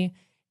comedy,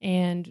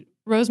 and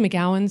Rose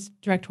McGowan's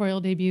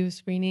directorial debut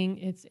screening.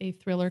 It's a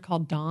thriller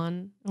called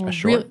Dawn.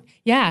 Short?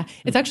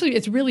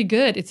 It's really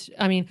good.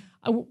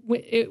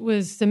 It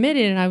was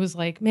submitted, and I was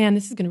like, man,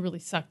 this is going to really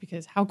suck,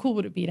 because how cool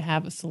would it be to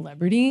have a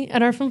celebrity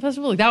at our film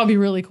festival? Like, that would be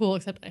really cool,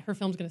 except her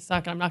film's going to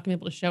suck, and I'm not going to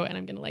be able to show it, and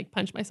I'm going to like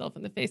punch myself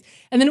in the face.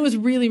 And then it was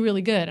really,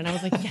 really good, and I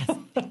was like, yes.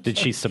 Did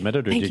she submit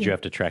it, or did you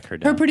have to track her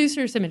down? Her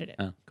producer submitted it.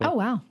 Oh, cool. Oh,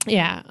 wow.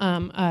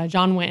 Yeah,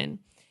 John Wynn.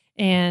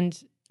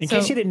 And in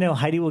case you didn't know,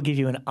 Heidi will give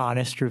you an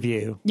honest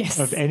review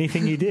of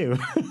anything you do.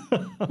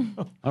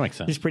 That makes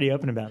sense. She's pretty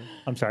open about it.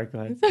 I'm sorry, go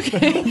ahead.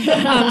 Okay.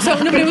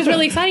 But it was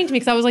really exciting to me,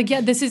 because I was like, yeah,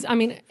 this is,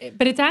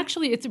 but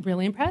it's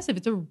really impressive.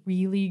 It's a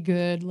really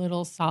good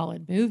little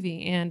solid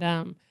movie.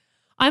 And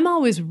I'm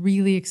always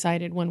really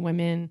excited when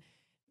women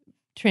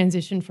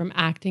transition from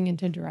acting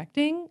into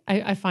directing.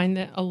 I find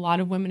that a lot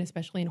of women,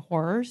 especially in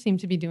horror, seem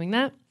to be doing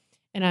that.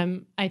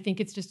 And I think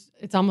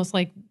it's almost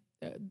like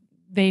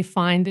they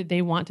find that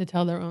they want to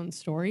tell their own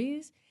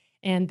stories,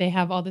 and they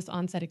have all this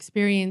on-set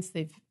experience.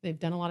 They've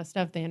done a lot of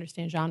stuff. They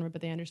understand genre, but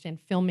they understand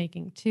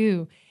filmmaking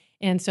too.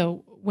 And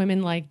so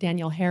women like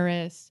Danielle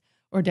Harris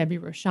or Debbie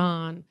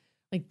Rochon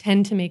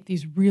tend to make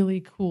these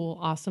really cool,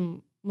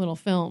 awesome little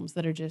films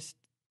that are just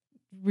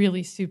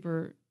really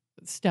super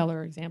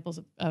stellar examples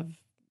of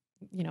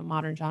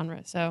modern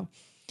genre. So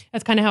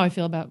that's kind of how I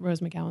feel about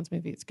Rose McGowan's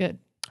movie. It's good.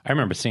 I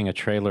remember seeing a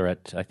trailer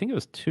at, I think it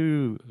was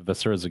 2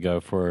 Visceras ago,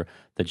 for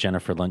the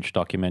Jennifer Lynch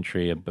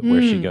documentary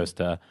where she goes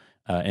to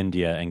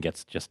India and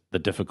gets just the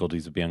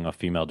difficulties of being a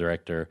female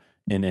director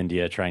in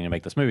India trying to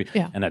make this movie.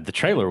 Yeah. And the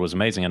trailer was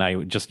amazing. And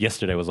I just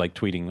yesterday was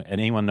tweeting,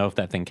 anyone know if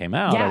that thing came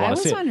out? Yeah, I want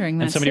to see wondering it.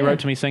 that And somebody too. wrote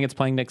to me saying it's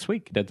playing next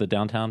week at the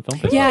Downtown Film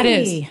Festival. Yeah, it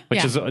is.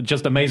 Which is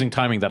just amazing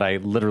timing that I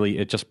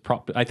literally,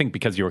 I think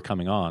because you were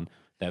coming on,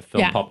 that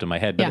film popped in my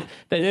head. But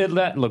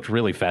that looked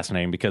really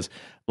fascinating, because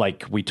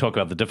we talk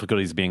about the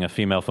difficulties of being a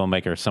female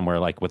filmmaker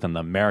somewhere within the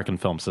American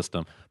film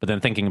system, but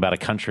then thinking about a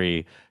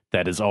country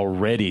that is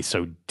already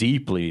so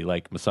deeply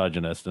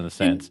misogynist in a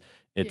sense,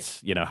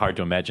 it's hard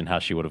to imagine how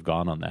she would have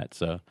gone on that.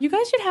 So you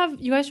guys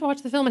should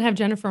watch the film and have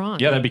Jennifer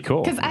on. Yeah, that'd be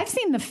cool. Because I've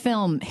seen the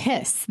film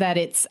Hiss, that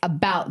it's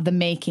about the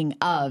making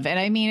of,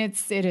 and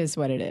it is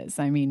what it is.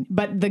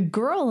 But the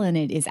girl in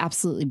it is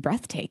absolutely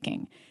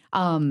breathtaking.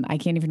 I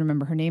can't even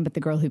remember her name, but the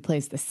girl who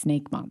plays the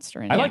snake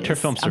monster in I liked her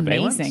film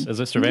Surveillance. Amazing. Is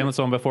it Surveillance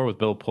one before with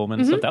Bill Pullman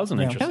and stuff? That was an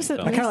interesting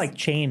film. I kind of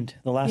Chained,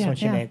 the last one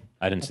she made.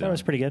 I didn't see that. It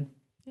was pretty good.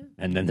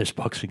 And then there's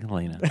Boxing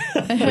Elena,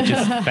 which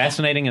is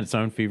fascinating in its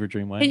own fever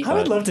dream way. I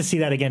would love to see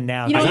that again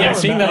now.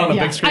 Seeing that on a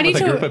big screen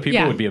with a group of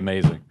people would be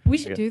amazing. We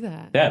should do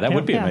that. Yeah, that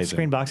would be amazing.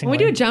 Screen boxing. Why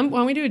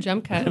don't we do a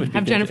jump cut?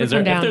 Have Jennifer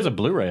come down. If there's a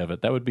Blu-ray of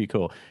it, that would be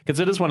cool. Because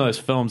it is one of those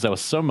films that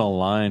was so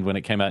maligned when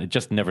it came out. It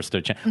just never stood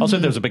a chance. Also,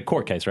 there's a big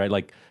court case,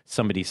 right?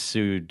 Somebody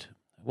sued,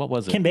 what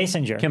was it? Kim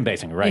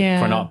Basinger, right,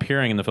 for not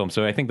appearing in the film.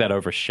 So I think that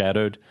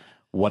overshadowed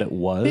what it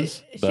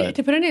was. But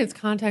to put it in its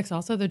context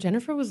also, though,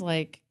 Jennifer was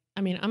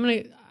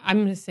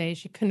I'm gonna say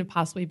she couldn't have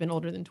possibly been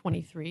older than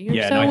 23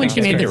 or so when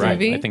she made this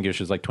movie. I think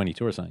she was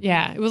 22 or something.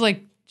 Yeah, it was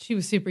she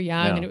was super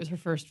young, and it was her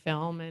first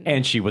film,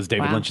 and she was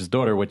David Lynch's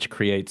daughter, which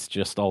creates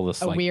just all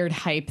this weird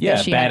hype. Yeah,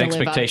 that she bad had to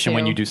expectation live up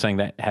when to. you do something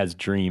that has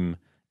dream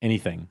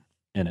anything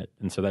in it,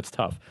 and so that's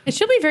tough. And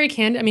she'll be very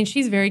candid.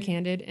 She's very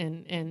candid,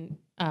 and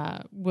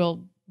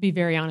will be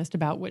very honest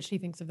about what she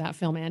thinks of that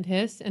film and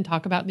Hiss, and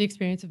talk about the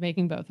experience of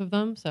making both of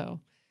them. So.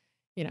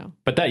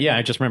 But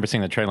I just remember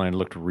seeing the trailer and it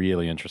looked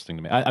really interesting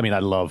to me. I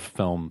love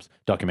films,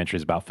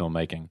 documentaries about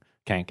filmmaking.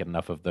 Can't get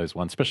enough of those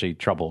ones, especially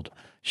troubled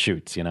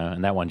shoots,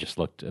 and that one just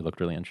looked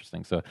really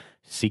interesting. So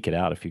seek it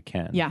out if you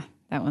can. Yeah,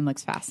 that one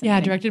looks fascinating. Yeah,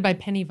 directed by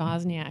Penny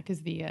Wozniak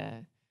is the.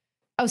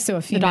 So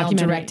a female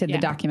directed the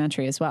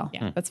documentary as well.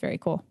 Yeah, that's very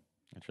cool.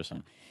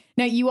 Interesting.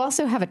 Now, you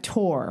also have a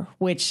tour,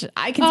 which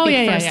I can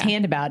speak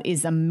firsthand about,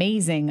 is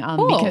amazing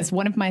because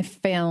one of my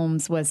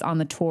films was on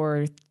the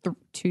tour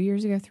 3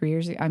 years ago.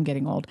 I'm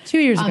getting old. 2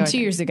 years ago. 2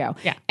 years ago.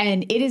 Yeah.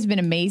 And it has been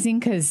amazing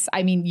because,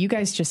 you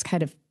guys just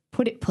kind of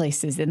put it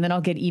places, and then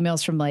I'll get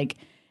emails from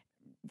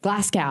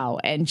Glasgow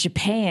and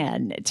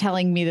Japan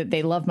telling me that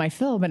they love my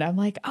film. And I'm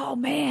like, oh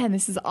man,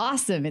 this is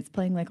awesome. It's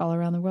playing like all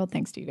around the world.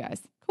 Thanks to you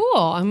guys. Cool.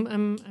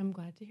 I'm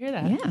glad to hear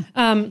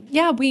that.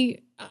 Yeah.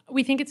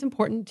 We think it's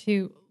important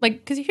to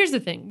because here's the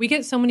thing. We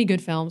get so many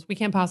good films. We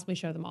can't possibly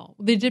show them all.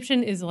 The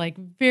Egyptian is like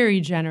very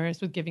generous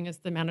with giving us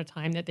the amount of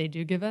time that they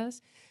do give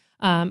us.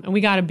 And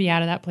we got to be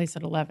out of that place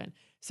at 11.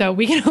 So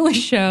we can only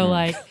show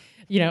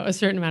a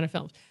certain amount of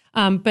films.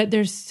 But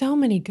there's so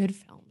many good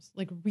films,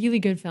 like really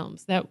good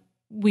films that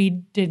we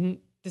didn't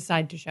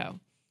decide to show.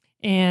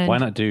 And why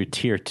not do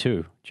tier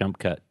 2, jump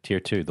cut, tier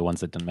 2, the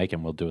ones that didn't make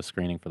them, we'll do a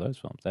screening for those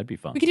films. That'd be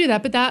fun. We could do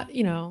that, but that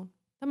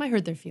might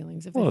hurt their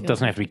feelings. If it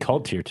doesn't have to be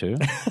called tier 2.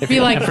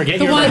 Be like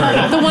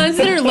the ones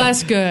that are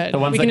less good.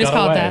 We can just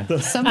call it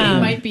that.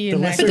 Somebody might be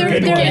in that.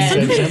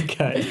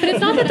 But it's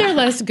not that they're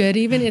less good.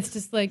 Even it's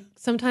just like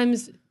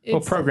sometimes.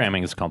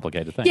 Programming is a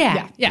complicated thing.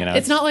 Yeah.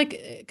 It's not like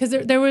because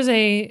there was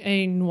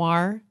a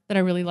noir that I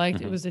really liked.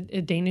 Mm-hmm. It was a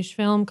Danish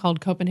film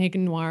called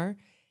Copenhagen Noir.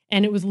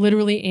 And it was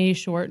literally a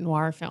short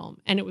noir film,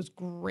 and it was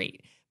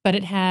great. But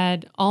it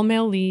had all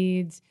male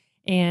leads,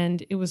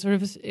 and it was sort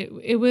of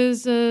it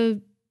was a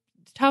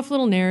tough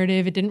little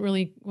narrative.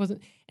 It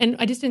wasn't, and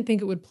I just didn't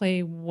think it would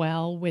play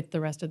well with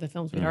the rest of the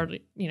films we'd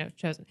already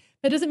chosen.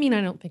 That doesn't mean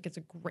I don't think it's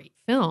a great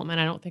film, and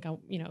I don't think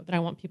that I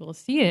want people to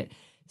see it.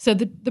 So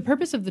the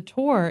purpose of the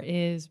tour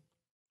is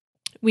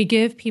we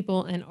give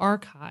people an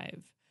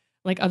archive,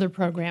 like other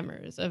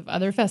programmers of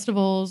other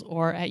festivals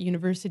or at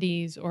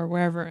universities or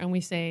wherever, and we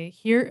say,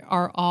 here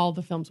are all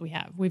the films we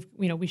have.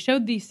 We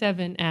showed these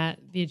 7 at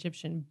the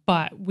Egyptian,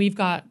 but we've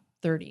got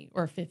 30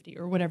 or 50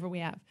 or whatever we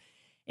have,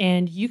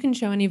 and you can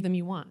show any of them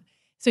you want.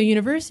 So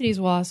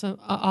universities will also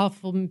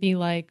often be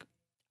like,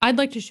 I'd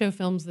like to show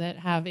films that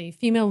have a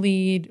female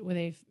lead with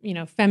a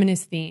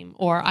feminist theme,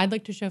 or I'd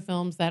like to show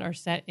films that are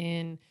set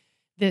in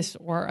this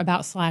or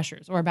about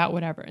slashers or about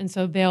whatever, and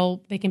so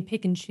they can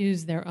pick and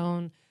choose their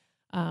own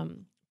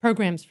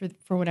programs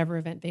for whatever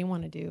event they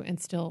want to do and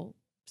still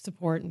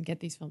support and get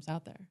these films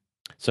out there.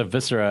 So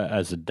Viscera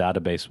as a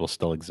database will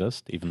still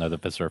exist, even though the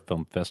Viscera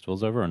Film Festival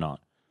is over, or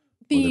not?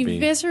 The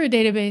Viscera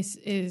database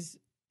is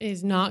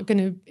not going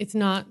to. It's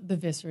not the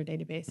Viscera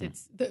database.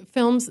 It's the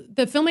films.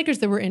 The filmmakers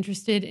that were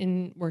interested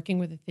in working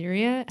with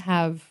Etheria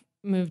have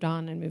moved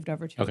on and moved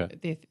over to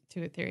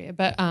Etheria.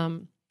 But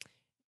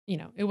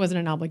it wasn't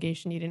an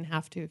obligation. You didn't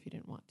have to if you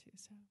didn't want to.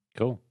 So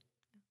cool.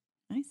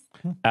 Nice.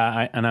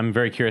 And I'm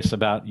very curious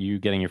about you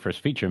getting your first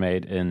feature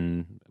made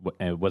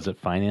was it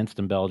financed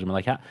in Belgium?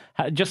 Like,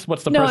 just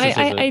what's the process?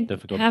 I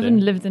haven't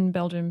lived in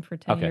Belgium for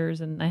 10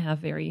 years, and I have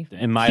very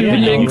in my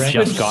opinion, you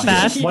just got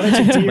here. Why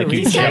don't you do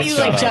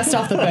your just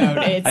off the boat?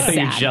 It's I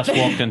think you just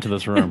walked into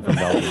this room from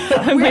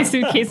Belgium. My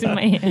suitcase in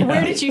my hand.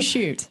 Where did you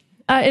shoot?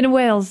 In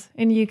Wales,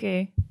 in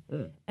UK.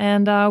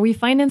 And we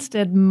financed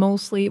it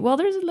mostly. Well,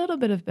 there's a little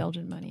bit of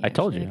Belgian money. I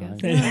told you.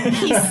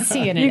 He's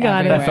seeing it. You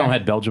got everywhere. That film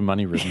had Belgian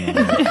money written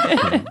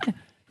on it.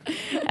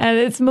 And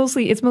it's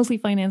mostly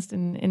financed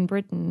in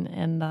Britain.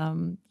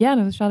 And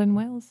it was shot in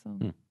Wales.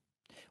 So.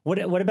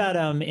 What about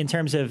in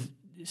terms of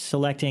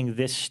selecting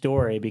this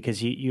story,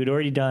 because you'd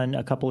already done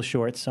a couple of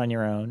shorts on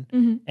your own,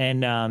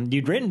 and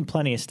you'd written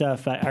plenty of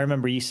stuff. I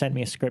remember you sent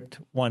me a script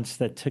once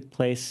that took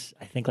place,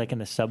 I think, like in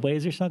the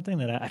subways or something.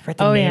 That I forgot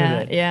the name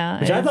of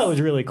it, which I thought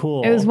was really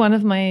cool. It was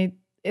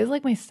it was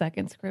like my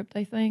second script,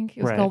 I think.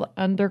 It was called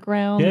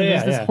Underground.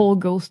 There's this whole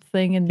ghost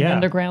thing in the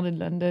underground in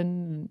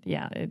London.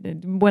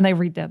 When I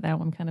read that now,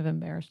 I'm kind of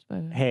embarrassed.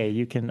 But hey,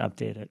 you can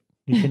update it.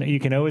 You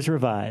can always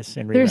revise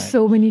and rewrite. There's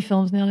so many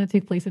films now that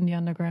take place in the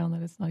underground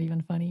that it's not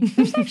even funny.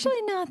 There's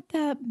actually not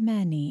that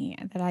many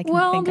that I can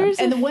think of.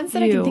 And the ones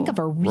that I can think of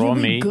are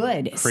really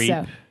good.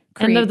 Creep.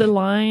 End of the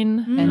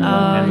Line. End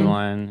of the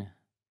Line.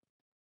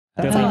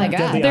 That's all I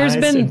got. There's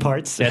been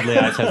parts. Deadly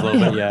Eyes has a little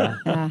bit,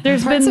 yeah.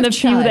 There's been a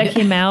few that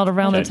came out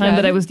around the time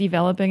that I was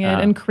developing it,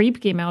 and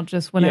Creep came out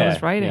just when I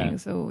was writing.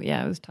 So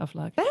it was tough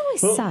luck. That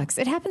always sucks.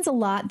 It happens a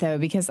lot though,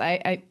 because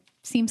I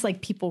seems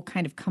like people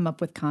kind of come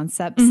up with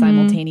concepts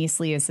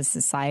simultaneously as a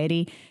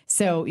society.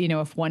 So,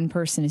 if one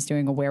person is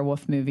doing a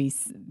werewolf movie,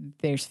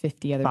 there's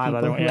 50 other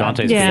people.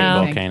 Dante's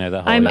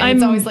Volcano.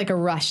 It's always like a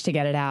rush to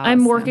get it out.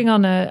 I'm working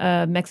on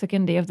a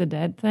Mexican Day of the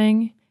Dead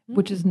thing,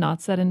 which is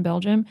not set in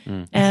Belgium.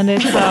 And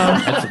it's...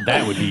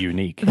 that would be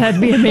unique. That'd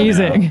be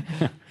amazing.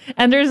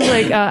 And there's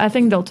I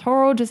think Del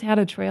Toro just had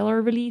a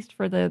trailer released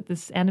for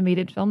this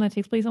animated film that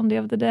takes place on Day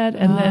of the Dead.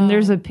 And then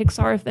there's a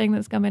Pixar thing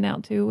that's coming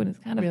out too. And it's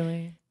kind of...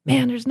 Really?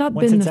 Man, there's not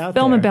been a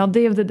film about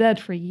Day of the Dead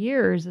for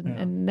years,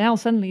 and now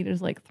suddenly there's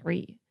like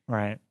 3.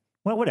 Right.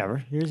 Well,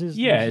 whatever. Yours is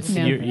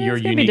your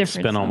unique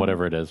spin on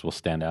whatever it is will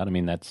stand out. I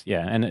mean, that's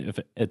and if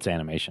it's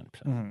animation.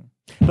 So.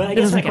 But I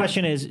guess my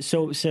question is,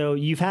 so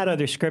you've had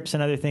other scripts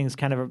and other things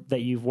kind of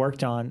that you've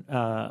worked on.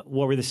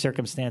 What were the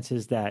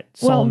circumstances that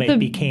Soulmate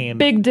became?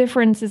 Big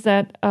difference is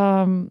that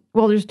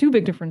there's 2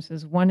 big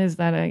differences. One is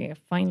that I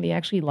finally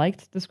actually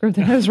liked the script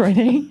that I was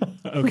writing,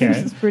 which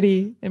is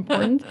pretty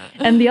important.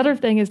 And the other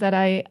thing is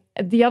that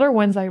the other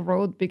ones I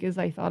wrote because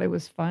I thought it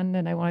was fun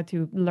and I wanted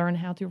to learn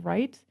how to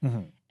write.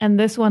 And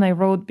this one I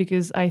wrote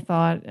because I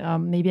thought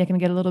maybe I can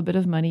get a little bit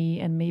of money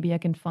and maybe I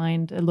can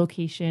find a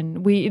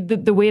location.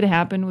 The way it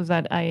happened was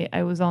that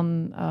I was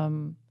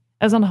on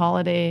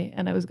holiday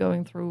and I was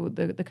going through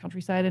the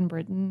countryside in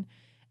Britain,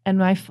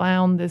 and I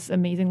found this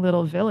amazing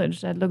little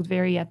village that looked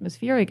very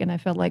atmospheric, and I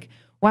felt like,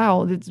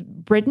 wow,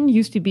 Britain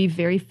used to be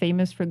very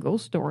famous for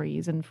ghost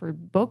stories and for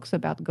books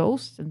about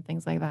ghosts and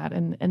things like that,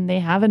 and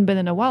they haven't been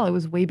in a while. It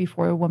was way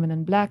before A Woman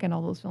in Black and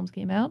all those films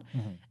came out,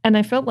 and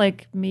I felt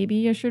like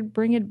maybe I should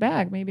bring it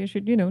back. Maybe I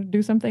should,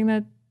 do something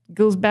that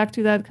goes back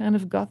to that kind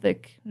of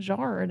gothic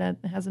genre that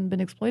hasn't been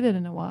exploited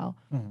in a while.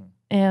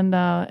 And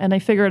I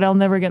figured I'll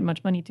never get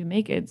much money to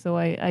make it, so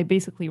I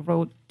basically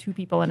wrote 2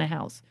 people in a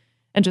house,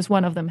 and just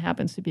one of them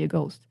happens to be a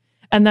ghost,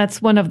 and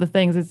that's one of the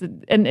things.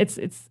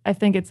 I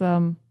think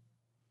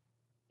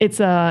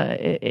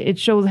it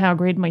shows how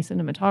great my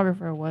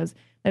cinematographer was.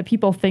 That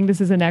people think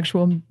this is an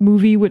actual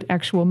movie with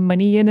actual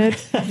money in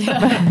it,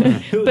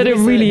 but it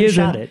really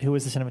isn't. Who shot it? Who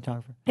was the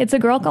cinematographer? It's a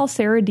girl called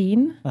Sarah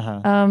Dean.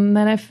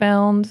 That I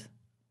found.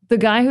 The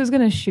guy who's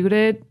going to shoot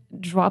it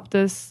dropped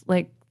us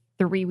like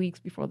 3 weeks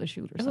before the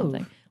shoot or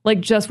something, like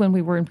just when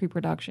we were in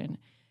pre-production.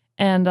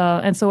 And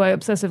so I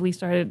obsessively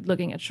started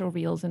looking at show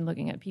reels and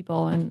looking at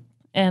people.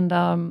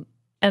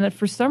 And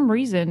for some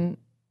reason,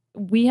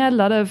 we had a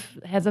lot of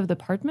heads of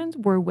departments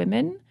were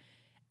women.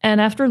 And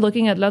after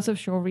looking at lots of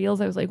show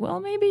reels, I was like, well,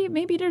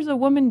 maybe there's a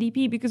woman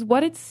DP, because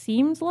what it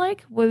seemed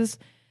like was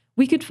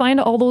we could find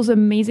all those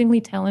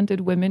amazingly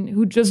talented women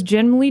who just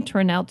generally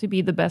turn out to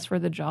be the best for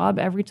the job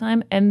every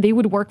time. And they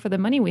would work for the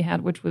money we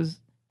had, which was,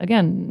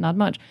 again, not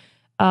much.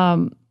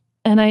 And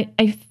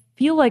I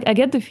feel like I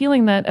get the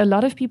feeling that a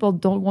lot of people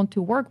don't want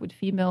to work with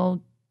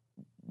female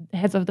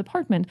heads of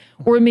department,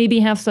 or maybe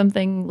have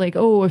something like,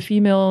 a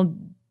female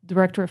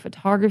director of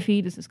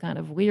photography. This is kind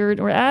of weird,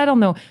 or I don't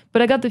know.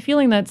 But I got the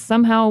feeling that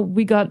somehow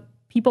we got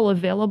people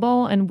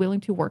available and willing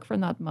to work for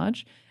not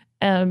much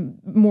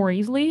more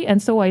easily.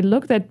 And so I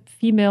looked at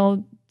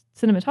female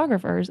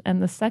cinematographers,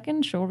 and the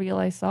second show reel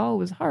I saw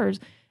was hers.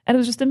 And it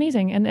was just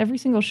amazing. And every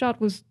single shot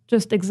was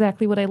just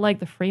exactly what I liked.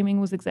 The framing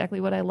was exactly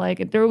what I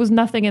liked. There was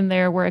nothing in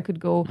there where I could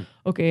go,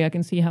 okay, I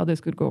can see how this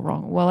could go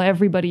wrong. While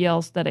everybody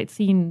else that I'd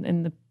seen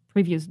in the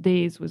previous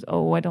days was,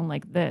 I don't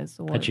like this.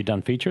 Or, had she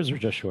done features or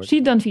just short?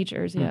 She'd done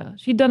features, yeah.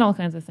 She'd done all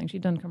kinds of things.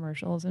 She'd done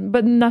commercials,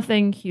 but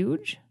nothing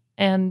huge.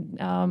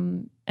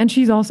 And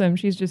she's awesome.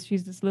 She's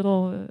this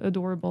little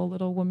adorable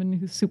little woman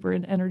who's super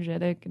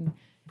energetic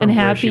and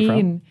happy.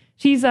 And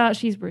she's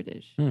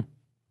British.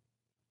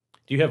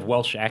 Do you have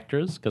Welsh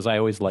actors? Because I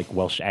always like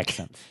Welsh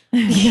accents.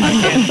 I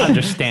can't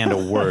understand a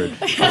word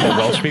that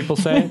Welsh people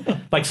say.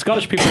 Like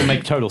Scottish people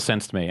make total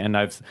sense to me, and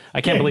I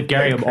can't believe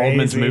Gary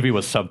Oldman's movie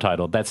was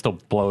subtitled. That still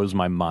blows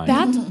my mind.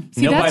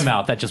 By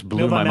mouth. That just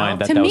blew my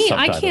mind. To me,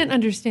 I can't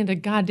understand a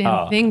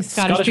goddamn thing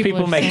Scottish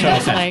people make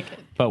total sense.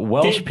 But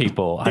Welsh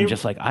people, I'm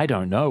just like, I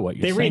don't know what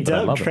you're saying. They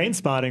redubbed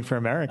Trainspotting for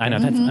America. I know,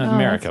 that's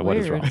America. What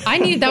is wrong?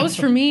 That was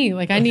for me.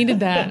 Like, I needed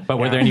that. But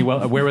were there any,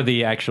 where were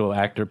the actual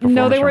actor performers?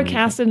 No, they were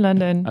cast in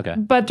London. Okay.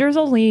 But there's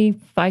only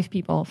 5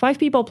 people. 5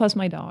 people plus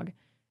my dog.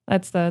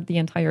 That's the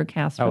entire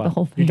cast for the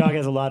whole thing. Your dog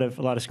has a lot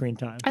of screen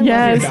time.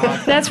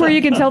 Yes, that's where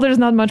you can tell there's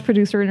not much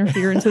producer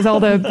interference. Is all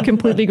the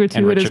completely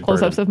gratuitous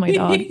close-ups of my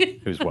dog,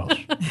 who's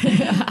Welsh.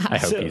 I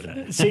hope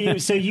he's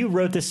not. So you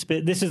wrote this.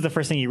 This is the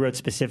first thing you wrote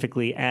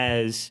specifically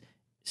as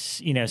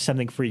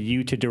something for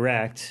you to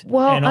direct.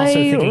 Well, and also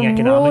thinking I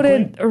economically.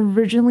 wrote it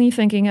originally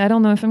thinking, I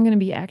don't know if I'm going to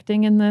be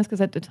acting in this,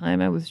 because at the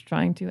time I was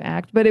trying to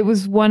act, but it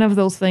was one of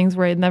those things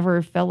where I had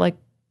never felt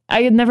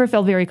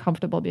very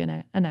comfortable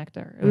being an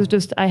actor. It was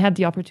just, I had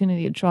the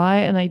opportunity to try,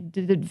 and I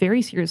did it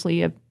very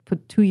seriously. I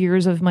put 2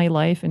 years of my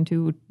life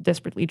into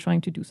desperately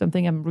trying to do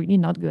something I'm really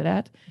not good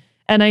at.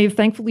 And I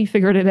thankfully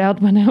figured it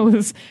out when I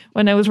was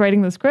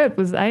writing the script.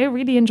 Was I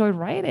really enjoyed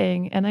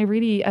writing, and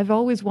I've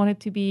always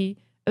wanted to be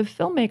a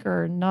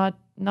filmmaker,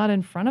 not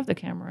in front of the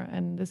camera.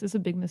 And this is a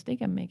big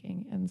mistake I'm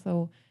making. And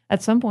so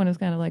at some point it's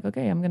kind of like,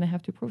 okay, I'm going to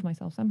have to prove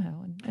myself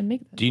somehow and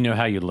make this. Do you know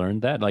how you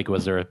learned that? Like,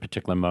 was there a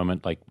particular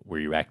moment, like, were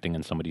you acting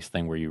in somebody's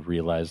thing where you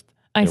realized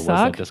there was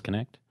a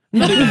disconnect? Or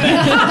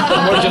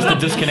just a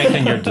disconnect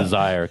in your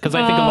desire? Because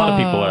I think a lot of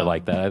people are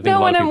like that.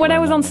 When I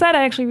was on set,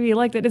 I actually really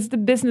liked it. It's the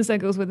business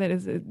that goes with it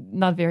is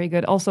not very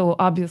good. Also,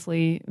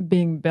 obviously,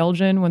 being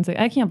Belgian,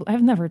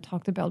 I've never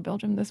talked about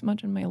Belgium this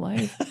much in my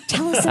life.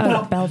 Tell us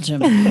about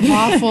Belgium.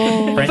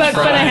 Awful. French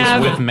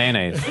fries with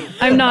mayonnaise.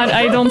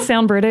 I don't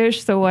sound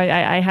British, so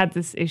I had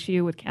this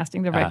issue with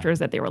casting directors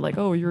that they were like,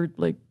 oh, you're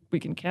like, we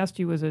can cast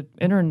you as an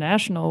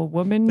international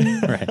woman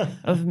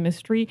of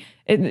mystery.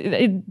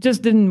 It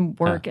just didn't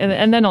work.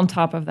 And then on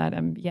top of that,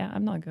 I'm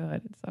not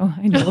good. So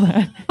I know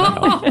that.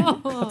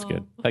 That's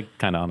good. That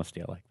kind of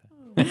honesty, I like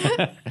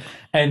that.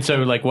 And so,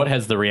 like, what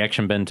has the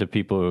reaction been to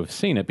people who have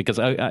seen it? Because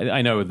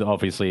I know,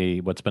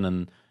 obviously, what's been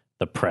in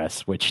the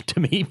press, which to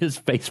me is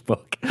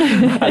Facebook.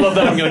 I love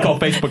that I'm going to call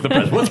Facebook the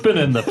press. What's been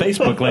in the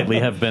Facebook lately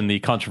have been the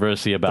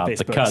controversy about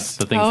the cuts,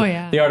 the things,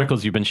 the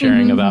articles you've been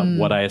sharing about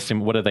what I assume,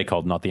 what are they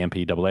called? Not the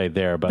MPAA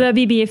there, but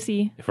the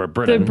BBFC. For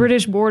Britain. The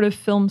British Board of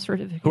Film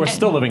Certification. Who are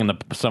still living in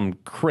some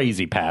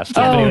crazy past.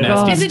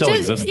 Is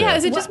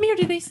it just me,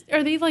 or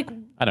are they like,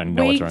 I don't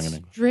know what's wrong in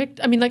it.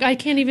 Strict? I mean, like, I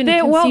can't even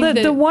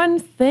the one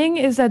thing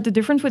is that the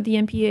difference with the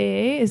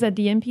MPAA is that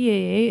the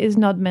MPAA is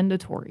not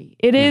mandatory.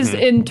 It is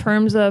in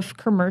terms of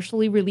commercially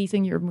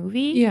releasing your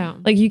movie. Yeah.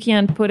 Like, you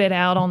can't put it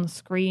out on the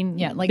screen.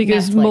 Yeah, like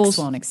because Netflix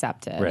won't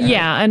accept it. Right.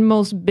 Yeah, and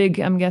most big,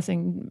 I'm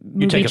guessing,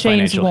 movie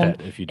chains won't.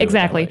 If you do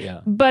exactly. It that way,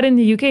 yeah. But in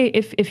the UK,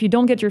 if you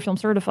don't get your film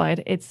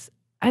certified, it's,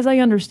 as I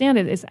understand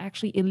it, it's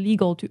actually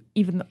illegal to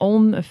even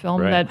own a film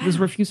that was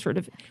refused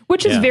certification,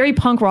 which is very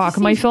punk rock.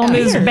 My film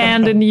is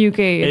banned in the UK.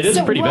 It is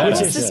pretty bad.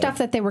 What was the stuff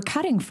that they were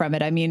cutting from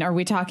it? I mean, are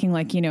we talking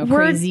like,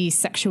 crazy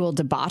sexual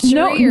debauchery?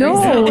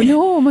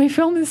 No, my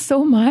film is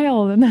so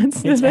mild, and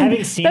that's the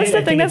thing. That's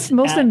the thing that's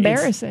most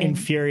embarrassing.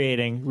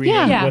 Infuriating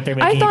reading what they're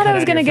making. I thought I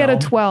was going to get a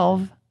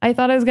 12. I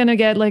thought I was going to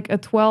get like a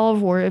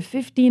 12 or a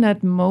 15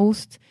 at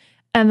most,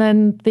 and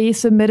then they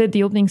submitted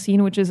the opening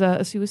scene, which is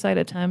a suicide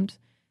attempt,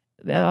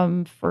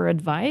 for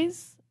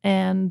advice,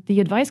 and the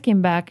advice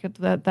came back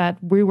that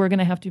we were going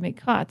to have to make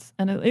cuts,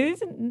 and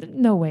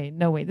no way,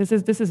 this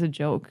is a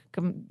joke.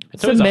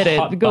 Submit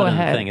it, go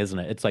ahead. Thing, isn't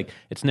it? It's like,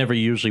 it's never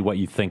usually what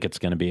you think it's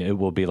going to be. It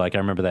will be like, I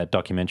remember that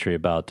documentary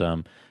about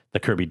the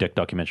Kirby Dick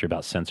documentary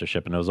about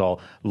censorship, and it was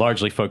all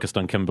largely focused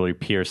on Kimberly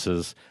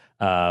Pierce's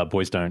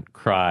Boys Don't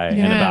Cry,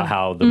 and about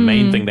how the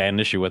main thing they had an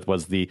issue with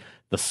was the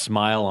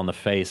smile on the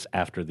face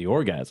after the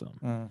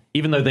orgasm,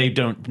 even though they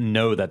don't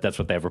know that that's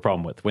what they have a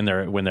problem with when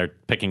they're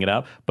picking it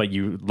up. But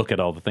you look at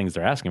all the things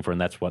they're asking for, and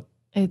that's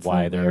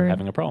why they're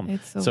having a problem.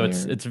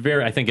 It's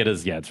very, I think it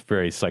is. Yeah, it's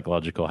very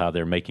psychological how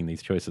they're making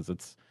these choices.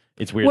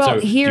 It's weird.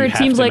 Well, so here it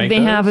seems like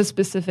they have a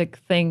specific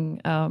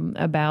thing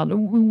about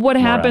what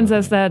happens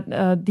is that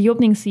the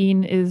opening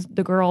scene is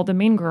the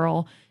main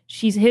girl.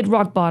 She's hit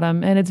rock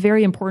bottom, and it's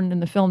very important in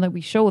the film that we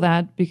show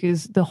that,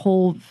 because the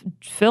whole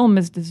film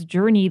is this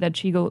journey that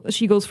she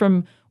goes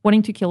from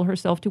wanting to kill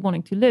herself to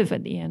wanting to live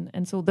at the end.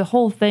 And so the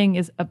whole thing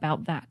is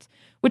about that,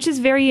 which is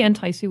very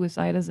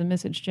anti-suicide as a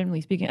message, generally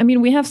speaking. I mean,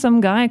 we have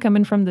some guy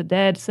coming from the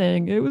dead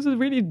saying, it was a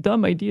really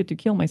dumb idea to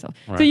kill myself.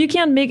 Right. So you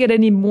can't make it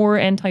any more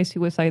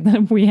anti-suicide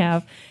than we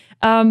have.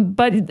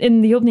 But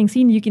in the opening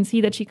scene, you can see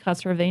that she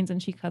cuts her veins,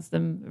 and she cuts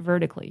them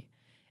vertically.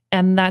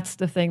 And that's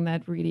the thing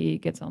that really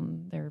gets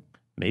on their...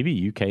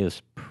 Maybe UK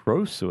is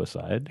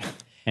pro-suicide,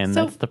 and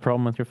that's the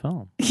problem with your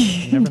film.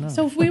 You never know.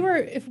 So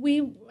if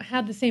we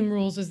had the same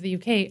rules as the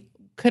UK,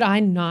 could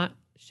I not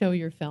show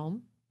your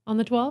film on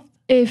the 12th?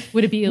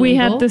 Would it be illegal? We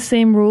had the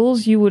same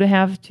rules, you would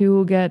have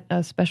to get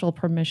a special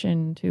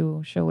permission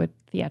to show it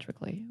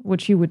theatrically,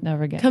 which you would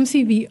never get. Come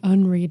see the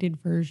unrated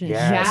version.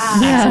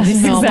 Yes,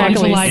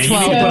 exactly. July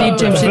 12th, the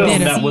Egyptian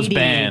dinner. That was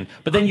banned,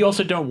 but then you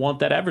also don't want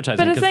that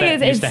advertising. But the thing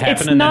is,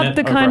 it's not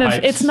the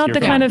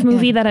kind of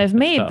movie that I've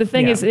made. The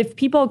thing is, if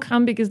people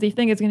come because they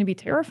think it's going to be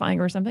terrifying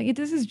or something,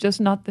 this is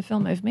just not the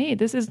film I've made.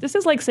 This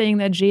is like saying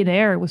that Jade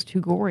Eyre was too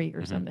gory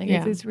or something.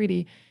 It's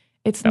really.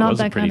 It's not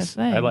that kind of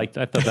thing. I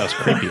thought that was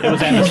creepy. It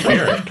was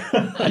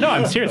atmospheric. No,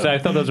 I'm serious. I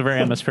thought that was a very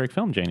atmospheric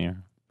film, Janie.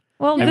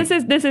 Well, this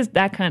is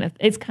that kind of.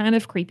 It's kind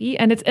of creepy,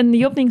 and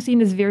the opening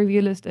scene is very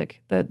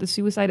realistic. The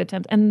suicide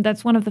attempt, and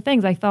that's one of the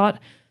things I thought.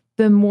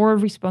 The more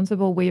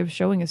responsible way of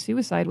showing a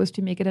suicide was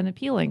to make it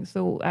unappealing.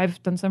 So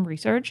I've done some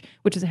research,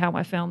 which is how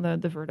I found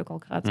the vertical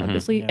cuts.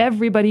 Obviously,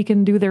 everybody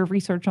can do their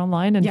research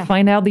online and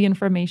find out the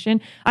information.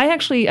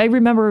 I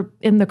remember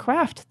in the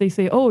craft, they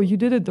say, oh, you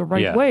did it the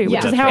right way,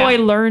 which is how I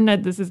learned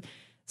that this is.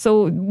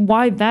 So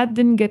why that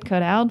didn't get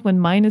cut out when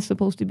mine is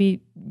supposed to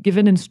be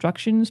given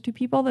instructions to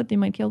people that they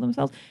might kill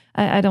themselves,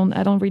 I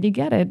don't really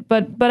get it.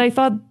 But I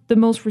thought the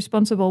most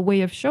responsible way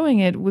of showing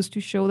it was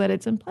to show that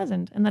it's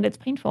unpleasant and that it's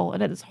painful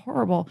and that it's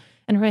horrible.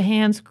 And her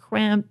hands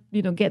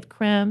get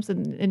cramps,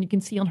 and you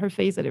can see on her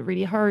face that it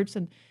really hurts.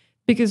 And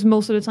because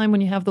most of the time when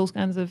you have those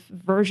kinds of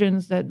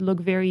versions that look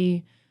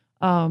very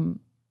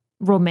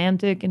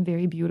romantic and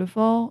very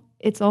beautiful,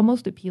 it's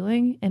almost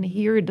appealing. And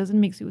here it doesn't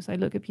make suicide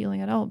look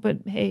appealing at all. But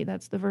hey,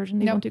 that's the version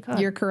they want to cut.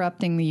 You're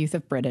corrupting the youth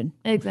of Britain.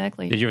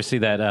 Exactly. Did you ever see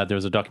that? There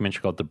was a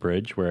documentary called The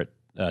Bridge where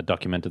it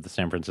documented the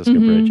San Francisco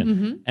Bridge.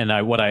 And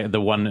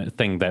the one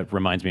thing that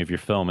reminds me of your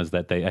film is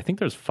that I think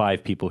there's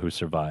 5 people who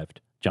survived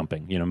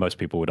jumping. Most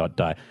people would not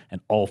die. And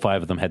all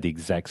 5 of them had the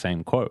exact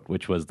same quote,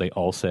 which was they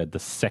all said the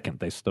second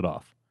they stood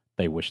off,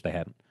 they wished they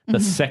hadn't. The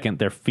second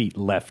their feet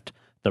left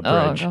the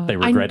bridge, they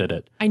regretted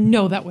it. I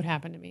know that would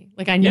happen to me.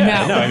 Like, I know.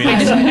 I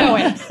just know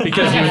it.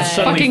 Because you would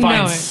suddenly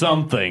find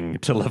something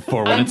to live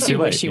for when it's too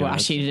late.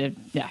 Wishy-washy.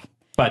 Yeah.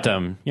 But,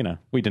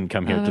 we didn't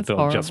come here to that's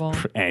talk just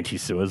horrible.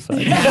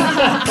 anti-suicide.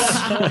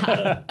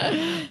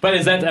 But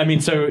is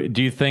that, so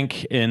do you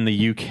think in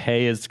the UK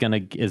is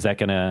that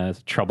going to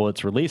trouble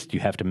its release? Do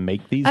you have to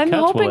make these I'm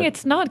cuts? hoping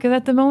it's not, because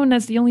at the moment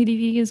that's the only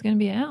DVD is going to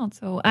be out.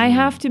 So I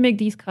have to make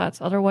these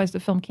cuts, otherwise the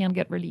film can't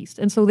get released.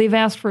 And so they've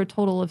asked for a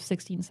total of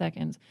 16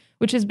 seconds,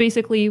 which is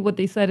basically what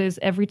they said is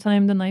every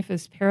time the knife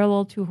is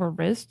parallel to her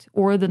wrist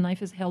or the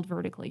knife is held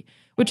vertically,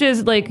 which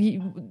is like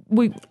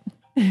we.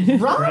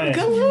 Rob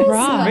Galluzzo.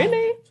 Rob.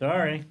 Really?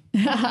 Sorry.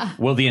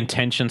 Will the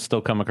intention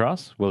still come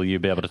across? Will you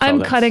be able to tell I'm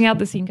that's- cutting out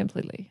the scene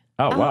completely.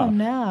 Oh, wow. Oh,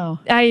 no.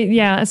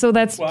 So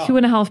that's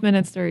 2.5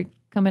 minutes they're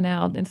coming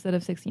out instead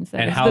of 16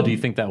 seconds. And how do you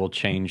think that will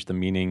change the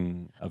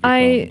meaning of your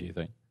film, do you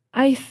think?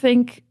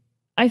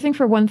 I think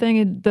for one thing,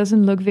 it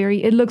doesn't look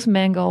it looks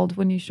mangled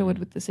when you show it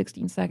with the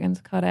 16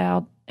 seconds cut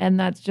out. And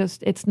that's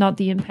it's not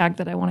the impact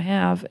that I want to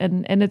have.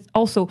 And it's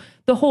also,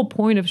 the whole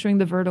point of showing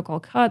the vertical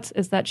cuts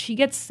is that she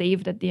gets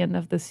saved at the end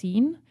of the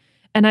scene.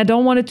 And I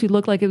don't want it to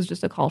look like it was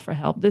just a call for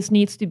help. This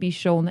needs to be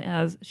shown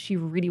as she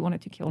really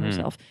wanted to kill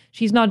herself.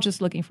 She's not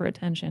just looking for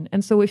attention.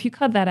 And so if you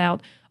cut that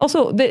out,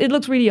 also it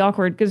looks really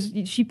awkward because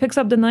she picks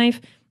up the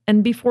knife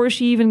and before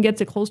she even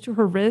gets it close to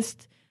her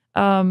wrist,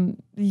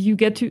 you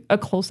get to a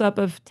close-up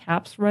of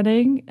taps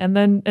running, and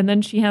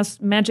then she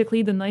has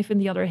magically the knife in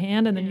the other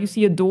hand, and then you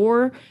see a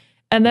door,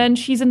 and then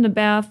she's in the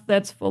bath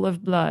that's full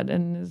of blood,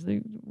 and is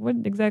like, what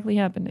exactly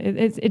happened?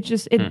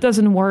 It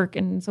doesn't work,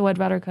 and so I'd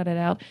rather cut it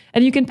out.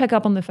 And you can pick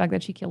up on the fact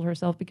that she killed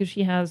herself because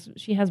she has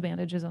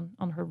bandages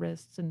on her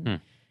wrists, and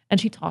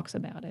she talks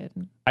about it.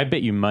 I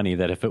bet you money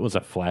that if it was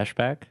a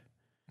flashback,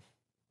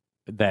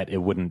 that it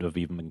wouldn't have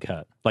even been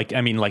cut.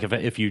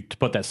 If you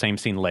put that same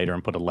scene later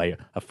and put a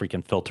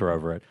freaking filter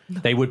over it,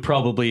 they would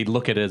probably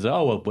look at it as,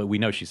 oh, well, we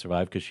know she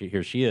survived because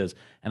here she is.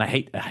 And I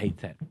hate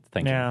that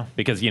thinking. Yeah.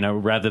 Because,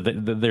 rather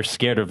they're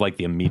scared of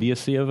the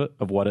immediacy of it,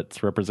 of what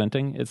it's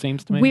representing, it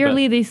seems to me.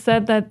 Weirdly, they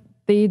said that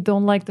they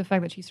don't like the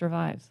fact that she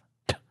survives.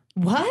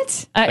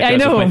 What? I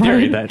know. My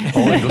theory that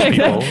all English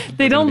people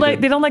they don't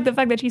like the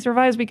fact that she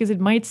survives because it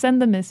might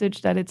send the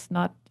message that it's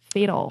not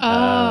fatal.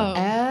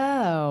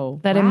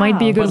 That it might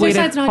be a good way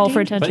to call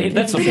for attention.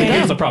 But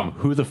here's the problem.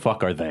 Who the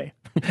fuck are they?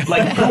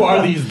 Who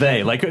are these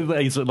they?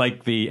 Is it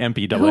like the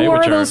MPAA? Who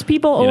are those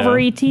people over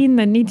 18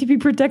 that need to be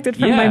protected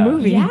from my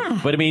movie? Yeah.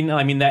 But the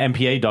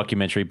MPA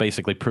documentary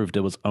basically proved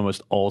it was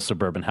almost all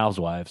suburban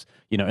housewives,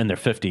 in their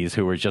 50s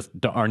who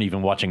aren't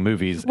even watching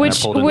movies and are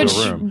pulled into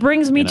a room.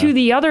 Brings me to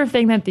the other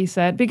thing that they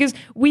said, because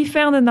we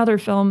found another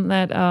film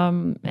that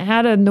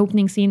had an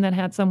opening scene that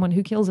had someone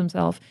who kills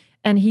himself.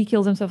 And he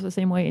kills himself the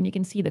same way, and you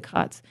can see the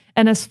cuts.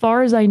 And as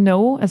far as I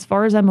know, as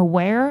far as I'm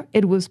aware,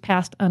 it was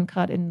passed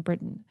uncut in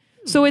Britain.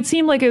 So it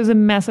seemed like it was a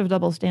massive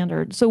double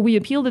standard. So we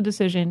appealed the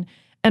decision,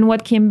 and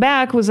what came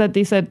back was that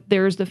they said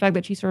there's the fact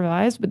that she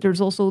survives, but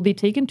there's also, they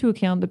take into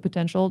account the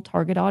potential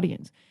target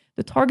audience.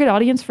 The target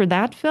audience for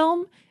that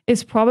film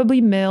is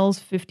probably males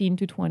 15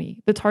 to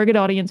 20. The target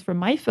audience for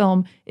my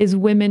film is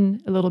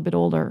women a little bit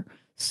older.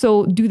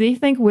 So do they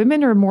think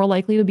women are more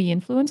likely to be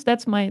influenced?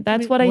 That's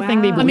what I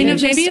think they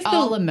believe. Maybe it's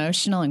all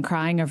emotional and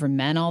crying over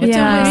men all the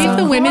time. Maybe if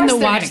the women that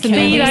watch the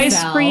movie eat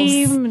ice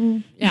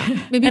cream.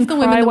 Maybe if the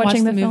women that watch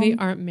the movie film.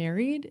 aren't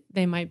married,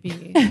 they might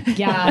be.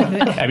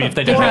 If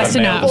they don't have a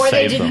man to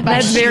save them.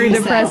 That's very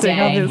depressing,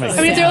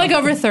 obviously. If they're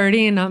over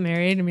 30 and not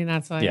married,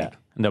 that's like... Yeah,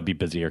 and they'll be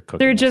busier cooking.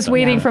 They're just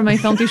waiting for my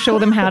film to show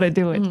them how to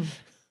do it.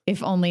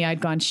 If only I'd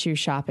gone shoe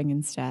shopping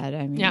instead.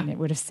 It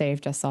would have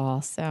saved us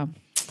all, so...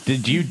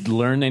 Did you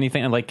learn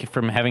anything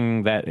from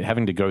having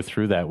to go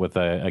through that with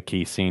a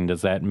key scene?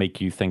 Does that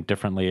make you think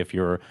differently if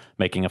you're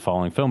making a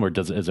following film, or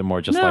is it more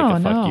just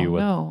fuck you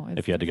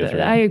if you had to go through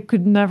that? I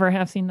could never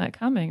have seen that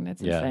coming. That's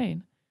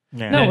insane.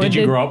 Yeah. No, did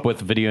you grow up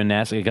with video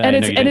nasty?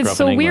 And it's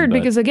so weird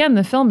because again,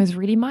 the film is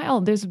really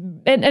mild.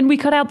 And we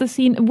cut out the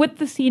scene with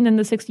the scene in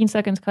the 16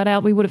 seconds cut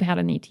out. We would have had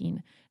an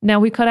 18.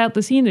 Now we cut out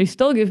the scene. They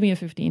still give me a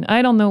 15.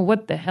 I don't know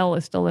what the hell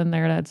is still in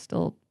there. That's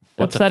still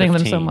upsetting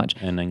them so much.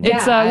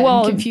 It's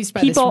I'm confused by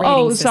people. This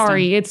rating system.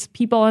 Sorry, it's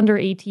people under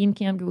 18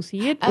 can't go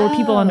see it, or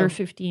people under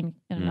 15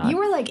 cannot. You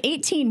were like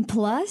 18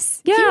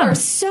 plus. Yeah, you are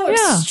so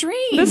extreme.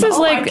 This is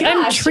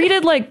I'm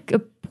treated like a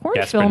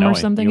porn film or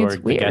something. It's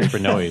weird.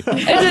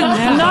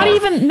 Not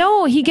even.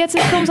 No, he gets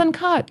his films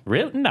uncut.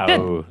 Really?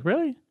 No,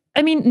 really.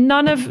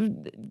 None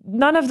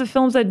of the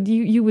films that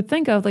you would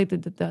think of, like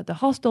the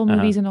Hostel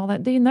movies and all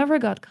that, they never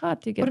got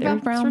cut to get their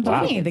certificates. What about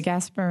Brown Bunny, the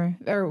Gasper?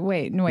 Or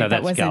wait, no,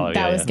 that wasn't. Gallo,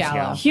 that was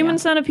Gallo. Human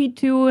Centipede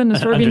 2 and the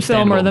Serbian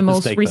film are the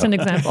most recent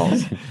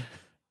examples.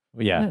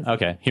 Yeah.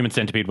 Okay. Human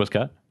Centipede was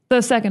cut.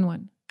 The second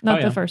one.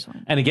 Not the first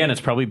one. And again,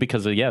 it's probably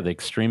because of, the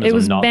extremism. It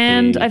was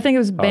banned. I think it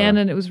was banned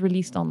and it was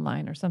released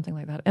online or something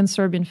like that. And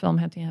Serbian film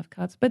had to have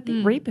cuts. But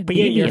the rape and But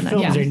your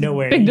films are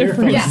nowhere. Big Your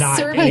film's difference. not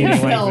Serbian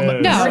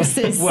film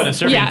versus... What, a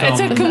Serbian film?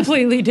 It's a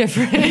completely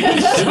different... Did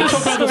we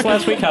talk about this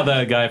last week? How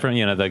the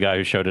guy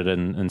who showed it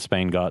in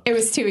Spain got... It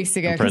was 2 weeks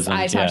ago because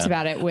I talked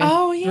about it with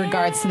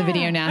regards to the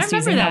video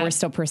nasties and how we're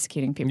still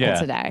persecuting people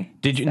today.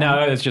 Did you? No,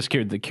 I was just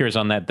curious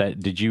on that.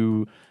 Did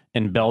you...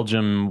 in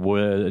Belgium,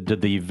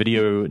 did the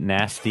video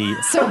nasty...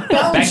 So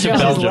Back to Belgium.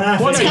 Belgium. Well,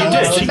 no, you Tell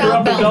did. us She grew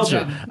up about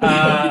in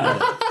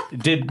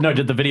Belgium.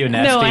 Did the video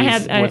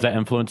nasties, was that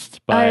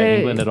influenced by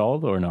England at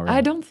all, or not really?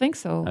 I don't think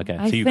so. Okay,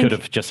 so you could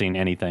have just seen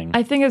anything.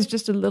 I think it's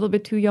just a little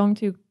bit too young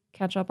to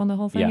catch up on the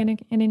whole thing in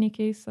any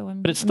case. So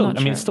but it's still,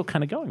 it's still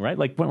kind of going, right?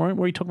 Like, weren't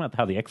we talking about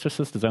how The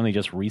Exorcist is only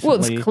just recently?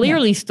 Well, it's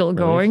clearly still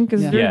going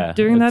because they're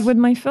doing that with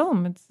my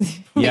film.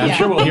 I'm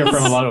sure we'll hear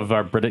from a lot of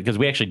our British, because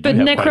we actually do But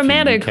have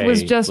Necromantic quite a few UK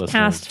was just listeners.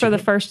 passed for the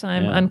first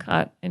time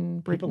uncut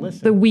in Britain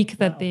the week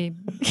that they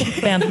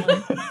banned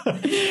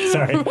it.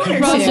 Sorry.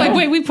 Rob's like,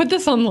 wait, we put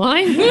this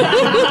online? He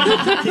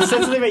said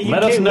something about UK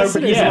Let us know.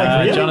 listeners. I'm like,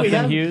 really?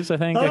 Jonathan Hughes, I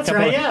think. Oh, that's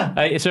right,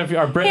 yeah. So if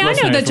our Brit Hey, I know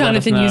listeners, that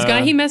Jonathan let us Hughes guy.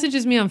 know. He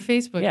messages me on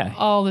Facebook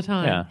all the time.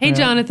 Yeah. Hey,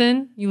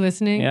 Jonathan, you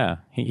listening? Yeah,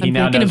 he I'm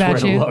now thinking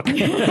knows where about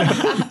to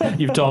look.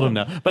 You've told him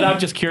now. But I'm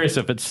just curious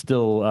if it's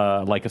still,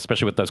 like,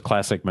 especially with those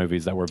classic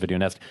movies that were video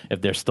nasty,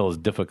 if they're still as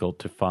difficult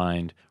to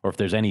find, or if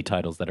there's any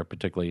titles that are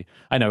particularly...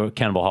 I know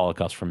Cannibal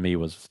Holocaust for me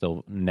was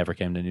still never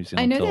came to New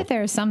Zealand. I know that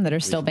there are some that are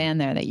still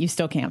banned there that you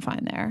still can't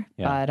find there.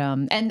 Yeah. But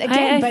and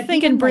again, I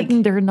think in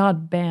Britain they're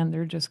not banned;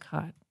 they're just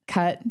cut.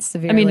 Cut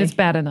severely. I mean, it's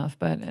bad enough,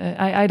 but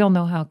I don't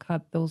know how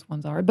cut those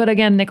ones are. But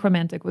again,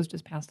 Necromantic was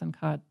just passed and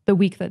cut the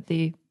week that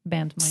they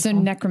banned my so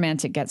film.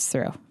 Necromantic gets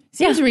through.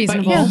 Seems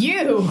reasonable. But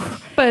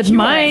But you are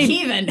my a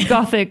heathen.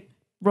 gothic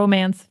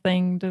romance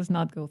thing does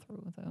not go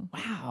through. So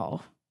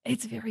Wow.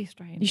 it's very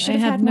strange. You should I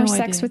have had more no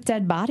sex idea. with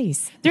dead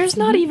bodies. There's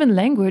not even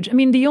language. I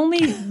mean, the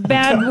only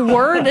bad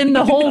word in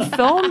the whole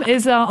film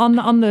is on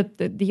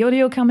the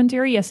audio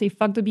commentary. I say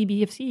 "fuck the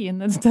BBFC,"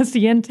 and that's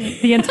the end.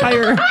 The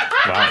entire.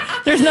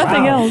 Wow. There's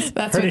nothing else.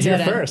 That's Heard what it here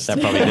did it. first. That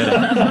probably did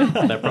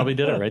it. That probably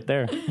did it right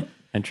there.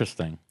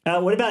 Interesting.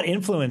 What about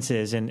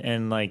influences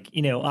and like,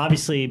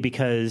 obviously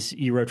because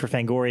you wrote for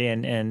Fangoria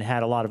and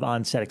had a lot of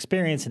on-set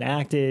experience and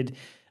acted,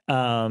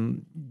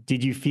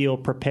 did you feel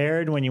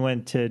prepared when you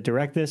went to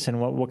direct this, and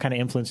what kind of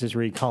influences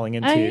were you calling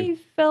into? I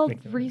felt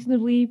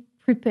reasonably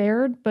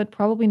prepared, but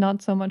probably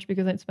not so much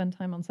because I'd spent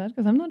time on set.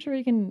 Because I'm not sure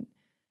you can.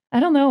 I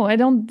don't know.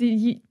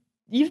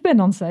 You've been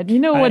on set. You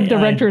know what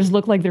directors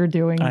look like they're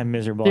doing. I'm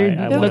miserable. They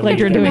look like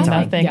they're doing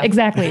nothing. Yeah.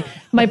 Exactly.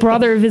 My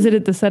brother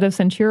visited the set of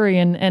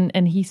Centurion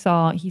and he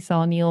saw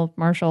Neil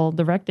Marshall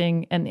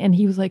directing and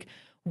he was like,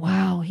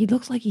 wow, he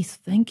looks like he's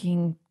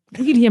thinking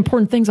really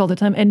important things all the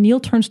time. And Neil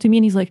turns to me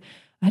and he's like,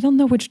 I don't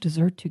know which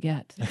dessert to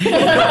get.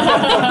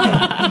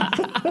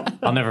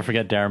 I'll never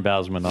forget Darren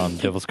Bowsman on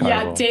Devil's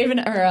Carnival. Yeah, Dave it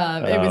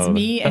was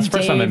me and that's the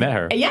first Dave. time I met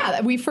her.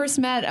 Yeah, we first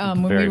met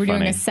when Very we were doing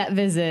funny. a set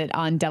visit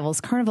on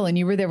Devil's Carnival, and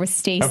you were there with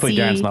Stacy. Hopefully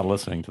Darren's not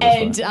listening to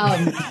this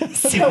And one.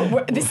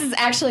 so this is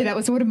actually, that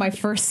was one of my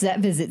first set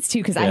visits too,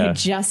 because I Yeah. had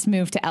just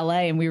moved to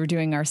LA and we were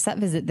doing our set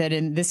visit then,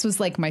 and this was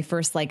like my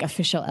first like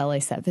official LA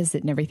set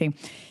visit and everything.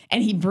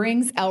 And he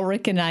brings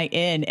Elric and I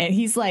in, and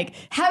he's like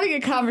having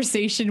a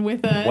conversation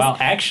with us. While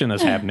action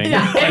is happening.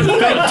 Yeah, and he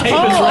like, Tape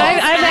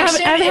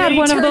is I've had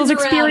one of those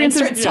experiences.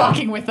 And starts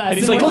talking with us. And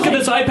he's like, look at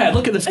this iPad,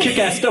 look at this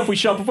kick-ass stuff we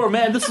shot before.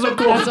 Man, this is so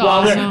cool. That's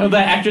While awesome. the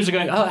actors are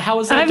going, oh, how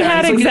is that? I've Darren?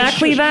 had He's like,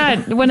 exactly "Shh."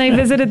 that when I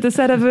visited the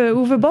set of a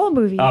Uwe Boll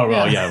movie. Oh,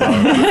 well, yeah.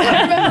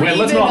 Well. Wait,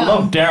 let's not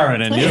lump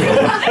Darren and you.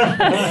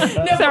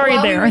 No, Sorry,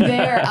 while Darren. we were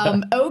there,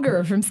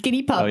 Ogre from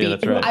Skinny Puppy,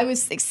 that's who right. I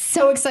was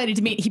so excited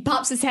to meet. He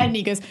pops his head and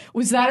he goes,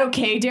 "Was that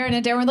okay, Darren?"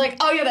 And Darren were like,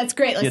 "Oh yeah, that's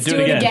great. Let's Yeah, do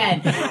it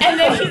again." And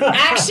then his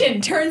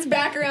action turns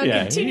back around,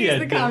 Yeah, continues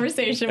the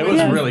conversation. It with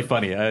was us. really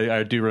funny.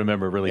 I do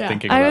remember really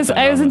thinking I about was that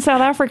I was in moment.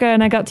 South Africa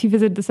and I got to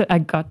visit the set. I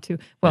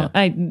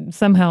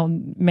somehow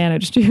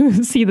managed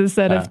to see the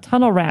set of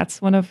Tunnel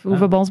Rats, one of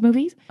Uwe Boll's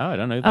movies. Oh, I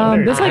don't know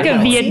that. That's like I a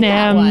haven't seen that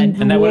Vietnam one.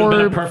 And that would have been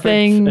war a perfect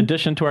thing.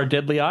 addition to our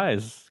Deadly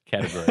Eyes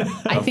category.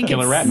 I of think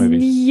killer it's- rat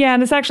movies. Yeah,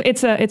 and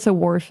it's a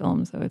war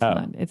film, so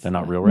it's they're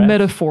not real rats?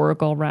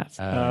 metaphorical rats.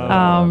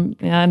 Yeah,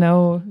 I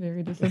know,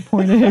 very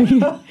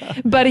disappointing.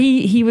 But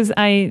he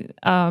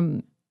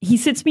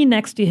sits me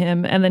next to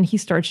him, and then he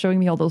starts showing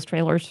me all those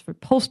trailers for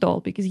Postal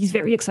because he's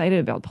very excited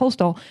about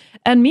Postal.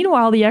 And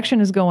meanwhile, the action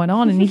is going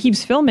on, and he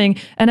keeps filming.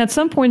 And at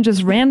some point,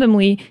 just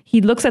randomly, he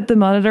looks at the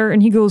monitor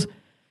and he goes,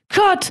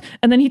 "Cut!"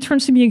 And then he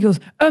turns to me and goes,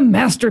 "A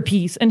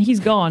masterpiece," and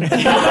he's gone.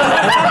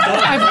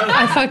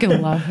 I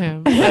fucking love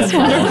him. That's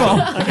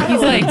wonderful.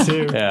 He's like,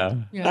 too. Yeah.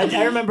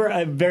 I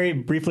remember very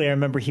briefly. I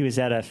remember he was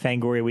at a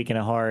Fangoria Weekend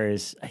of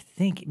Horrors. I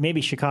think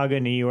maybe Chicago,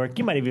 New York.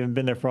 You might have even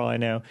been there for all I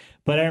know.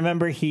 But I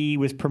remember he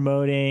was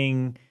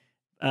promoting.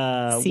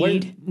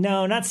 Seed?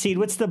 No, not Seed.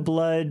 What's the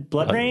Blood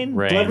Rain?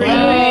 Rain. Blood Rain.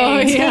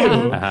 Oh, 2. yeah.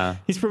 Uh-huh.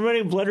 He's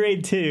promoting Blood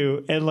Rain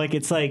 2, and I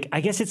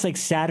guess it's like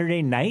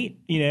Saturday night,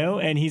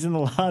 and he's in the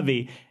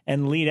lobby,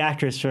 and the lead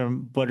actress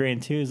from Blood Rain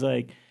 2 is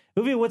like,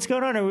 "Uwe, what's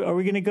going on? Are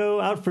we going to go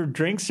out for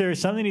drinks or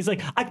something?" He's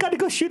like, "I got to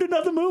go shoot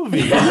another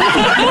movie." He's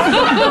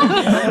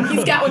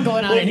got one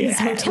going on in his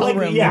hotel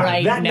room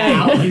right that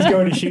now. night, he's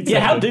going to shoot. Yeah,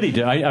 how something. did he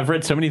do? I've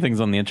read so many things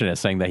on the internet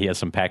saying that he has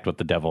some pact with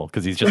the devil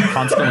because he's just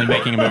constantly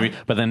making a movie,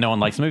 but then no one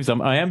likes movies.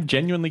 I am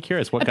genuinely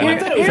curious what kind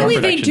of apparently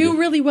they production do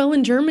really well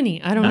in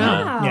Germany. I don't know.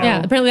 Wow.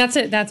 Yeah, apparently that's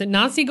it. That's it.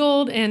 Nazi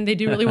gold, and they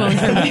do really well in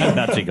Germany.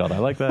 Nazi gold. I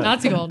like that.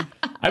 Nazi gold.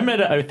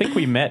 I think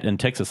we met in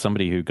Texas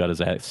somebody who got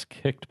his ass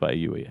kicked by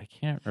you. I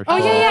can't remember. Oh,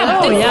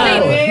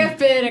 yeah. It may have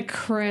been a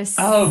Chris.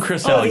 Oh,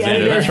 Chris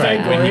Alexander. yeah, That's right.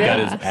 Fangoria. When he got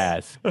his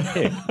ass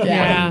kicked.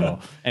 Yeah.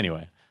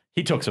 Anyway.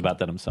 He talks about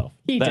that himself.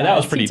 He That does.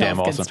 was pretty He tells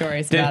damn good awesome.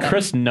 stories Did about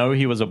Chris know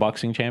he was a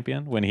boxing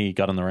champion when he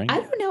got in the ring? I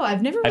don't know.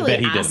 I've never I really bet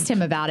he asked didn't.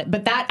 him about it,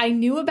 but that I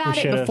knew about We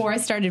it should've. before I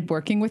started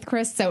working with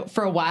Chris. So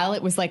for a while,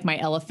 it was like my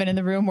elephant in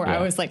the room where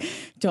I was like,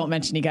 "Don't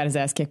mention he got his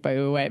ass kicked by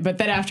Uwe." But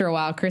then after a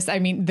while, Chris, I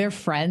mean, they're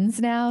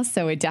friends now,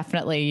 so it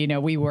definitely,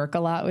 we work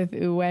a lot with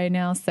Uwe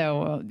now,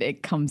 so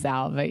it comes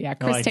out. But yeah,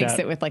 Chris like takes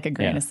that. it with like a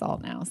grain of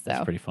salt now.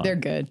 So pretty fun. they're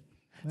good.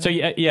 So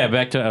yeah,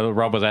 back to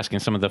Rob was asking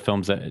some of the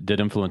films that did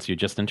influence you,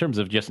 just in terms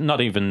of just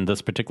not even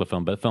this particular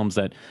film, but films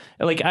that,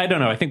 like, I don't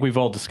know, I think we've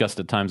all discussed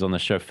at times on the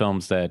show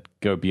films that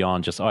go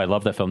beyond just, I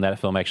love that film. That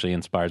film actually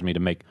inspires me to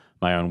make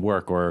my own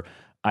work. Or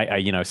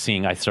I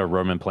saw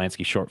Roman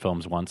Polanski short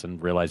films once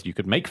and realized you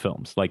could make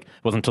films. Like, it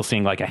wasn't until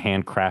seeing like a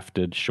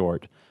handcrafted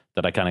short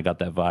that I kind of got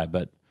that vibe.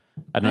 But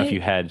I don't know if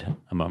you had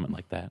a moment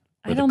like that.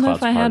 I don't know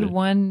if I had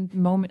one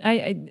moment.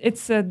 When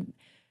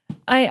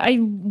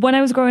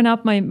I was growing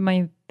up,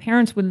 my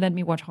parents would let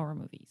me watch horror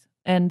movies,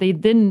 and they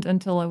didn't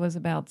until I was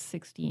about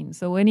 16.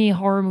 So any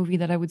horror movie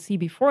that I would see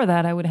before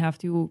that, I would have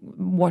to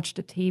watch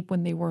the tape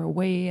when they were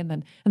away, and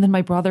then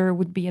my brother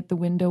would be at the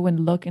window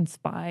and look and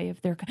spy if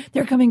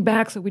they're coming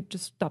back. So we'd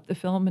just stop the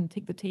film and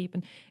take the tape,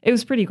 and it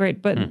was pretty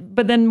great. But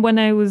then when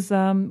I was,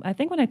 I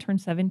think when I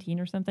turned 17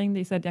 or something,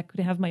 they said I could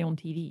have my own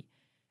TV.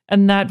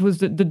 And that was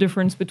the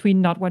difference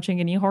between not watching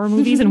any horror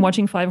movies and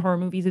watching 5 horror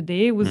movies a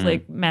day was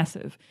like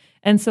massive.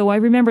 And so I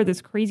remember this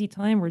crazy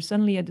time where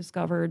suddenly I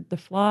discovered The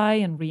Fly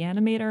and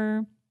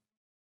Reanimator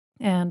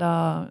and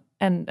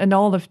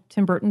all of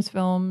Tim Burton's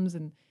films,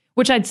 and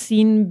which I'd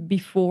seen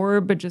before,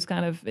 but just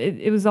kind of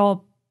it was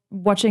all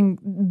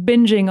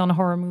binging on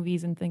horror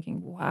movies and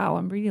thinking, wow,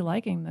 I'm really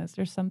liking this.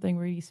 There's something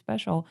really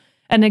special.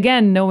 And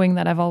again, knowing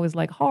that I've always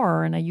liked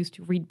horror and I used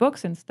to read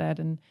books instead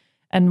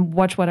and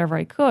watch whatever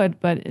I could.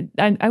 But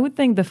I would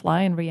think The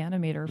Fly and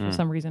Reanimator, for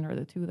some reason, are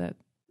the two that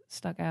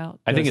stuck out.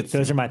 I think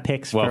those are my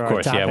picks. Well, for of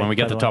course, our topic, when we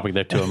get by to the the way. topic,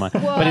 they're two of mine.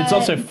 But it's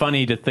also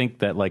funny to think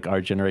that like our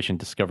generation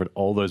discovered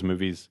all those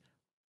movies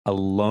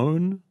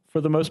alone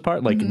for the most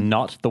part, like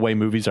not the way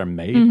movies are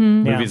made.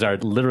 Movies are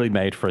literally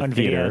made for On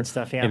video theater and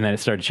stuff, yeah. and then it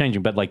started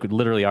changing. But like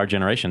literally our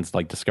generations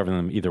like discovering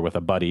them either with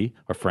a buddy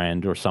or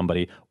friend or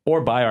somebody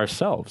or by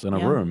ourselves in a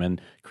room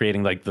and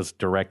creating like this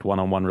direct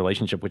one-on-one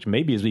relationship, which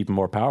maybe is even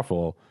more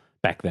powerful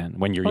back then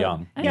when you're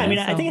young. Yeah, I mean,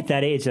 I think at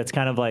that age, that's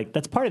kind of like,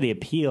 that's part of the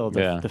appeal,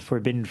 the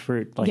forbidden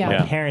fruit. Like,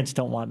 my parents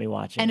don't want me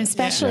watching And it.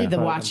 especially the But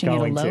I'm watching it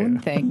going alone to.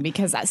 thing,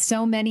 because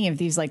so many of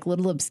these like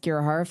little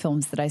obscure horror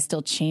films that I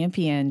still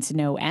champion to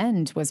no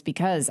end was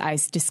because I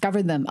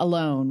discovered them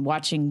alone,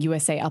 watching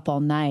USA Up All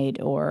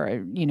Night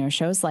or,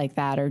 shows like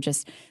that, or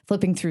just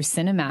flipping through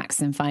Cinemax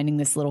and finding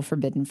this little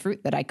forbidden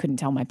fruit that I couldn't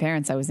tell my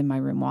parents I was in my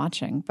room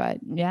watching. But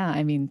yeah,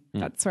 I mean,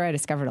 that's where I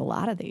discovered a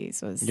lot of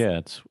these was.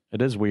 Yeah,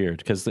 it is weird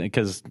because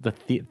the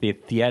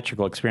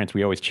theatrical experience,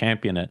 we always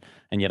champion it,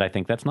 and yet I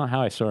think that's not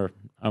how I saw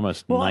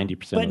almost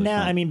 90%. But of the now,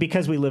 film. I mean,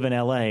 because we live in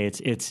LA,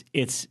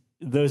 it's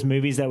those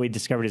movies that we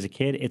discovered as a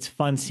kid. It's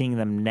fun seeing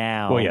them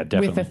now. Well, yeah,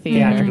 definitely. With a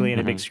theater. Theatrically in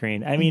a big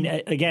screen. I mean,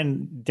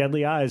 again,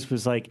 Deadly Eyes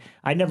was like,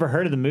 I'd never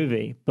heard of the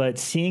movie, but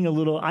seeing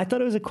I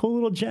thought it was a cool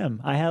little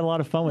gem. I had a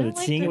lot of fun with it.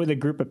 Seeing it with a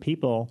group of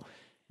people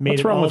made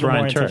What's it wrong all with the more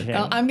Ryan Turk?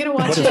 entertaining. I'm going to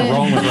watch What it. is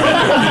wrong with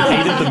Ryan? He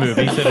hated the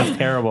movie. He said it's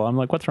terrible. I'm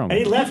like, what's wrong with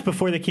And he it? left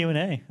before the Q&A.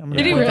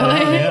 Did he really?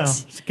 Yeah,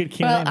 it's a good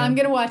Q&A. Well, man. I'm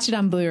going to watch it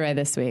on Blu-ray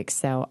this week,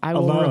 so I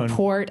will Alone.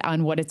 report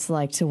on what it's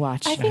like to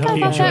watch. I think hope I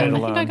you got enjoy that. it I think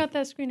alone. I got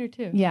that screener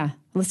too. Yeah,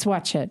 let's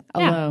watch it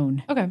Yeah.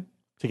 alone. Okay.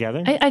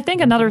 Together? I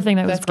think another thing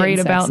that was That's getting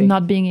great about sexy.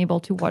 not being able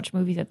to watch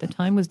movies at the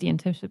time was the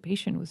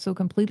anticipation was so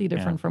completely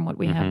different from what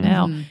we have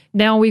now. Mm-hmm.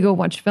 Now we go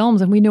watch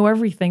films and we know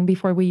everything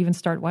before we even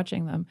start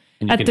watching them.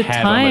 And you At can the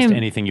have time, almost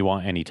anything you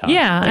want anytime.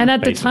 yeah, Like, and at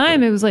the basically.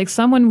 time, it was like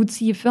someone would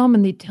see a film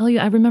and they'd tell you.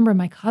 I remember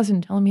my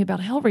cousin telling me about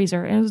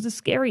Hellraiser, and it was the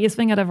scariest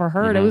thing I'd ever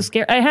heard. I was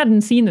scared. I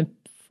hadn't seen the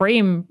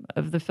frame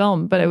of the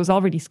film, but I was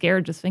already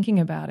scared just thinking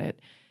about it.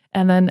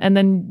 And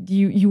then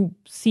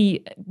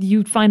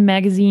you'd find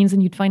magazines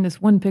and you'd find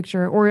this one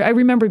picture. Or I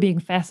remember being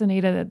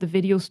fascinated at the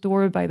video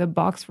store by the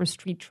box for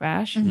Street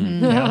Trash.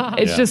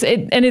 It's just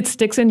it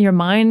sticks in your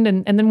mind.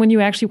 And then when you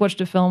actually watch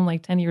the film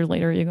like 10 years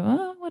later, you go,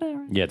 oh,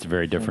 whatever. Yeah, it's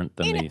very different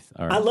than these.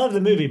 I love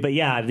the movie, but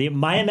yeah,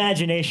 my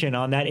imagination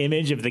on that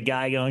image of the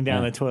guy going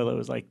down the toilet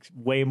was like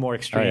way more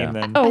extreme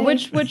than. Oh,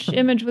 which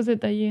image was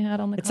it that you had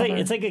on the It's cover?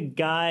 like a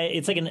guy.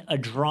 It's like a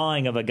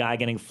drawing of a guy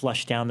getting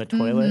flushed down the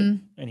toilet,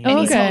 and And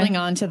he's Okay. holding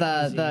on to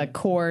the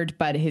cord,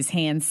 but his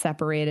hands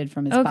separated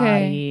from his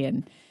body.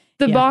 And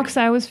The box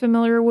I was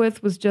familiar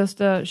with was just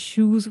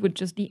shoes with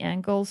just the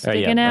ankles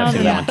sticking I've out.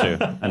 seen that one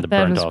too. And the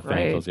That burnt was off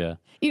great. ankles, yeah.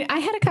 I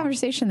had a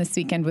conversation this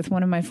weekend with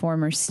one of my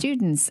former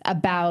students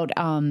about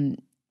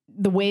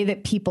the way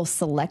that people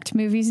select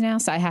movies now.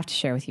 So I have to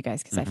share with you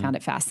guys because I found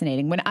it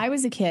fascinating. When I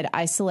was a kid,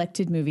 I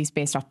selected movies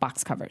based off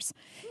box covers.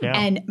 Yeah.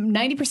 And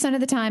 90% of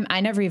the time,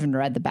 I never even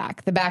read the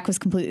back. The back was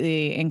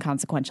completely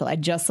inconsequential. I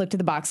just looked at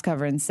the box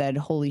cover and said,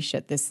 holy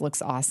shit, this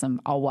looks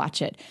awesome. I'll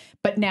watch it.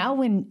 But now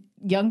when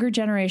younger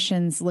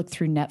generations look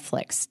through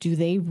Netflix, do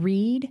they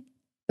read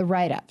the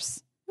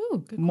write-ups?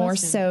 Ooh, good more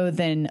question. so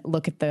than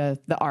look at the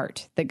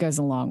art that goes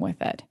along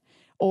with it?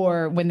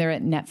 Or when they're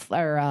at Netflix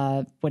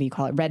or what do you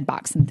call it,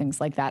 Redbox and things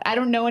like that. I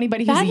don't know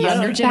anybody who's a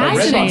younger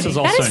generation. Redbox is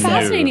also that is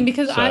fascinating new,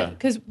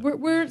 because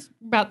we're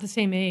about the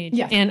same age,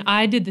 and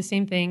I did the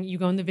same thing. You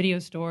go in the video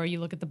store, you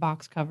look at the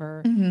box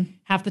cover.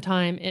 Half the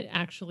time, it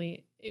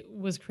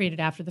was created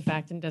after the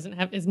fact and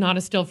is not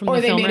a still from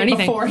the film or anything. Or they made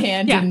it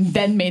beforehand and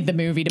then made the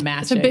movie to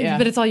match it.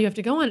 But it's all you have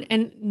to go on.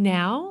 And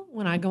now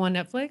when I go on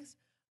Netflix,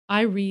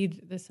 I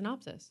read the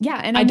synopsis.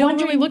 Yeah, and I don't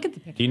really look at the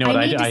picture. Do you know what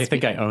I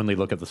think? I only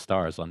look at the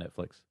stars on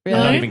Netflix. Really?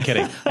 I'm not even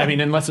kidding. I mean,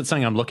 unless it's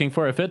something I'm looking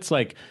for. If it's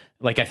like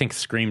I think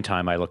Scream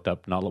Time, I looked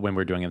up not when we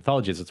were doing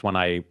anthologies. It's one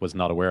I was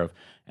not aware of.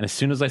 And as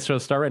soon as I saw the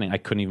star rating, I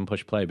couldn't even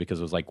push play because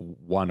it was like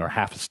 1 or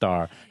half a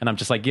star. And I'm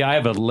just like, I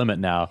have a limit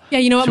now. Yeah,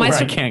 you know what?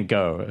 I can't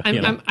go.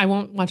 I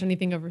won't watch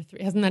anything over 3.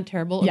 Isn't that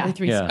terrible? Yeah. Under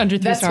 3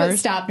 stars. That's what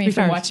stopped me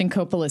from watching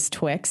Coppola's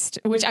Twixt,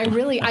 which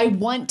I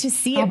want to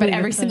see it, but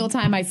every single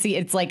time I see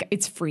it, it's like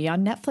it's free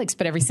on Netflix.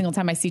 But every single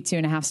time I see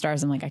 2.5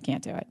 stars, I'm like, I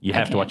can't do it. You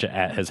have to watch it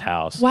at his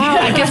house. Wow,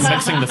 I guess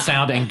mixing the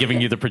sound and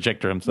giving you the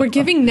projector himself. We're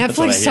giving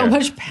Netflix so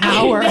much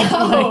power.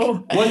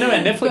 Well, no,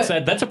 and Netflix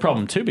that's a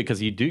problem too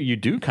because you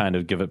do kind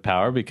of give it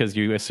power because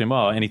you assume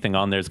anything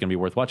on there is going to be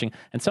worth watching,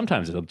 and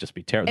sometimes it'll just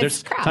be terrible.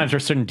 There's times where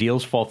certain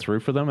deals fall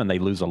through for them and they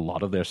lose a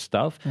lot of their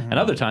stuff, and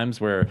other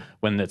times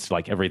when it's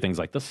like everything's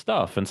like the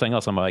stuff and something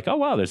else, I'm like, oh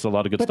wow, there's a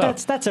lot of good stuff.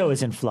 But that's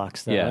always in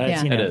flux, though.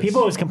 Yeah, You know,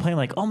 people always complain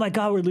like, oh my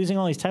god, we're losing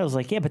all these titles.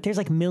 Like, yeah, but there's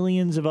like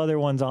millions of other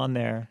ones on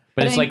there.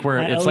 But it's like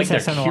they're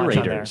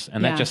curators,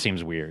 and that just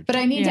seems weird. But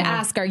I need to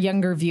ask our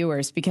younger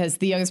viewers, because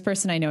the youngest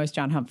person I know is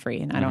John Humphrey,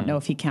 and I don't know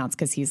if he counts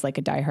because he's like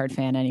a diehard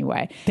fan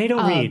anyway. They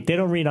don't read. They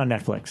don't read on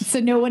Netflix.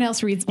 So no one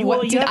else reads. Did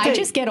I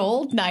just get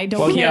old? And I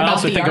don't care I about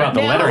also the think art about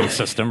the now? lettering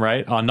system,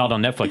 right? Not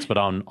on Netflix, but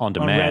on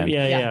demand.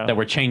 That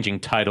we're changing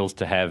titles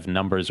to have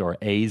numbers or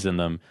A's in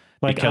them.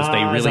 Like, because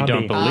they really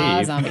don't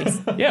believe.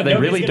 Zombies. Yeah, they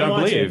really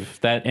don't believe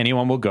that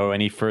anyone will go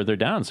any further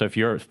down. So if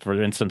you're,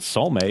 for instance,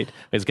 Soulmate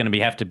is going to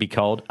have to be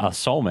called a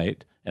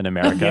soulmate in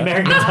America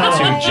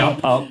to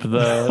jump up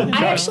the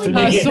I actually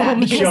believe that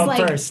because show up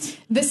like first.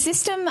 The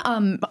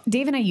system,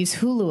 Dave and I use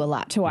Hulu a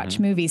lot to watch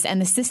movies,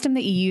 and the system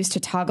that you use to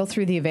toggle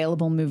through the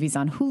available movies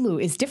on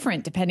Hulu is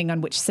different depending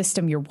on which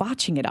system you're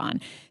watching it on.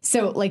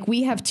 So like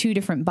we have 2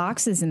 different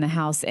boxes in the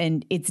house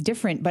and it's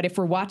different, but if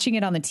we're watching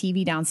it on the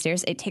TV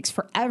downstairs, it takes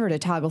forever to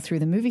toggle through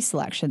the movie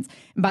selections.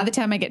 And by the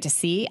time I get to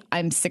see,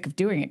 I'm sick of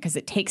doing it because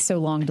it takes so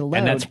long to load.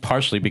 And that's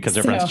partially because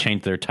everyone's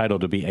changed their title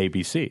to be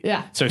ABC.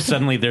 Yeah. So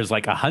suddenly there's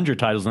like 100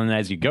 titles, and then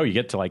as you go, you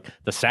get to like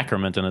The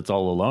Sacrament and it's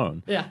all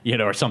alone. Yeah.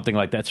 Or something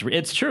like that.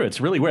 It's true.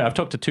 It's really weird. I've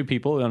talked to 2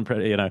 people,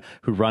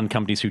 who run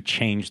companies who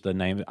changed the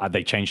name.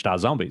 They changed our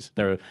zombies.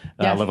 They're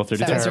level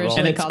 32.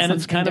 And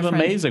it's kind of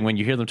amazing when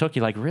you hear them talk.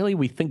 You're like, really?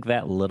 We think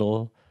that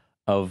little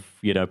of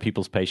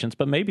people's patience,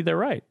 but maybe they're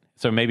right.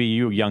 So maybe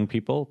you young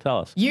people, tell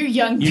us. You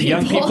young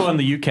people in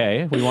the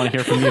UK, we want to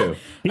hear from you.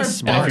 And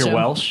if you're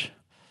Welsh,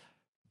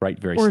 write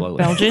very slowly.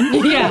 Belgian.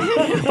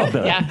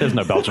 There's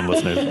no Belgian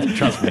listeners.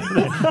 Trust me.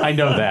 I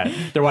know that.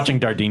 They're watching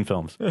Dardenne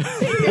films.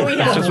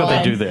 That's just what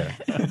they do there.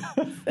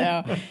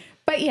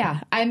 But yeah,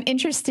 I'm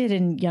interested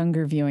in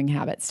younger viewing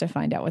habits to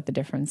find out what the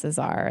differences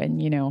are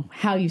and,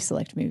 how you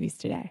select movies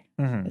today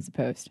as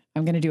opposed.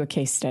 I'm going to do a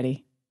case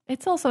study.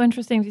 It's also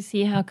interesting to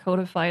see how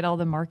codified all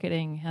the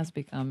marketing has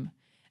become.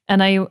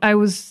 And I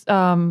was,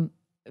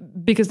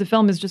 because the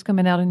film is just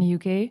coming out in the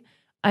UK,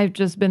 I've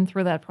just been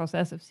through that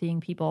process of seeing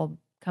people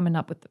coming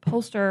up with the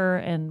poster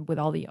and with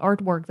all the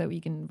artwork that we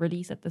can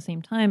release at the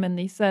same time. And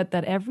they said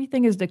that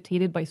everything is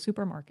dictated by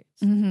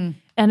supermarkets.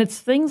 And it's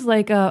things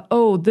like,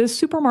 this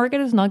supermarket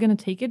is not going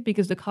to take it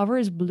because the cover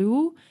is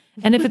blue.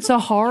 And if it's a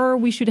horror,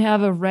 we should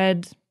have a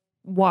red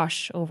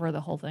wash over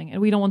the whole thing.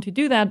 And we don't want to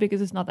do that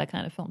because it's not that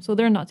kind of film. So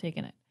they're not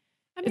taking it.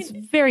 I mean, it's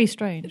very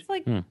strange. It's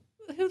like, who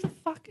the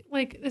fuck,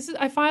 this is,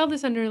 I filed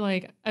this under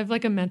I have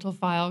a mental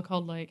file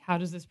called how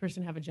does this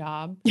person have a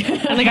job?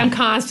 And I'm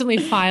constantly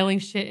filing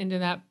shit into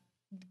that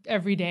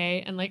every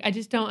day, and I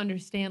just don't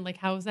understand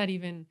how is that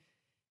even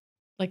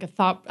a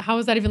thought? How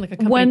is that even a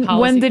company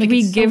policy? When did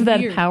we give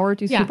that power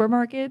to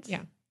supermarkets?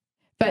 Yeah,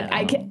 but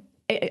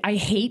I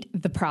hate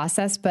the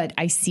process, but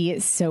I see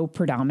it so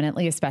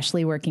predominantly,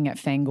 especially working at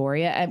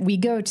Fangoria. We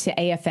go to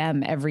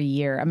AFM every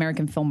year,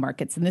 American Film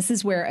Markets, and this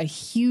is where a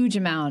huge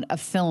amount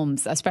of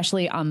films,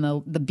 especially on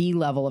the B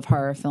level of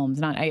horror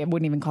films, I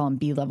wouldn't even call them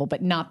B level,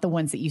 but not the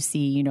ones that you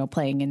see,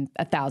 playing in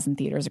 1,000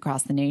 theaters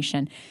across the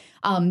nation.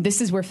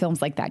 This is where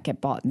films like that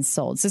get bought and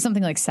sold. So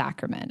something like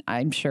Sacrament,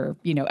 I'm sure,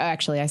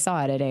 actually I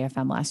saw it at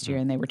AFM last year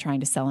and they were trying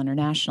to sell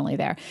internationally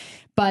there.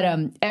 But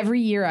every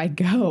year I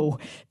go,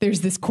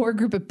 there's this core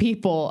group of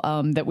people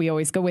that we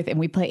always go with, and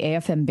we play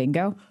AFM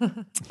bingo.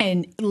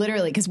 And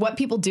literally, because what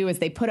people do is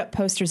they put up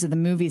posters of the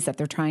movies that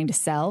they're trying to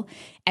sell,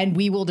 and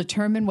we will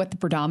determine what the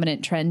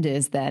predominant trend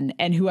is then,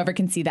 and whoever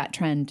can see that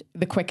trend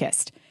the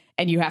quickest.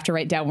 And you have to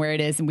write down where it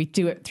is, and we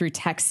do it through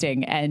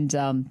texting. And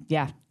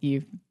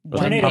you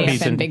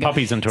puppies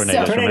and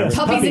tornadoes.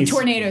 So, puppies and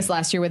tornadoes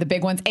last year were the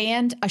big ones,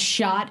 and a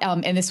shot.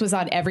 And this was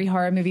on every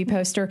horror movie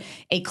poster.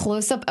 A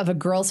close up of a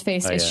girl's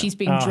face as she's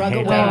being drug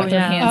away with her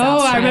hands.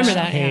 I remember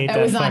that. It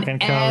was on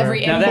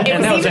every. It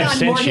was even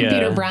on Morgan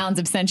Peter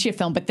Brown's Absentia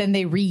film. But then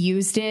they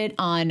reused it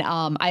on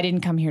I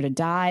Didn't Come Here to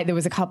Die. There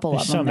was a couple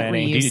of them that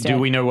reused it. Do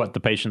we know what the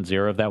patient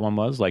zero of that one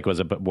was? Like,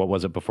 what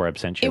was it before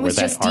Absentia? It was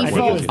just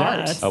default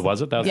art. Oh,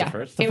 was it? That was the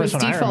first. It was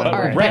default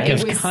art. Rec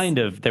is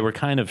they were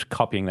kind of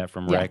copying that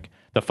from Rec.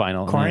 The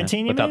final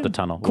Quarantine, without the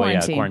tunnel.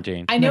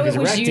 Quarantine. I know it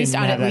was used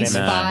on at least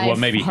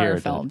 5 horror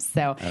films.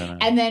 So,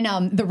 and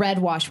then the red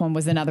wash one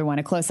was another one,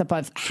 a close up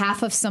of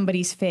half of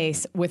somebody's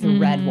face with a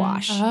red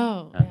wash.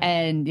 Oh,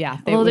 and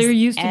there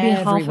used to be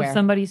half of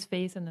somebody's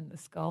face and then the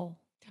skull.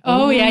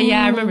 Oh,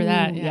 yeah, I remember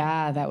that.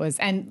 Yeah, that was,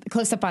 and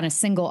close up on a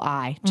single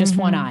eye, just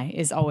one eye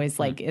is always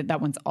that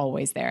one's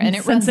always there. And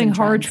it runs in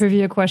hard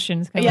trivia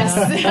questions. Yes.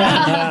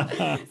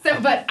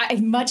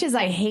 But much as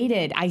I hate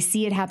it, I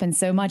see it happen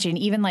so much. And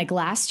even like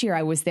last year,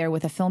 I was there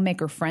with a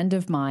filmmaker friend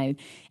of mine.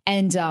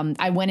 And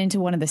I went into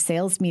one of the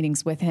sales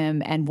meetings with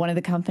him, and one of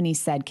the companies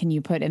said, can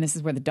you put, and this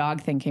is where the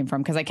dog thing came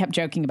from, because I kept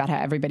joking about how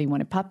everybody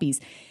wanted puppies.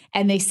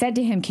 And they said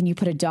to him, can you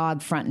put a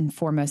dog front and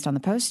foremost on the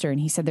poster? And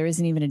he said, there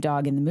isn't even a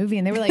dog in the movie.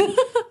 And they were like,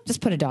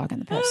 just put a dog on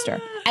the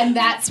poster. And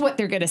that's what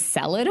they're going to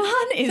sell it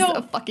on, is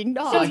a fucking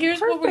dog. So here's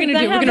what we're going to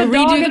do. We're going to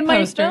redo the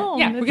poster.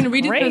 Yeah, we're going to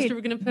redo the poster.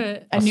 We're going to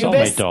put a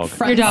Soulmate dog.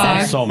 Your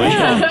dog.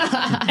 Soulmate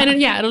dog. And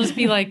it'll just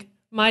be like,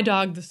 My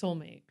Dog, the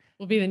Soulmate.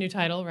 Will be the new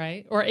title,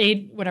 right? Or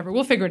whatever.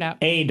 We'll figure it out.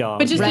 A dog.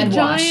 But just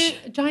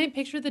a giant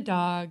picture of the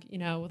dog,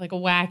 with like a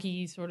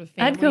wacky sort of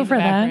family I'd go for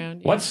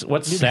background. That.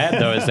 What's sad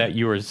though is that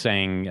you were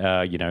saying,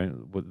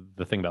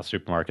 the thing about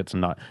supermarkets, and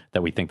not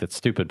that we think that's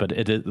stupid, but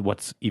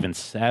what's even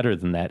sadder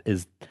than that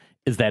is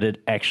that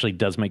it actually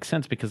does make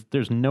sense, because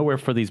there's nowhere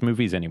for these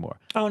movies anymore.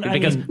 Oh, no,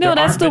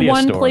 that's the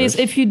one place,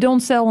 if you don't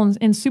sell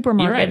in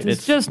supermarkets, right.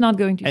 it's just not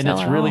going to sell. And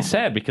it's really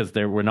sad, because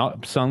we're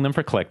not selling them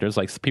for collectors.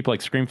 Like people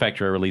like Scream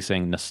Factory are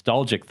releasing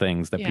nostalgic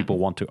things that people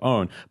want to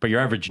own, but your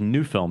average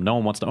new film, no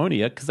one wants to own it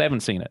yet because they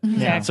haven't seen it.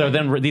 Yeah. So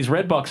then these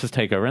red boxes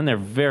take over, and they're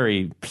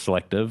very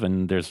selective,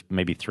 and there's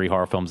maybe 3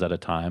 horror films at a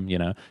time.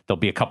 There'll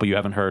be a couple you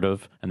haven't heard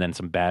of, and then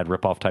some bad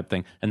ripoff type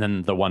thing, and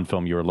then the one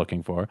film you were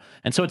looking for.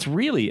 And so it's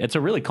a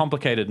really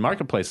complicated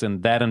marketplace,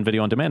 and that and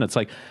video on demand.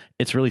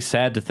 It's really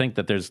sad to think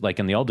that there's, like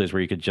in the old days,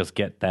 where you could just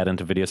get that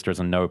into video stores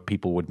and know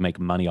people would make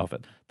money off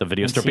it. The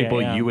video store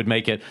people, you would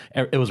make it.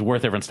 It was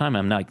worth everyone's time.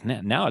 I'm like,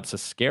 now it's a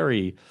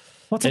scary.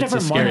 It's a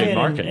different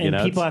market, and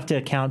people have to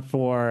account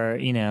for,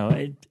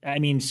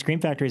 Scream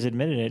Factory's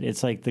admitted it.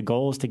 It's like the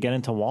goal is to get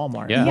into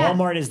Walmart. Yeah.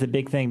 Walmart is the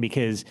big thing,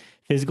 because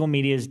physical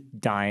media is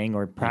dying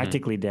or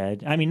practically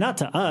dead. I mean, not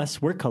to us.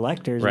 We're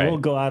collectors. Right. We'll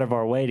go out of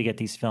our way to get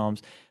these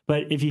films.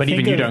 But if you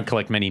you don't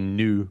collect many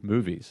new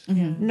movies.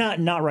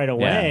 Not right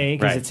away,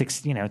 because it's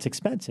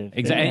expensive.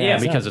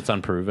 Exactly. Because it's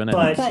unproven.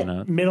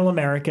 But Middle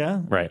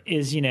America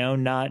is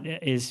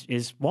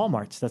is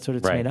Walmart's. That's what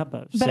it's made up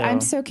of. But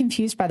I'm so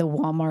confused by the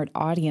Walmart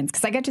audience,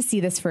 because I got to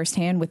see this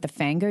firsthand with the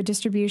Fango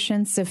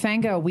distribution. So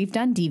Fango, we've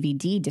done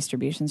DVD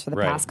distributions for the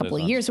past couple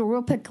of years, where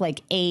we'll pick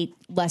like 8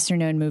 lesser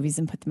known movies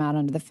and put them out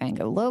under the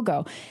Fango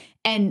logo.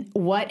 And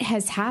what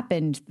has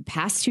happened the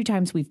past 2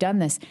 times we've done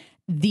this,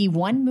 the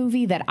one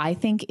movie that I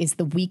think is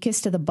the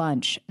weakest of the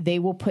bunch, they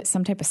will put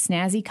some type of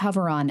snazzy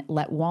cover on,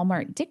 let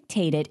Walmart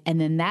dictate it, and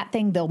then that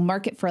thing they'll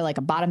market for like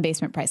a bottom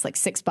basement price, like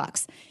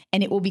 $6,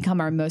 and it will become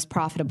our most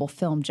profitable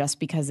film just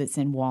because it's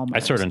in Walmart. I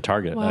saw it in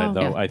Target.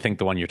 Wow. I think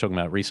the one you're talking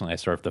about recently, I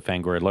saw the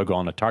Fangoria logo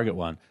on a Target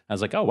one. I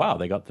was like, oh wow,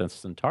 they got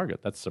this in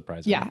Target. That's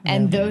surprising. Yeah,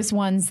 and those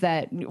ones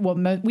that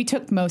we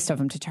took most of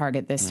them to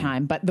Target this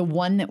time, but the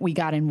one that we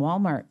got in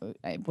Walmart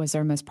was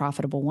our most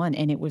profitable one,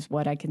 and it was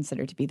what I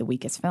consider to be the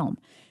weakest film.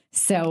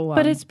 So,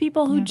 but it's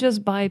people who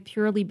just buy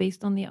purely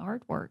based on the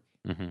artworurt.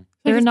 Mm-hmm.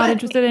 They're not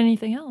interested in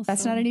anything else.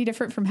 That's not any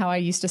different from how I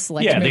used to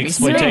select movies.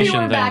 The exploitation.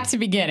 Maybe we're back to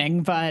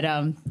beginning, but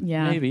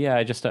maybe.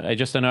 I just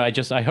don't know.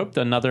 I hope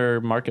another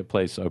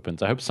marketplace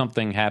opens. I hope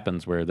something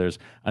happens where there's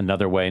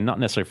another way, not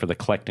necessarily for the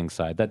collecting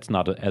side. That's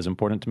not as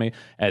important to me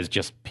as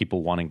just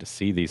people wanting to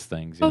see these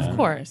things. Of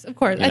course.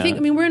 I think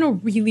we're in a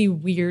really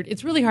weird.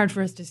 It's really hard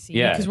for us to see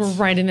because we're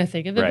right in the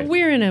thick of it. Right.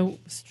 We're in a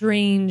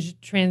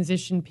strange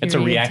transition period. It's a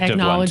reactive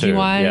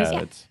technology-wise.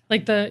 one too.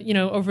 Like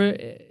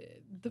over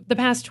the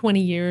past 20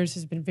 years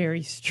has been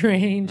very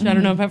strange. I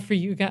don't know about for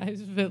you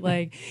guys, but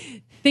like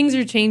things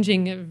are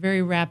changing at a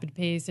very rapid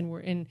pace, and we're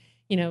in,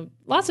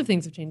 lots of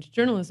things have changed.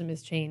 Journalism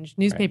has changed.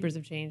 Newspapers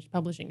have changed.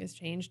 Publishing has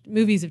changed.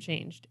 Movies have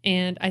changed.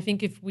 And I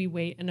think if we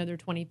wait another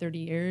 20, 30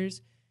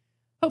 years,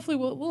 hopefully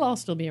we'll all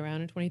still be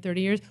around in 20,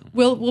 30 years.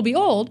 We'll be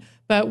old,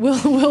 but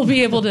we'll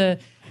be able to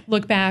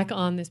look back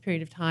on this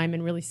period of time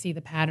and really see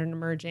the pattern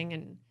emerging,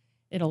 and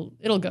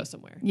it'll go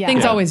somewhere. Yeah.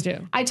 Things always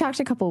do. I talked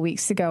a couple of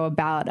weeks ago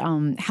about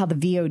how the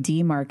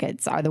VOD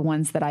markets are the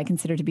ones that I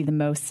consider to be the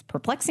most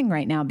perplexing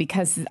right now,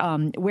 because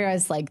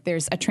whereas like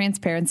there's a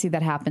transparency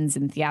that happens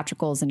in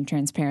theatricals and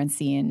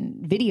transparency in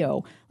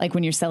video, like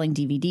when you're selling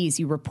DVDs,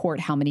 you report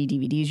how many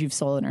DVDs you've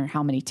sold or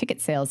how many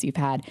ticket sales you've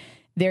had.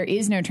 There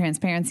is no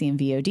transparency in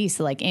VOD.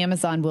 So like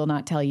Amazon will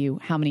not tell you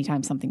how many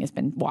times something has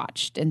been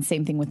watched, and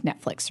same thing with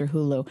Netflix or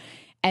Hulu.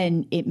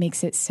 And it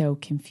makes it so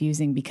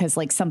confusing because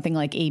like something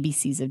like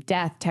ABCs of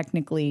Death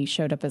technically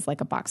showed up as like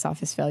a box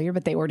office failure,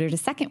 but they ordered a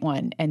second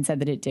one and said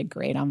that it did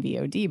great on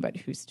VOD, but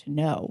who's to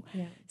know?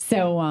 Yeah.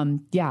 So,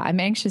 I'm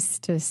anxious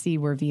to see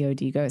where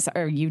VOD goes.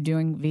 Are you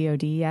doing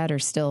VOD yet or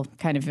still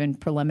kind of in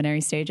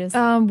preliminary stages?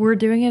 We're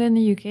doing it in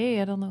the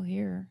UK. I don't know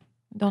here.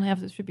 Don't have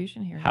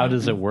distribution here. How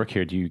does it work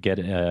here? Do you get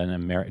do you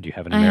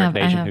have an American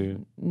agent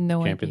who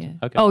no champions? idea.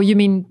 Okay. Oh, you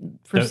mean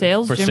for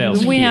sales? For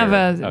sales, we here.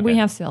 have we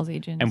have sales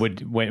agents. And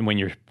when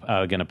you're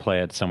going to play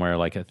it somewhere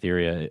like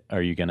Etheria,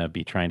 are you going to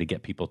be trying to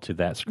get people to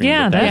that screen?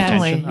 Yeah, with that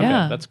definitely. attention? Yeah,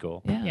 okay, that's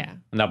cool. Yeah. Yeah.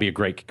 And that'll be a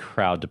great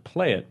crowd to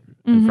play it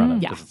in front of,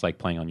 because it's like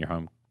playing on your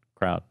home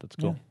crowd. That's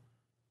cool.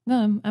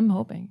 Yeah. No, I'm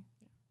hoping.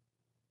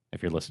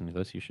 If you're listening to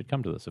this, you should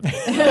come to this event.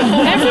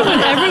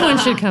 Everyone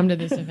should come to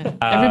this event.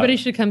 Everybody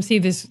should come see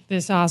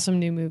this awesome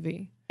new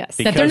movie. Yes.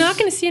 That they're not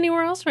going to see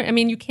anywhere else. Right? I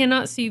mean, you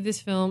cannot see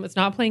this film. It's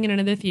not playing in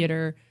another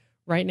theater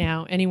right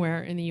now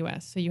anywhere in the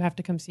U.S., so you have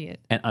to come see it.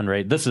 And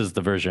unrated, this is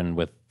the version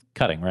with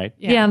cutting, right?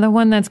 Yeah, the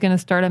one that's going to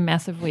start a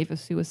massive wave of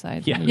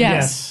suicide. Yeah.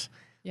 Yes.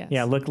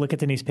 Yeah, look at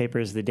the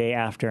newspapers the day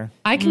after.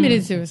 I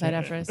committed suicide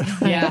after I saw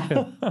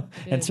it.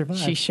 And survived.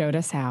 She showed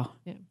us how.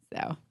 Yeah.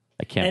 So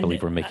I can't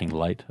believe we're making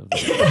light of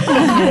this.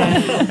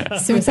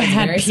 suicide's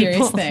a very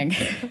serious thing.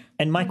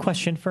 And my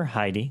question for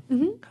Heidi.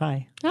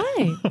 Hi.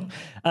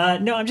 Hi.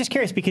 No, I'm just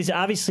curious because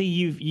obviously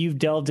you've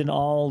delved in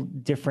all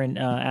different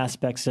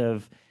aspects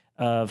of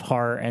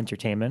horror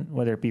entertainment,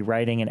 whether it be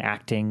writing and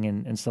acting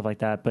and stuff like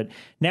that. But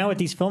now at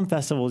these film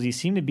festivals, you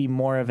seem to be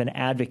more of an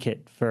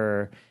advocate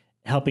for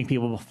helping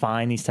people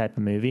find these type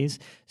of movies.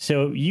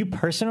 So you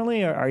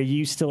personally, are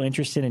you still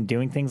interested in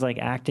doing things like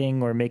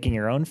acting or making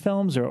your own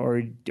films,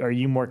 or are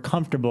you more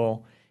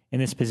comfortable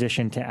in this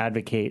position to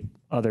advocate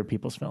other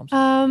people's films?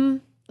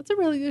 That's a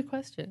really good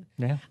question.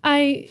 Yeah.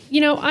 I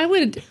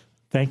would.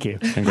 Thank you.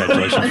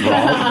 Congratulations,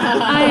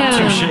 Rob.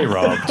 Touche,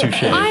 Rob.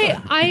 Touche.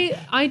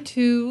 I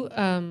too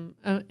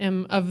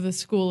am of the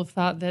school of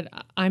thought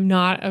that I'm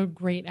not a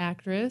great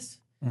actress.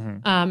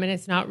 And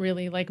it's not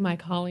really like my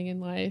calling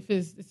in life.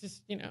 It's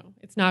just,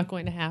 it's not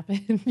going to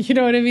happen. You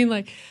know what I mean?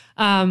 Like,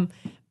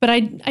 but I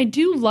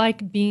do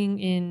like being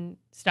in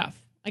stuff.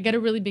 I get a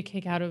really big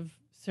kick out of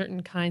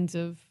certain kinds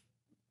of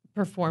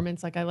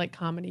performance. Like I like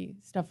comedy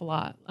stuff a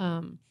lot.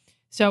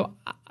 So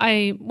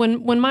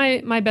when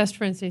my best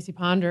friend Stacey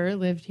Ponder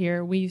lived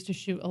here, we used to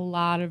shoot a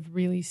lot of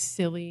really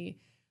silly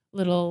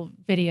little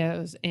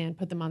videos and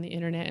put them on the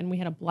internet, and we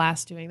had a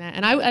blast doing that.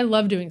 And I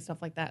love doing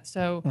stuff like that.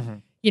 So,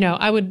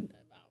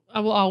 I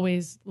will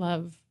always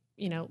love,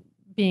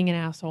 being an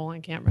asshole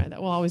on camera.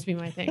 That will always be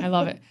my thing. I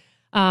love it.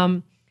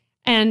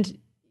 And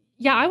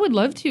yeah, I would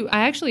love to.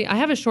 I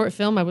have a short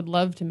film I would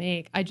love to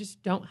make. I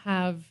just don't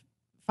have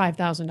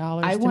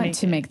 $5,000. I want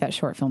to make that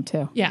short film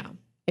too. Yeah.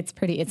 It's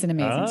pretty. It's an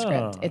amazing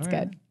script. It's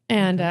good.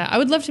 And I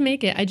would love to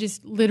make it. I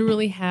just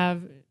literally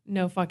have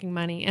no fucking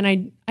money.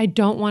 And I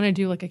don't want to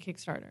do like a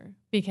Kickstarter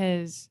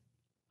because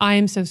I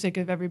am so sick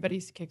of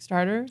everybody's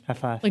Kickstarter. High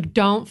five. Like,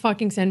 don't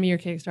fucking send me your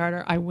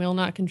Kickstarter. I will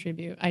not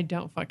contribute. I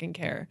don't fucking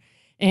care.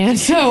 And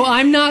so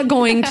I'm not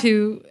going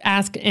to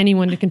ask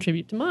anyone to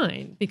contribute to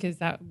mine because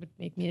that would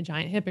make me a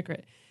giant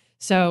hypocrite.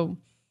 So,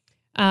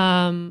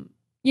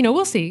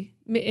 we'll see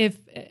if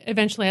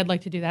eventually I'd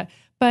like to do that.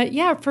 But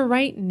yeah, for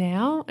right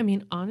now, I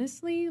mean,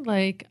 honestly,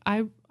 like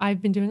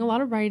I've been doing a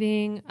lot of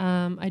writing.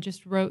 I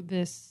just wrote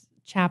this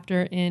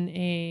chapter in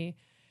a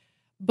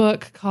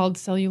book called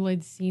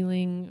Celluloid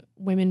Ceiling: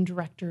 Women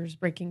Directors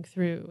Breaking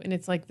Through. And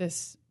it's like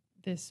this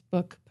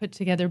book put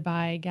together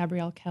by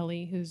Gabrielle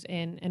Kelly, who's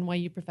an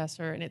NYU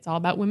professor, and it's all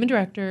about women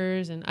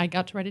directors. And I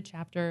got to write a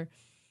chapter.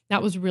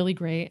 That was really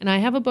great. And I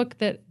have a book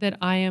that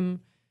I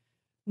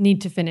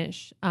need to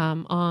finish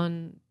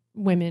on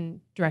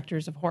women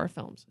directors of horror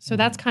films. So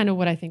that's kind of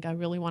what I think I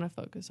really want to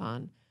focus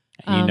on.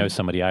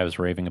 Somebody I was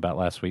raving about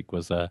last week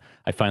was I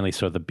finally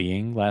saw The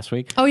Being last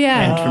week. Oh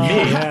yeah, and for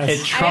me,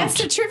 it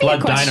trumped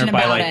Blood Diner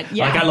by like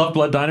I love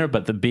Blood Diner,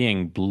 but The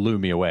Being blew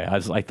me away. I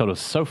thought it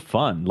was so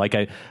fun. Like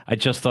I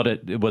just thought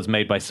it was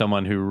made by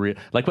someone who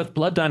like with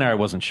Blood Diner I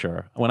wasn't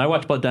sure. When I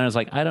watched Blood Diner, I was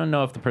like, I don't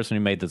know if the person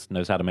who made this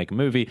knows how to make a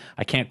movie.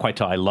 I can't quite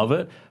tell. I love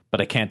it, but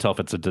I can't tell if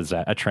it's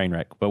a train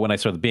wreck. But when I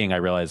saw The Being, I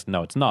realized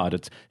no, it's not.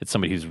 It's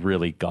somebody who's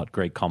really got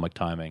great comic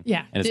timing.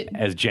 Yeah, and it's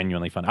as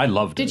genuinely fun. I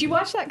loved it. Did you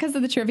watch that because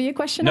of the trivia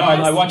question? No,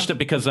 I watched it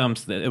because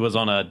it was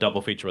on a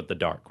double feature with The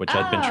Dark, which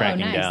I'd been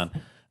tracking down.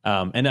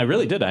 And I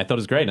really did. I thought it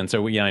was great. And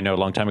so, I know a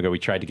long time ago we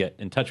tried to get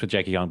in touch with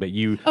Jackie Young, but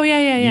you you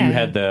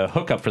had the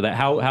hookup for that.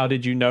 How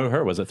did you know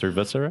her? Was it through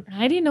Viscera?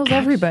 Heidi knows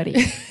everybody.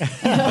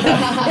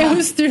 It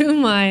was through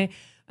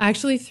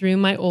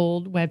my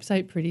old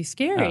website, Pretty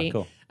Scary. Oh,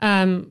 cool.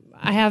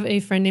 I have a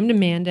friend named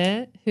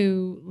Amanda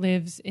who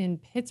lives in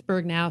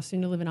Pittsburgh now,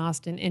 soon to live in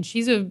Austin, and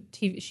she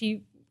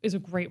is a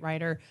great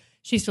writer.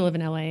 She used to live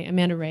in LA.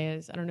 Amanda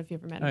Reyes. I don't know if you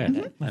ever met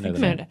Amanda. Yeah. I know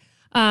that.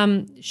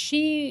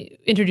 She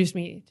introduced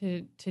me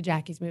to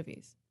Jackie's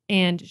movies,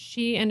 and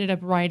she ended up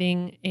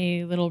writing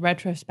a little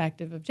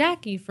retrospective of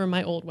Jackie for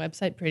my old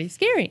website, Pretty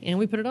Scary, and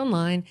we put it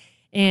online.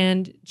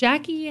 And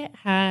Jackie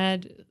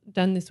had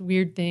done this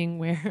weird thing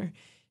where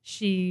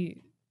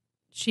she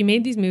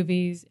made these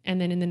movies, and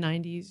then in the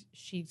 90s,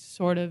 she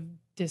sort of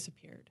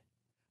disappeared.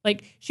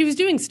 Like, she was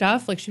doing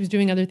stuff, like she was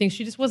doing other things.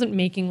 She just wasn't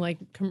making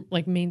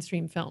like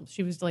mainstream films.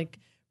 She was like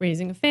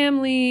raising a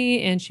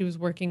family, and she was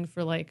working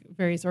for like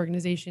various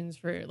organizations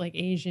for like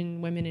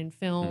Asian women in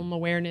film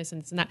awareness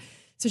and this and that.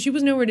 So she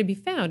was nowhere to be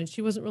found, and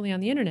she wasn't really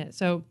on the internet.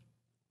 So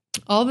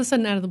all of a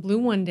sudden, out of the blue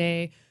one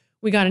day,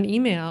 we got an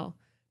email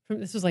from,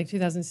 this was like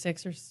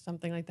 2006 or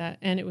something like that.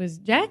 And it was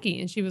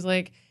Jackie. And she was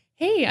like,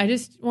 hey, I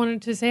just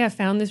wanted to say I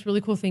found this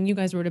really cool thing you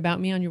guys wrote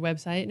about me on your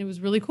website, and it was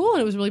really cool,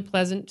 and it was really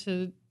pleasant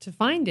to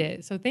find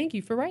it. So thank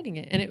you for writing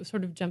it. And it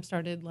sort of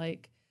jump-started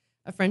like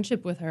a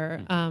friendship with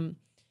her.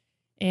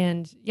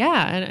 And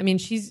I mean,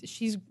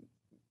 she's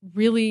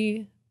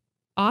really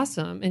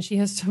awesome, and she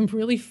has some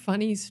really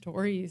funny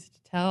stories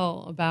to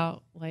tell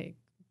about like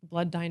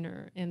Blood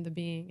Diner and The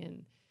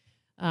Being.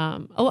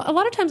 And a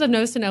lot of times I've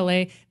noticed in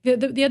LA,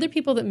 the other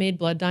people that made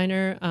Blood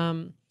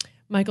Diner,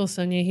 Michael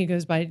Sonia, he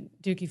goes by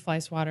Dookie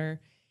Fleischwater,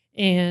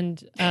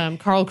 and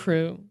Carl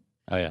Crew.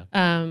 Oh yeah.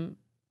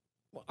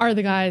 Are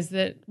the guys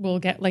that will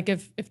get, like,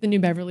 if the New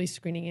Beverly's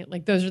screening it,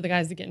 like those are the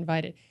guys that get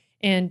invited.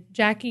 And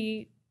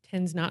Jackie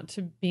tends not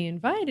to be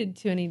invited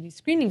to any of these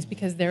screenings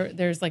because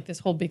there's like this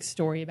whole big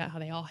story about how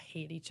they all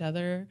hate each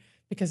other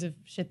because of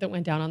shit that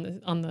went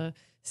down on the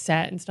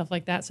set and stuff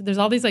like that. So there's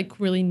all these like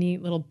really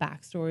neat little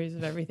backstories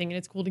of everything, and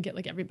it's cool to get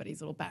like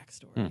everybody's little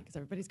backstory because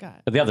everybody's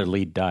got. But the other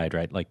lead died,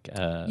 right? Like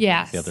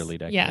yes, the other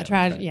lead actor. Yeah,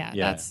 right. yeah,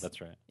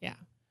 that's right. Yeah.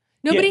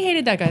 Nobody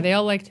hated that guy. They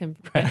all liked him.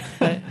 But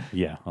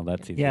Yeah, well,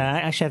 that's easy. Yeah,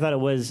 actually, I thought it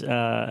was.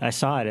 I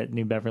saw it at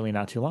New Beverly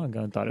not too long ago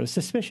and thought it was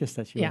suspicious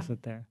that she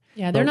wasn't there.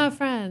 Yeah, they're not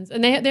friends,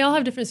 and they all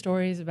have different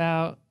stories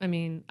about. I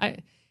mean,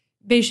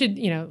 they should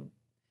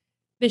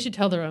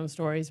tell their own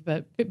stories,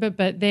 but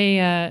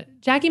they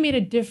Jackie made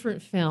a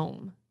different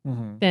film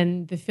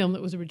than the film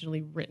that was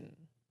originally written,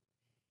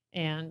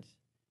 and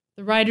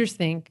the writers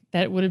think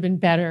that it would have been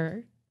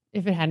better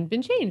if it hadn't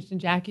been changed, and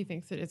Jackie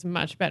thinks that it's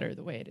much better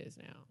the way it is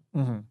now.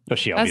 Well,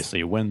 she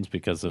obviously wins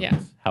because of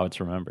how it's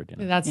remembered.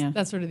 You know?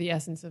 That's sort of the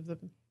essence of the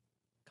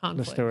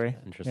conflict. The story.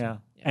 Interesting. Yeah.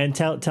 And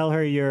tell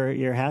her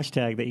your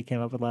hashtag that you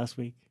came up with last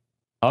week.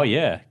 Oh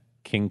yeah,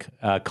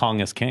 Kong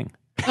is king.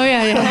 Oh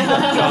yeah.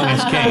 Kong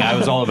is king. I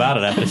was all about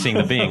it after seeing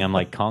The Being. I'm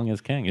like, Kong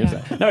is king.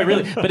 No, it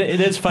really. But it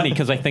is funny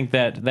because I think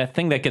that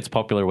thing that gets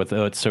popular with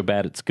it's so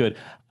bad it's good.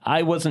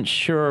 I wasn't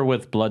sure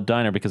with Blood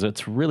Diner because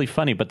it's really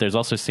funny, but there's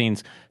also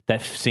scenes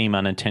that seem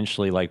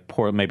unintentionally like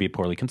maybe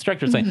poorly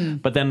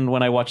constructed. But then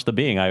when I watched The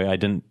Being, I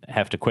didn't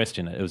have to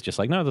question it. It was just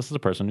like, no, this is a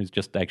person who's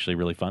just actually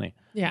really funny.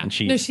 Yeah, and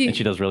she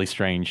does really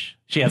strange.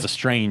 She has a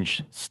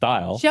strange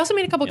style. She also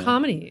made a couple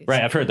comedies.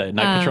 Right, I've heard that.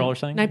 Night Patrol or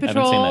something. Night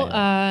Patrol,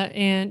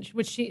 and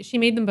which she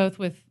made them both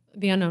with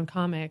The Unknown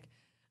Comic.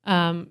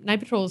 Night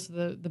Patrol is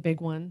the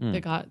big one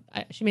that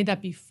she made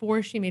that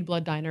before she made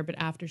Blood Diner, but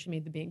after she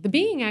made The Being. The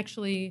Being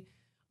actually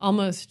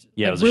almost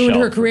ruined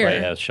her career.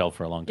 Right, yeah, shelf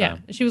for a long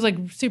time. Yeah, she was like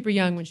super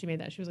young when she made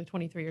that. She was like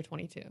 23 or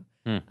 22.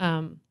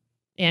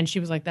 And she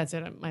was like, that's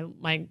it,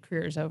 my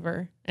career's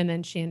over. And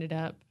then she ended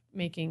up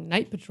making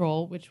Night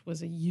Patrol, which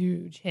was a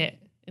huge hit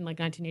in like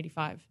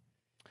 1985.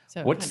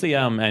 So what's the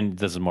and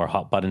this is more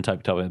hot button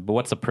type topic, but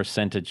what's the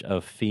percentage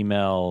of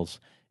females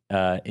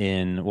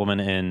women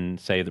in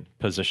say the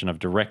position of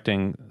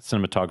directing,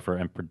 cinematographer,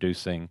 and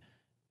producing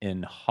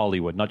in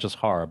Hollywood, not just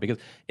horror? Because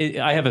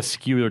I have a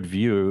skewed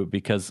view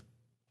because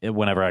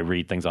whenever I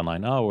read things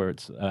online, where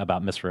it's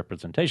about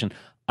misrepresentation,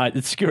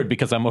 it's skewed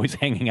because I'm always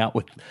hanging out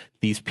with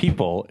these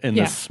people in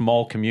this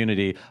small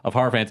community of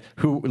horror fans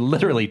who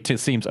literally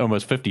seems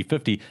almost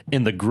 50-50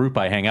 in the group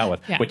I hang out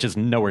with, which is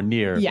nowhere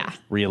near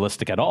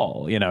realistic at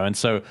all, you know? And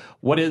so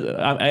what is,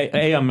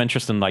 I'm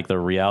interested in like the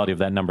reality of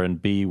that number,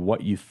 and B,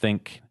 what you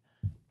think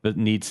that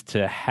needs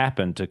to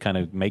happen to kind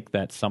of make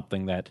that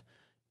something that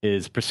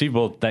is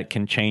perceivable, that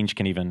can change,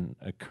 can even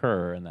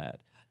occur in that.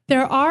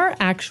 There are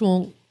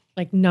actual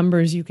like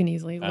numbers you can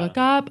easily look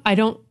up. I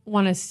don't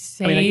want to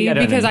say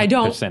because I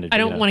don't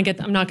want to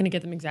get. I'm not going to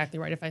get them exactly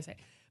right if I say,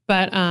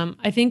 but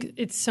I think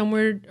it's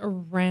somewhere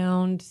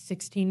around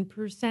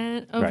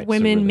 16% of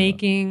women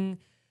making,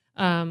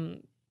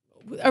 around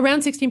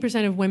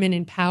 16% of women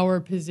in power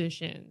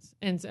positions,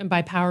 and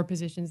by power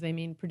positions they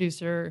mean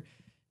producer,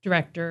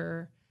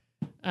 director,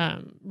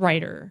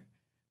 writer,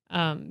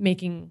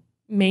 making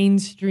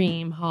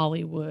mainstream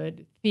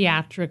Hollywood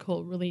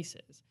theatrical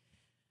releases.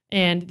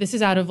 And this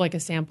is out of like a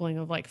sampling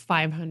of like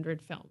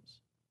 500 films.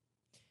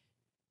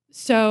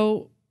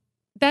 So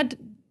that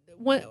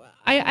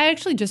I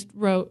actually just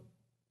wrote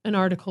an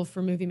article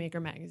for Movie Maker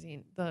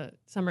magazine, the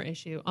summer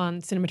issue,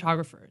 on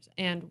cinematographers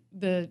and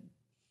the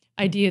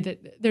idea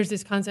that there's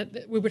this concept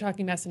that we were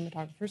talking about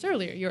cinematographers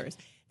earlier, yours,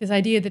 this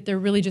idea that there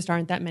really just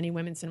aren't that many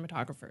women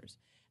cinematographers.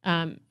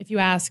 If you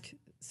ask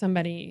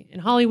somebody in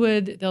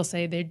Hollywood, they'll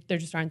say there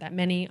just aren't that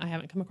many. I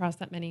haven't come across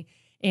that many.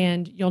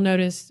 And you'll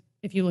notice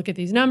if you look at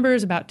these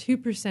numbers, about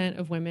 2%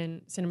 of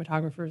women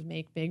cinematographers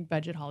make big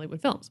budget Hollywood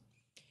films.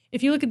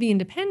 If you look at the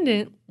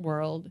independent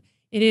world,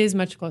 it is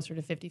much closer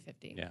to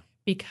 50-50. Yeah.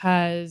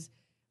 Because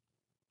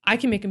I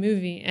can make a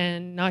movie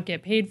and not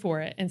get paid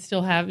for it and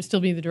still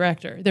be the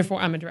director.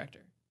 Therefore, I'm a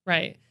director,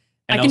 right?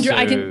 And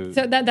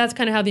So that's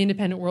kind of how the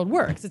independent world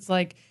works. It's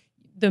like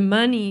the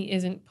money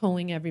isn't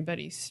pulling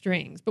everybody's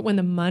strings, but when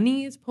the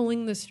money is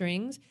pulling the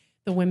strings,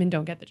 the women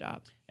don't get the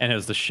job. And it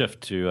was the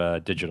shift to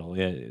digital,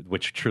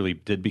 which truly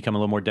did become a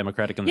little more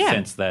democratic in the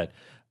sense that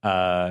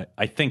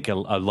I think a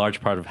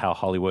large part of how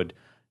Hollywood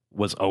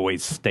was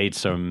always stayed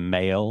so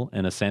male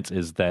in a sense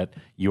is that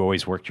you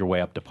always worked your way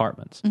up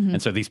departments. Mm-hmm.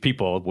 And so these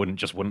people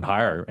wouldn't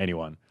hire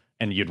anyone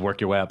and you'd work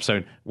your way up.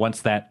 So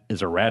once that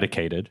is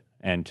eradicated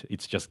and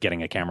it's just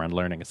getting a camera and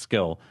learning a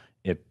skill,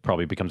 it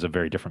probably becomes a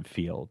very different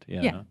field.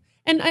 Yeah.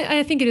 And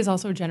I think it is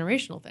also a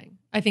generational thing.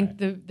 I think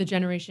the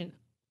generation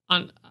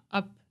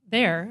up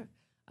there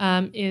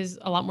is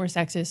a lot more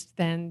sexist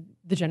than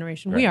the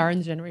generation we are and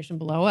the generation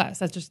below us.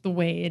 That's just the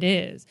way it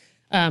is.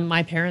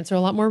 My parents are a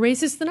lot more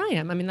racist than I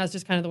am. I mean, that's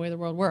just kind of the way the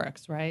world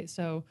works, right?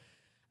 So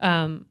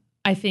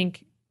I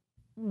think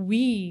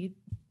we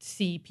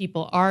see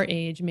people our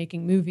age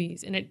making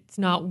movies, and it's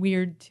not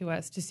weird to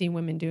us to see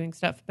women doing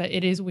stuff, but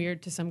it is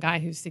weird to some guy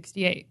who's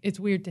 68. It's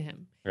weird to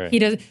him.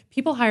 Right.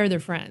 People hire their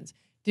friends.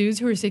 Dudes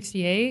who are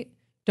 68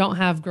 don't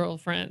have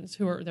girlfriends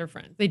who are their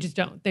friends. They just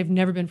don't. They've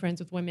never been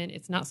friends with women.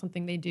 It's not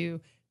something they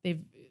do.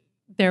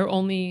 They're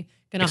only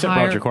going to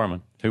hire... Except Roger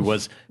Corman, who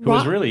was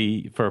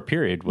really, for a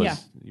period,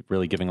 was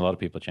really giving a lot of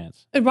people a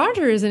chance.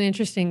 Roger is an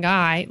interesting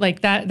guy.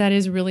 Like, that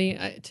is really,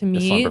 to me...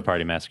 The Slumber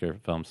Party Massacre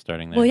film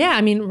starting there. Well, yeah,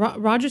 I mean,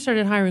 Roger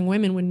started hiring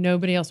women when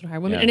nobody else would hire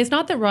women. Yeah. And it's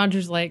not that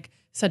Roger's, like,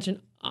 such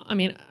an... I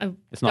mean,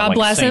 it's not God like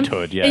bless him.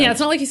 Sainthood, yeah, it's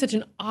not like he's such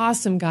an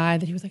awesome guy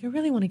that he was like, I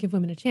really want to give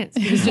women a chance.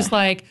 He was just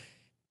like,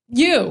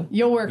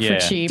 you'll work for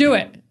cheap. Do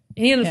it.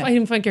 He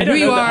didn't fucking care who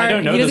you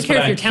are. He doesn't care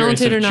if you're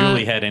talented or not.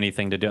 Julie had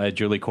anything to do.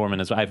 Julie Corman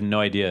I have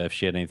no idea if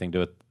she had anything to do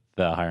with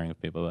the hiring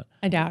of people. But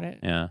I doubt it.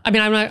 Yeah. I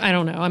mean, I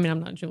don't know. I mean, I'm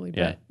not Julie,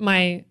 but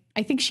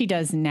I think she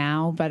does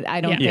now, but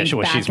I don't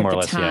think back she's more at or the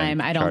less,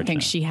 time. I don't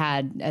think now. she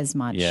had as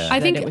much. Yeah. I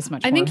think it was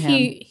much. I think more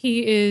him.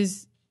 he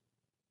is.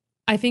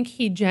 I think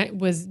he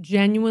was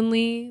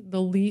genuinely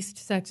the least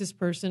sexist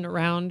person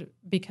around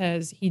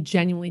because he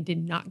genuinely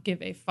did not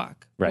give a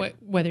fuck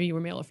whether you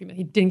were male or female.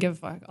 He didn't give a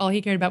fuck. All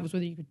he cared about was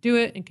whether you could do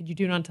it and could you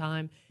do it on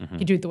time. Mm-hmm.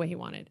 Could do it the way he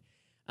wanted,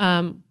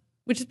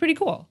 which is pretty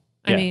cool.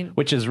 I mean,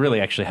 which is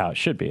really actually how it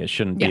should be. It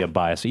shouldn't be a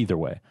bias either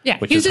way. Yeah,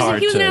 which he was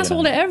hard an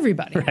asshole to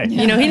everybody. Right.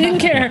 You know, he didn't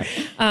care.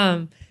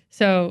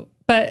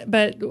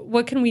 But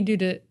what can we do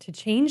to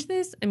change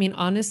this? I mean,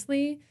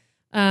 honestly,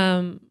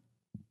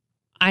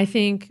 I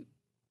think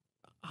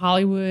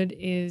Hollywood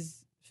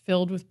is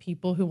filled with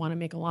people who want to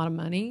make a lot of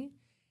money,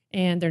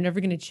 and they're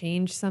never going to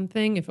change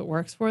something if it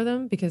works for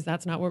them because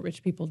that's not what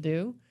rich people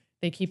do.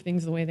 They keep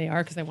things the way they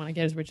are because they want to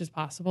get as rich as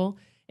possible.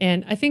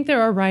 And I think there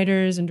are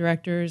writers and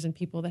directors and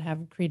people that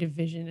have creative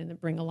vision and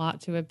that bring a lot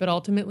to it. But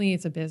ultimately,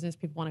 it's a business.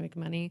 People want to make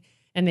money,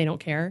 and they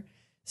don't care.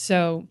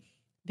 So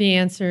the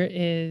answer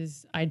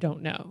is, I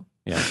don't know.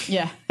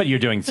 Yeah. But you're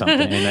doing something,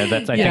 and I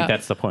think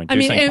that's the point. I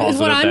mean,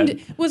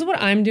 was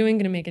what I'm doing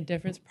going to make a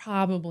difference?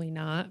 Probably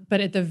not. But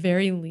at the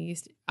very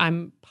least,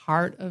 I'm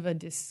part of a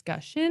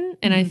discussion,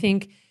 and I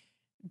think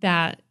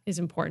that is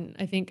important.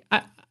 I think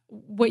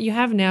what you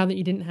have now that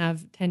you didn't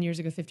have 10 years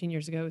ago, 15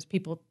 years ago, is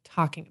people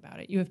talking about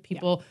it. You have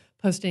people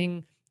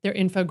posting their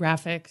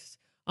infographics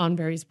on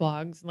various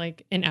blogs,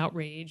 like an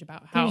outrage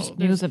about how there's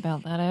news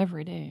about that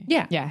every day.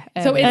 Yeah.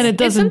 So it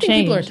doesn't it's something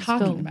change. People are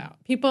talking about.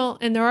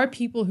 And there are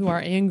people who are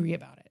angry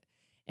about it.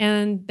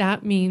 And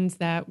that means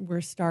that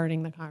we're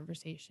starting the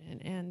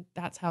conversation, and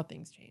that's how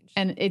things change.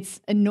 And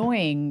it's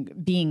annoying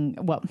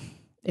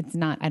it's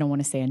not, I don't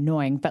want to say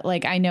annoying, but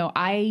like, I know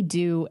I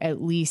do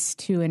at least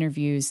 2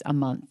 interviews a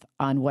month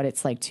on what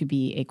it's like to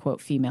be a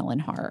quote female in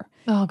horror.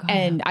 Oh God.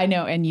 And I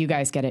know, and you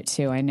guys get it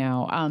too. I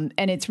know. And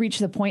it's reached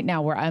the point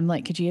now where I'm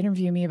like, could you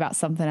interview me about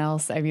something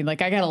else? I mean,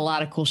 like I got a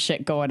lot of cool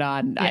shit going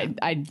on. Yeah.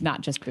 I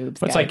not just boobs.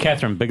 But it's like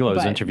Catherine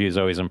Bigelow's interviews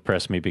always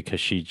impress me because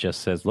she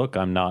just says, look,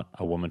 I'm not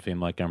a woman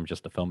female, like I'm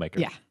just a filmmaker.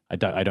 Yeah.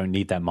 I don't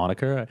need that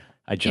moniker.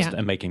 I just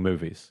am making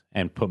movies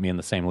and put me in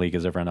the same league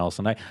as everyone else.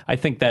 And I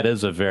think that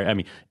is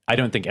I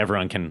don't think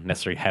everyone can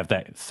necessarily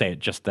say it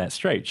just that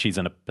straight. She's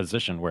in a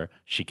position where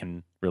she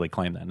can really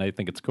claim that. And I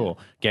think it's cool.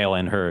 Gail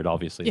Ann Hurd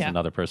obviously is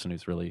another person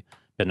who's really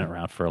been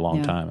around for a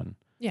long time and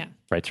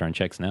writes her own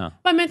checks now.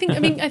 But I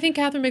think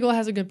Catherine Bigelow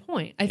has a good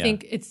point. I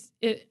think it's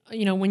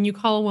when you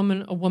call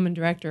a woman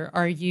director,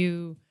 are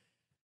you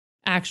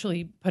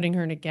actually putting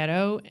her in a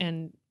ghetto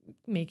and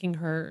making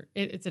her,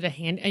 is it a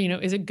hand,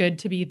 is it good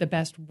to be the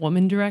best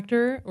woman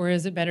director or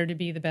is it better to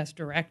be the best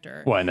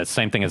director? Well, and the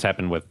same thing has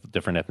happened with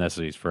different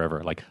ethnicities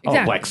forever. Like,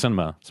 black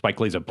cinema. Spike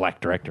Lee's a black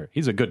director.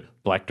 He's a good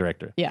black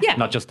director. Yeah.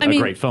 Not just a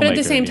great filmmaker. But at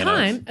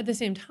the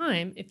same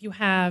time, if you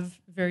have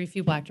very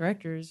few black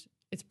directors,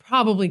 it's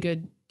probably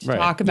good to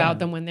talk about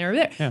them when they're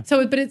there. Yeah.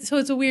 So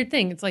it's a weird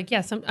thing. It's like,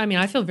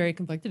 I feel very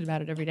conflicted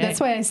about it every day. That's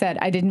why I said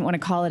I didn't want to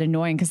call it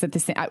annoying because at the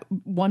same,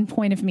 one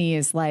point of me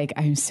is like,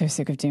 I'm so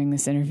sick of doing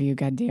this interview.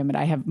 God damn it.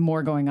 I have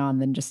more going on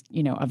than just,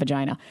 a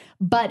vagina.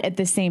 But at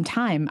the same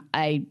time,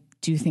 I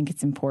do think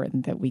it's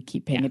important that we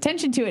keep paying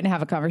attention to it and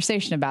have a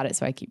conversation about it.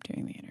 So I keep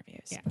doing the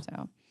interviews. Yeah.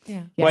 So.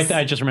 Yeah. Yes. Well,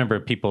 I just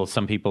remember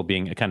some people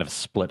being kind of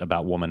split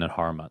about Woman in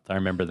Horror Month. I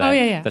remember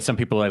that. That some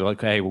people are like,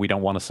 hey, we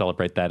don't want to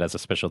celebrate that as a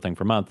special thing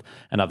for month.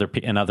 And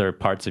other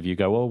parts of you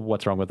go, well,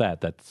 what's wrong with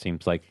that? That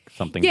seems like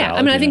something valid.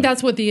 I mean, I think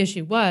that's what the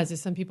issue was,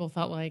 is some people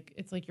felt like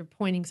it's like you're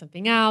pointing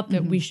something out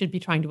that we should be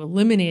trying to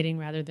eliminating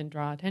rather than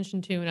draw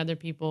attention to. And other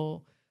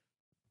people,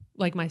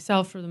 like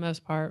myself for the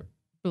most part,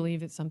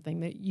 believe it's something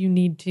that you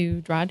need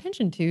to draw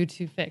attention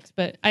to fix.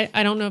 But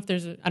I don't know if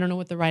I don't know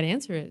what the right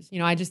answer is.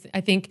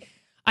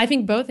 I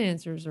think both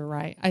answers are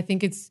right. I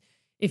think it's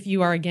if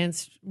you are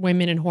against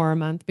Women in Horror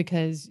Month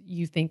because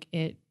you think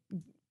it,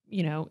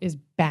 is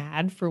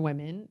bad for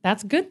women,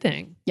 that's a good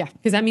thing. Yeah.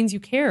 Because that means you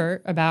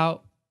care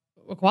about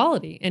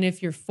equality. And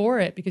if you're for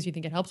it because you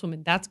think it helps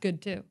women, that's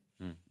good too.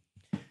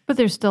 But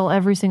there's still,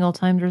 every single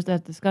time there's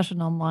that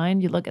discussion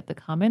online, you look at the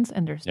comments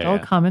and there's still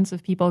comments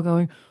of people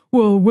going,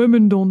 well,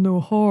 women don't know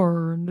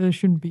horror and they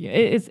shouldn't be.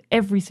 It's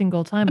every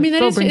single time. I mean, it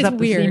still brings up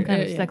weird. The same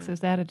kind of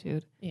sexist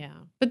attitude. Yeah.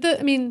 But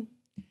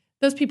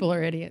those people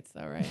are idiots,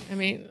 though, right? I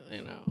mean,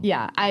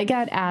 Yeah, I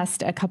got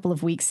asked a couple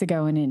of weeks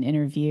ago in an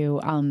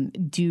interview,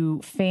 do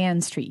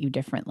fans treat you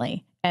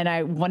differently? And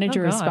I wanted to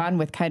respond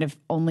with kind of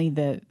only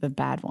the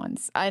bad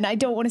ones. And I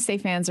don't want to say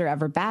fans are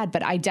ever bad,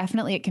 but I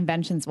definitely at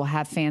conventions will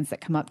have fans that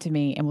come up to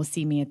me and will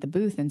see me at the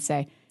booth and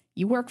say,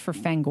 you work for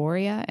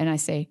Fangoria? And I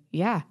say,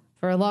 yeah,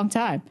 for a long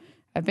time.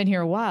 I've been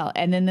here a while.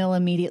 And then they'll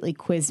immediately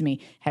quiz me.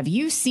 Have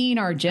you seen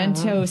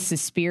Argento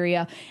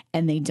Suspiria?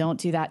 And they don't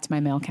do that to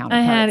my male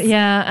counterparts.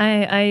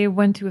 I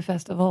went to a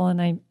festival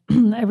and I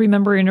I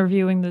remember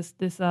interviewing this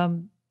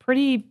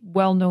pretty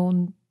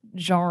well-known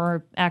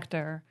genre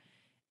actor.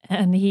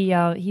 And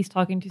he's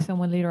talking to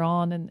someone later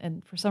on,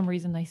 and for some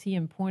reason I see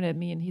him point at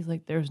me, and he's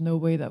like, "There's no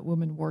way that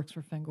woman works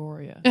for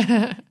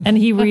Fangoria," and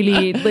he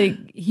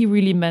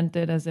really meant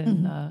it as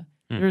in,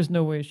 "There's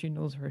no way she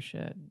knows her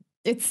shit."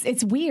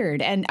 It's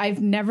weird, and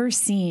I've never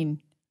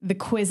seen the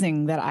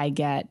quizzing that I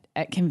get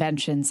at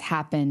conventions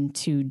happen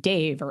to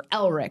Dave or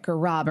Elric or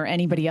Rob or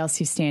anybody else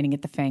who's standing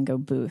at the Fango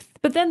booth.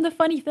 But then the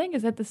funny thing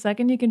is that the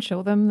second you can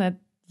show them that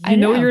you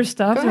know your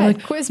stuff, Go you're ahead,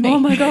 like, quiz me. "Oh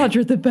my god,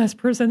 you're the best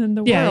person in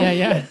the world."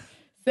 Yeah.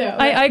 So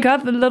I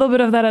got a little bit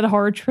of that at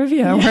horror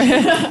trivia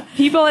where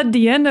people at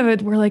the end of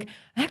it were like,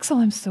 Axelle,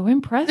 I'm so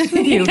impressed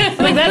with you.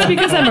 Like, that's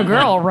because I'm a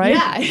girl, right?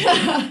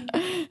 Yeah.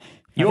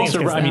 You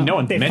also, no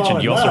one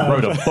mentioned you also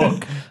wrote a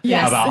book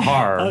about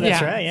horror. Oh,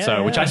 that's right.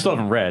 Yeah, which I still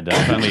haven't read.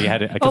 I've only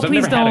had it because I've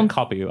never had a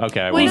copy.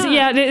 Okay.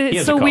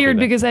 It's so weird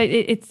because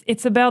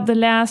it's about the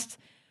last,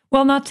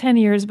 well, not 10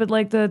 years, but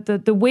like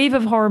the wave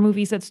of horror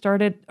movies that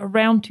started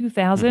around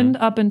 2000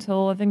 up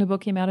until I think the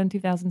book came out in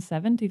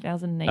 2007,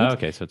 2008. Oh,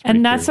 okay, so it's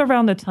and that's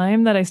around the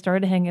time that I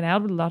started hanging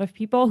out with a lot of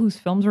people whose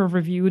films were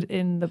reviewed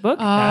in the book.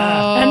 Oh.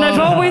 And I've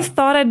always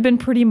thought I'd been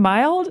pretty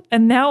mild,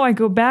 and now I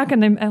go back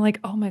and I'm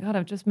like, oh my god,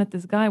 I've just met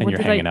this guy. And what you're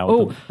did hanging I?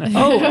 out with him.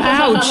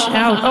 Ouch!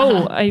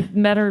 Oh, I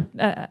met her.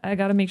 I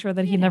got to make sure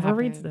that he never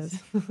reads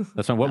this.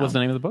 That's what was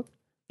the name of the book?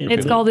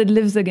 It's called It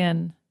Lives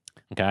Again.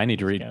 Okay, I need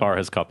to borrow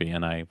his copy,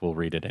 and I will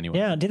read it anyway.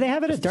 Yeah, did they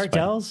have it at Dark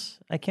Dells?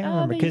 I can't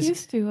remember. They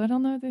used to. I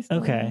don't know if they still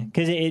Okay,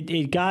 because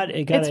it got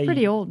it's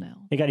pretty old now.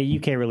 It got a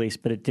UK release,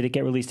 but did it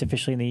get released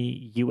officially in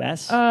the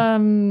US?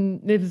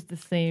 It was the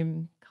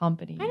same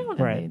company. I don't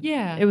know. Right.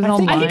 Yeah, it was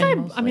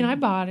online. I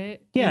bought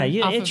it. Yeah,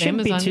 off it of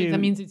shouldn't Amazon. be too. That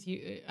means it's.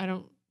 I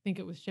don't think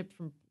it was shipped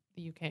from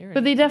the UK. Right?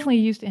 But they definitely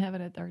used to have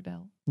it at Dark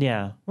Dell.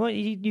 Yeah, well,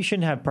 you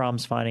shouldn't have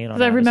problems finding it on.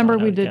 Because I remember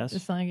Amazon, we would did guess. the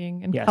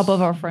signing, and Yes. a couple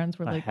of our friends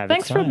were I like, have it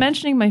 "Thanks for signed."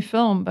 mentioning my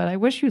film, but I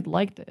wish you'd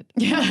liked it."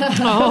 If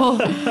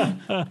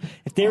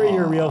they were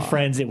your real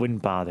friends, it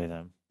wouldn't bother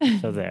them.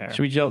 So there.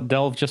 Should we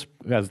delve just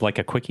as like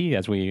a quickie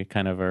as we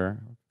kind of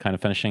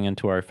finishing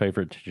into our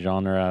favorite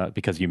genre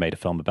because you made a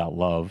film about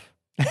love.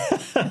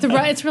 It's a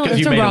Because you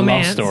it's a made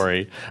romance. a love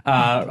story.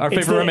 Our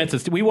favorite romance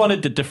is we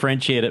wanted to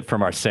differentiate it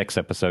from our sex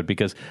episode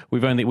because we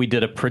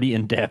did a pretty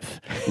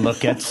in-depth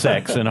look at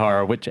sex and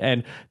horror,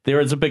 and there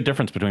is a big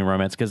difference between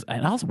romance because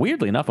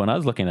weirdly enough, when I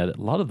was looking at it,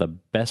 a lot of the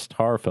best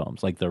horror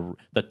films, like the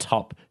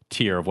top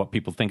tier of what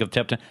people think of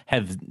Tipton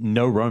have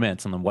no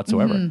romance in them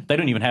whatsoever. They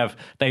don't even have,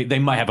 they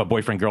might have a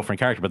boyfriend-girlfriend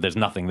character, but there's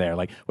nothing there,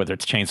 like whether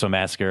it's Chainsaw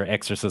Massacre,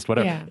 Exorcist,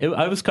 whatever.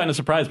 I was kind of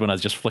surprised when I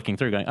was just flicking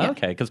through going,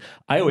 okay, because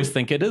I always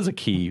think it is a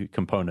key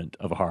component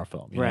of a horror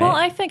film. You know? Well,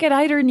 I think it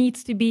either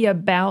needs to be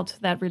about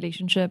that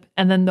relationship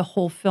and then the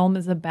whole film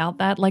is about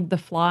that. Like The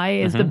Fly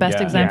is the best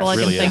example I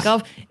can think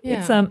of.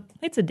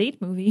 It's a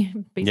date movie,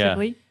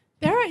 basically.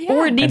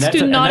 Or it needs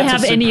to not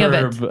have any of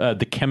it.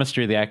 The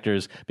chemistry of the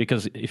actors,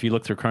 because if you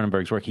look through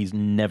Cronenberg's work, he's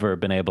never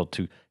been able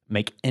to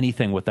make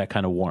anything with that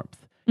kind of warmth.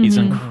 He's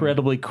an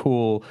incredibly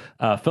cool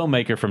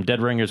filmmaker, from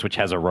Dead Ringers, which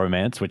has a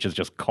romance, which is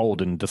just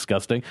cold and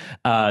disgusting,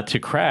 to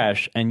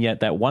Crash, and yet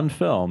that one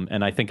film,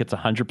 and I think it's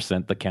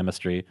 100% the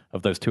chemistry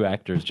of those two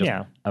actors just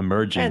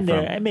emerging.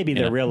 And maybe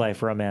their real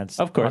life romance.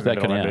 Of course, that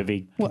could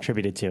movie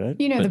contributed to it.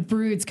 You know, The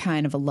Brood's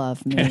kind of a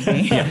love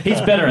movie.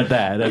 He's better at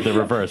that, at the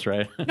reverse,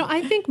 right? No,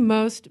 I think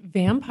most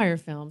vampire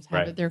films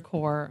have at their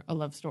core a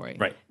love story.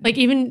 Right. Like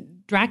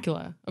even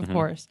Dracula, of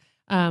course.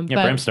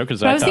 Bram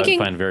Stoker's I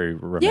find very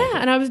romantic.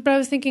 Yeah, and I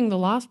was thinking The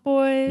Lost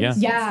Boys.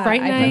 Yeah,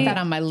 Fright I Night. put that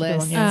on my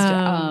list.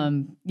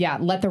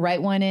 Let the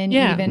Right One In.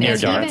 Even Near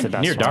Dark.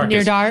 Near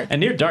Dark. And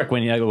Near Dark,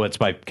 it's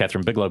by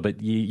Catherine Bigelow, but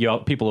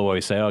people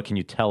always say, "Oh, can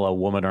you tell a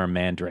woman or a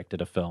man directed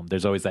a film?"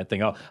 There's always that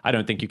thing. Oh, I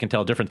don't think you can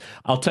tell a difference.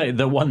 I'll tell you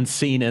the one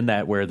scene in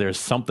that where there's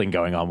something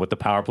going on with the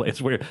power play.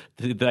 It's where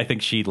I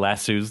think she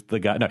lassos the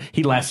guy. No,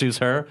 he lassos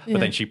her, but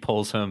then she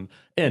pulls him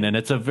in, and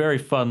it's a very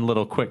fun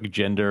little quick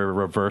gender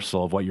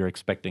reversal of what you're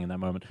expecting in that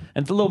moment.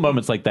 And it's little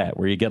moments like that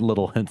where you get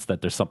little hints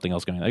that there's something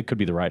else going on. It could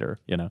be the writer,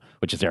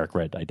 which is Eric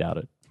Red. I doubt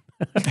it.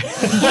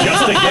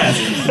 Just a guess.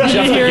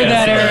 Just hear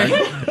that, Eric.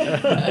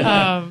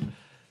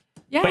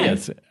 But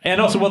yes, and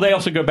also, they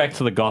also go back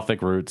to the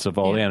Gothic roots of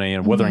all,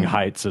 and Wuthering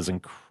Heights is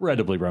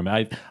incredibly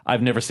romantic.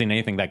 I've never seen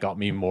anything that got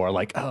me more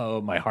like,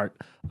 my heart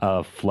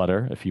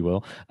flutter, if you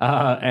will.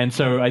 And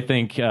so I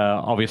think,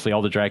 obviously,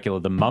 all the Dracula,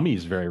 the Mummy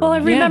is very romantic. Well, I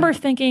remember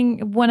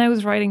thinking when I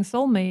was writing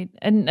Soulmate,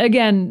 and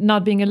again,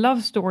 not being a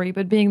love story,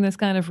 but being this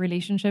kind of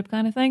relationship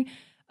kind of thing.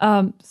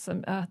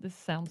 This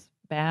sounds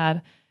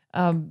bad.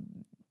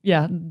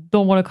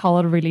 Don't want to call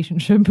it a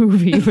relationship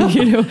movie, but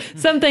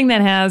something that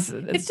has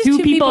two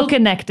people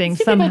connecting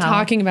somehow. People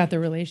talking about the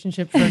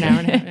relationship for an hour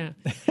and a half.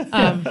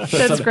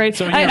 That's great.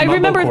 So I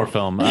remember Mumblecore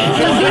film,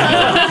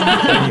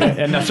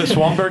 and so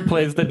Swanberg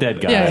plays the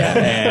dead guy.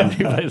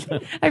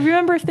 And I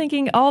remember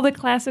thinking all the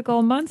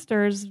classical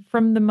monsters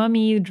from the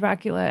Mummy,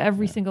 Dracula,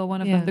 every single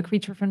one of them, the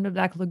creature from the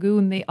Black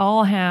Lagoon, they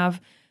all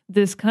have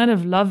this kind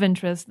of love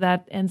interest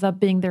that ends up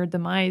being their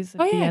demise at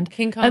the end.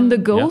 King Kong. And the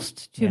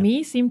ghost, to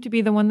me, seemed to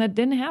be the one that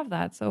didn't have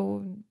that.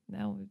 So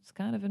now it's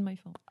kind of in my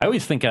film. I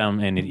always think,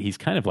 and he's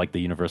kind of like the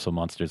Universal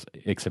monsters,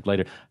 except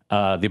later.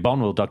 The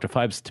Abominable Dr.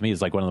 Phibes, to me,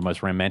 is like one of the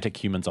most romantic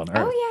humans on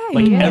Earth. Oh, yeah.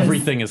 Like,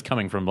 everything is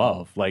coming from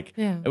love. Like,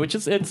 which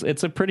is,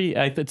 it's a pretty,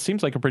 it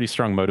seems like a pretty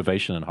strong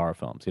motivation in horror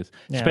films,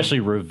 especially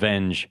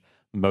revenge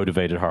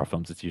motivated horror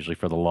films. It's usually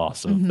for the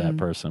loss of that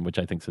person, which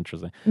I think is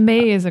interesting.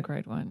 May is a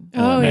great one.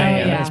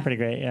 That's pretty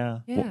great. Yeah.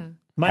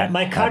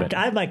 Habits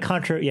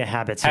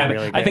are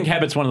really good. I think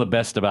Habit's one of the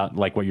best about,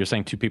 like what you're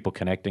saying, two people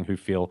connecting who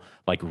feel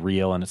like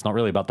real, and it's not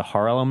really about the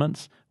horror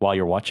elements while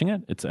you're watching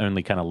it. It's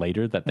only kind of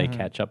later that they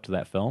catch up to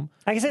that film.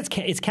 I guess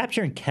it's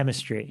capturing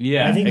chemistry.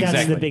 Yeah, I think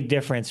that's the big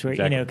difference. Where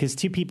because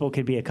two people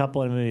could be a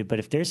couple in a movie, but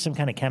if there's some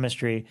kind of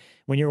chemistry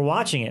when you're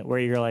watching it, where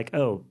you're like,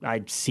 oh,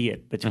 I see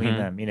it between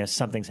them.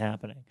 Something's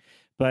happening.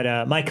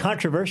 But my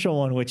controversial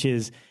one, which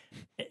is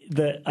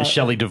is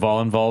Shelley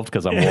Duvall involved?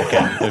 Because I'm walking.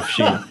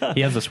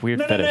 He has this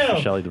weird fetish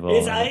for Shelley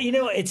Duvall.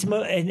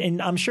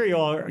 And I'm sure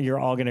you're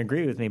all going to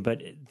agree with me.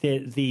 But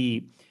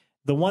the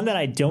one that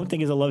I don't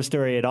think is a love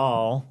story at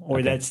all,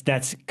 or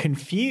that's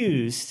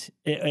confused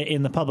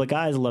in the public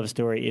eye as a love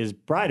story, is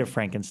Bride of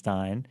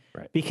Frankenstein.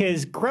 Right.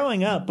 Because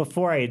growing up,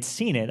 before I had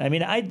seen it, I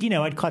mean,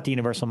 I'd caught the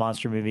Universal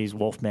monster movies,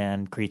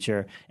 Wolfman,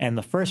 Creature, and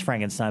the first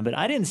Frankenstein, but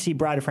I didn't see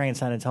Bride of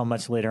Frankenstein until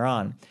much later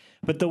on.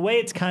 But the way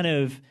it's kind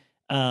of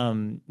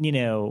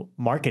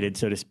marketed,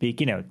 so to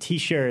speak,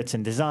 T-shirts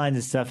and designs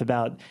and stuff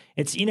about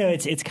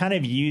it's kind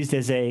of used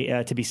as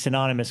to be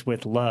synonymous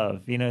with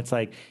love. It's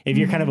like if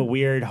you're kind of a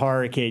weird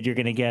horror kid, you're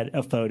going to get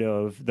a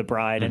photo of the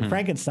Bride and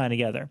Frankenstein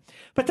together.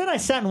 But then I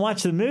sat and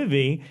watched the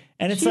movie,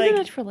 and it's she's in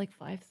it for like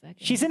 5 seconds.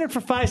 She's in it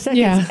for 5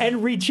 seconds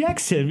and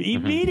rejects him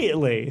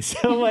immediately.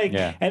 So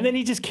and then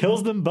he just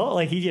kills them both.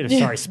 Like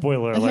sorry,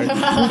 spoiler alert.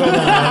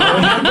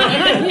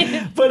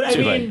 But I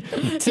mean,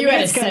 you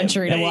had a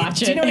century to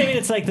watch it. Do you know what I mean?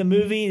 It's like the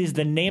movie is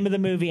the name of the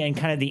movie, and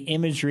kind of the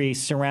imagery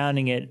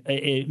surrounding it.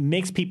 It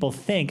makes people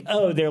think,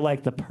 oh, they're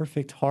like the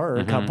perfect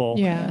horror couple.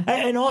 Yeah,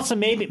 and also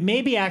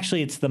maybe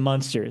actually it's the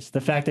Munsters.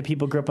 The fact that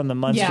people grew up on the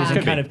Munsters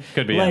and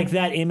could be,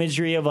 that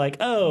imagery of like,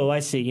 oh, I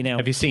see.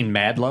 Have you seen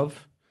Mad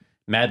Love?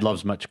 Mad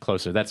Love's much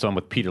closer. That's the one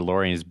with Peter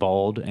Lorre, and he's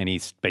bald, and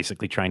he's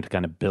basically trying to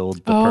kind of build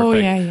the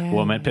perfect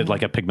woman,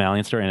 like a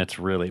Pygmalion story, and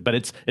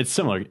it's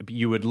similar.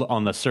 You would,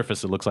 on the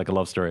surface, it looks like a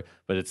love story,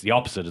 but it's the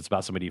opposite. It's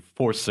about somebody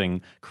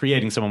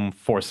creating someone,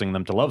 forcing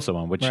them to love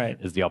someone, which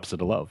is the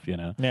opposite of love,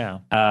 Yeah.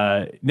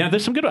 Now,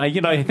 there's some good,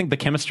 I think the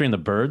chemistry in the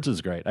birds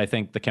is great. I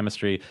think the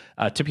chemistry,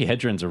 Tippi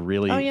Hedren's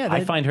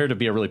I find her to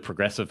be a really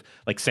progressive,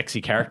 like,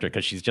 sexy character,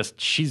 because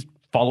she's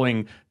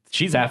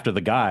after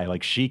the guy.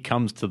 Like, she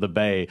comes to the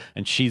bay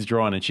and she's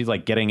drawn, and she's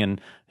like getting in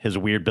his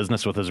weird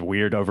business with his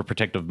weird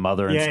overprotective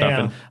mother and stuff.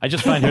 And I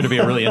just find her to be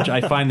a really,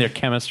 I find their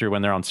chemistry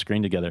when they're on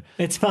screen together.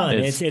 It's fun.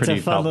 It's a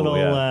fun little,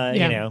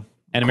 And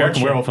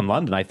American Werewolf in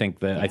London, I think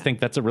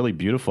that's a really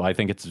beautiful, I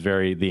think it's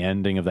the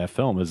ending of that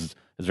film is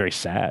very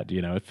sad.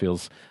 It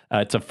feels,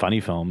 it's a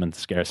funny film and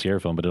scary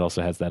film, but it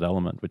also has that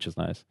element, which is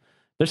nice.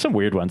 There's some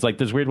weird ones. Like,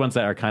 there's weird ones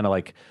that are kind of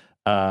like,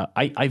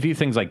 I view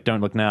things like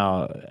Don't Look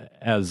Now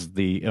as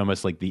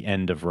almost like the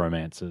end of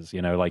romances,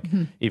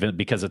 even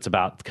because it's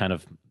about kind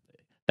of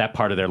that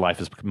part of their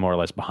life is more or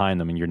less behind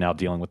them, and you're now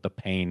dealing with the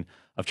pain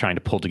of trying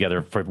to pull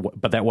together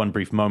but that one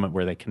brief moment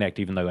where they connect,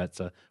 even though that's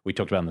we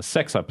talked about in the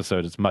sex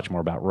episode, it's much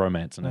more about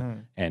romance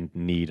and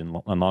need and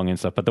longing and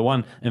stuff. But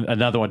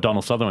another one,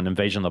 Donald Sutherland,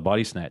 Invasion of the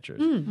Body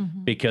Snatchers,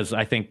 because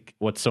I think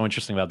what's so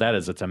interesting about that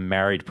is it's a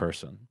married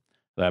person,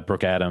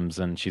 Brooke Adams,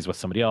 and she's with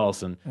somebody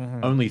else, and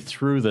only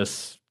through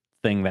this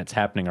thing that's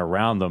happening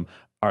around them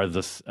are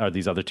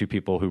these other two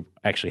people who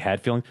actually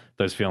had feelings.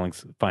 Those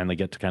feelings finally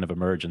get to kind of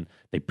emerge, and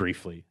they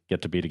briefly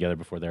get to be together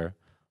before they're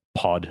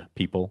pod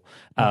people.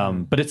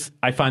 But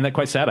I find that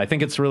quite sad. I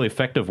think it's really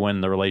effective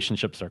when the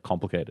relationships are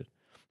complicated,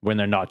 when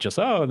they're not just,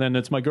 then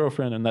it's my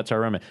girlfriend and that's our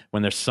roommate.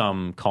 When there's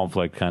some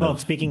conflict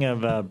speaking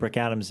of Brooke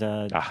Adams,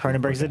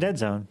 Cronenberg's The Dead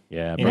Zone.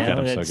 Yeah, Brooke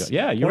Adams so good.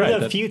 Yeah, you're right. One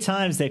of the few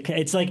times that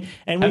it's like,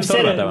 and we've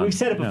said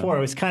it before,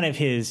 it was kind of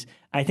his,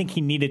 I think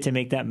he needed to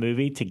make that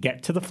movie to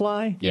get to The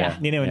Fly,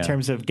 in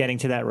terms of getting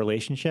to that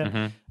relationship,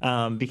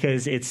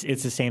 because it's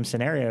the same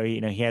scenario.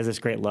 He has this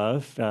great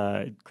love,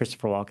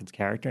 Christopher Walken's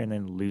character, and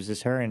then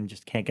loses her and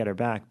just can't get her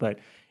back. But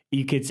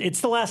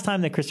it's the last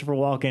time that Christopher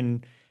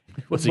Walken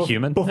was he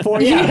human?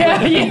 Before, it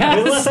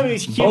was the last time he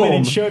was human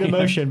and showed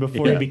emotion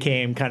before he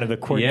became kind of the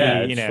quirky,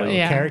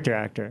 character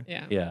actor.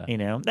 And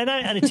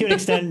to an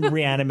extent,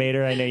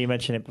 Reanimator. I know you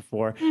mentioned it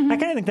before. I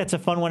kind of think that's a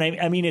fun one.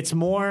 I mean, it's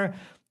more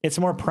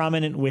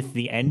prominent with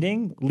the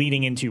ending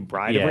leading into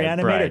Bride of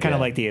Reanimator, kind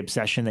of like the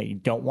obsession that you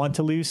don't want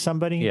to lose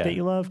somebody that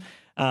you love.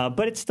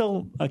 But it's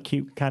still a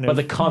cute kind of.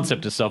 But the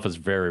concept itself is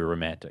very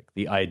romantic.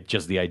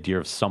 Just the idea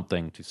of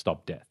something to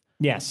stop death.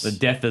 Yes, the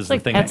death is the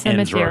thing that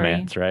ends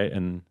romance, right?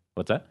 And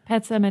what's that?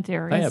 Pet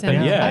Cemetery.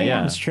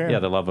 That's true. Yeah,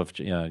 the love of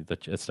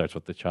it starts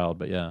with the child,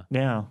 but I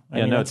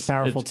mean, it's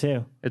powerful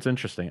too. It's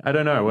interesting. I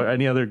don't know.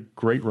 Any other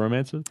great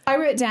romances? I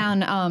wrote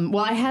down.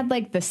 I had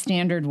like the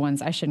standard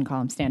ones. I shouldn't call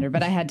them standard,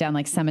 but I had down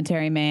like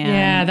Cemetery Man.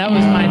 Yeah, that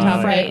was my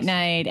top. Fright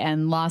Night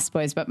and Lost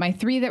Boys. But my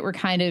three that were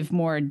kind of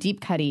more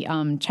deep cutty.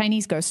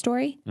 Chinese Ghost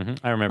Story.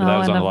 I remember that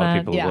was on a lot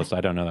of people's list.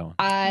 I don't know that one.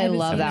 I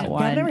love that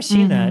one. I've never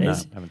seen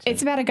that.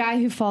 It's about a guy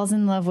who falls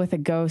in love with a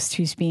ghost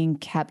who's being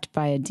kept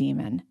by a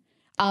demon.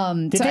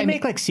 Did they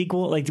make like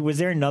sequel? Like, was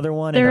there another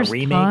one and a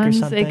remake tons. or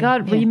something? It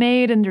got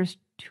remade, and there's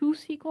 2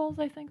 sequels,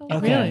 I think. Okay.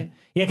 Really?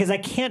 Yeah, because I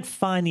can't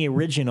find the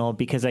original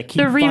because I keep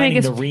the remake finding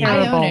is the remake.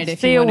 terrible.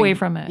 Stay away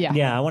from it.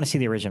 Yeah, I want to see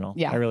the original.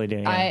 Yeah, I really do.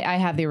 Yeah. I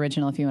have the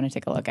original if you want to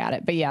take a look at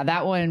it. But yeah,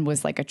 that one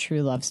was like a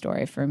true love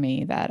story for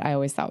me that I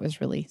always thought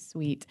was really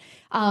sweet.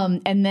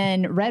 And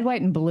then Red,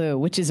 White, and Blue,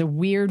 which is a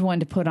weird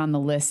one to put on the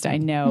list, I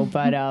know,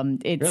 but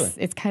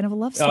it's kind of a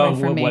love story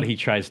for me. What he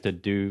tries to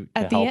do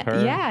to help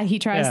her? Yeah, he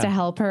tries to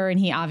help her, and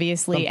he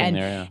obviously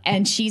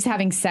and she's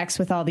having sex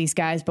with all these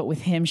guys, but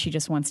with him, she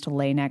just wants to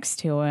lay next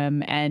to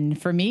him.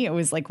 And for me, it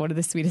was like one of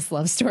the sweetest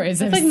love stories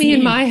I've like seen. Me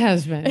and my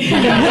husband.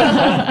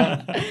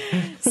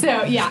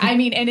 So yeah, I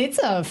mean, and it's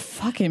a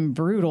fucking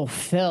brutal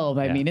film.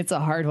 I mean, it's a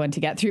hard one to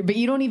get through, but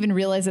you don't even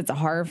realize it's a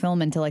horror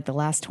film until like the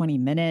last 20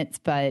 minutes.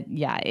 But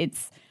yeah,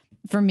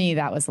 for me,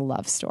 that was a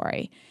love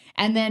story.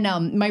 And then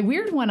my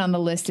weird one on the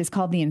list is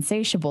called The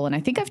Insatiable, and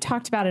I think I've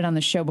talked about it on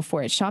the show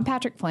before. It's Sean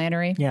Patrick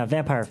Flannery. Yeah,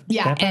 vampire.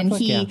 Yeah, vampire and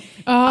flick, he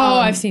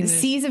I've seen this.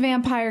 Sees a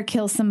vampire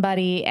kill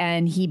somebody,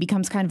 and he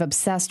becomes kind of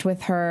obsessed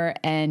with her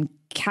and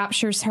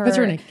captures her, puts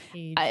her in a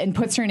cage. And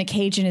puts her in a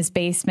cage in his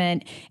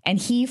basement, and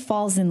he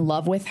falls in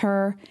love with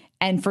her.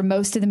 And for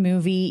most of the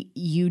movie,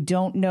 you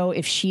don't know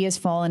if she has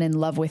fallen in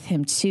love with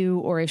him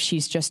too, or if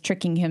she's just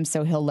tricking him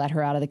so he'll let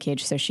her out of the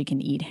cage so she can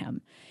eat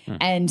him.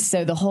 And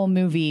so the whole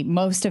movie,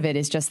 most of it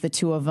is just the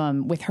two of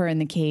them with her in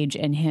the cage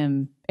and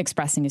him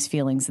expressing his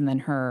feelings and then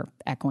her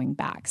echoing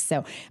back.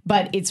 So,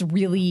 but it's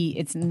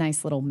a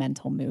nice little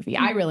mental movie.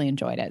 I really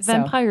enjoyed it.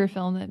 Vampire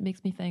film that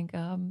makes me think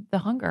The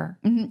Hunger.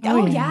 Mm-hmm.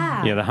 Oh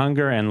yeah. Yeah, The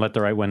Hunger and Let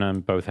the Right One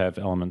In both have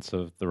elements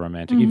of the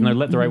romantic. Even though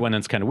Let the Right One In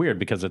is kind of weird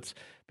because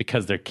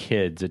they're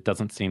kids. It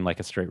doesn't seem like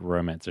a straight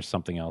romance. There's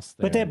something else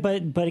there.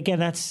 But again,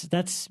 that's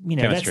that's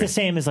Chemistry. the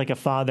same as like a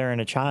father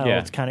and a child. Yeah.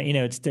 It's kind of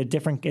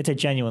it's a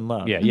genuine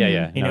love.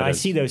 Yeah. I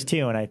see those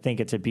too, and I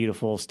think it's a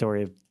beautiful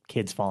story of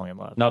kids falling in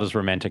love. Not as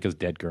romantic as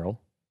Dead Girl.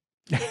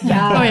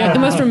 Yeah. Oh yeah, the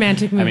most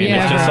romantic movie I mean, ever.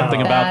 there's just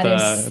something about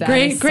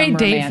Great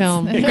date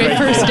film. Great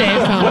first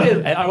date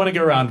film. I want to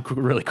go around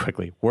really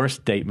quickly.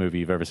 Worst date movie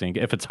you've ever seen.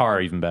 If it's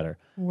horror, even better.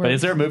 But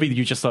is there a movie that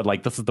you just thought,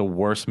 like, this is the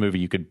worst movie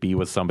you could be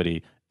with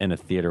somebody in a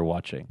theater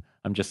watching?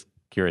 I'm just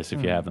curious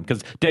if you have them.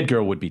 Because Dead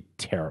Girl would be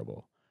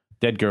terrible.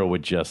 Dead Girl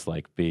would just,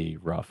 like, be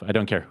rough. I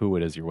don't care who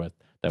it is you're with.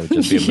 That would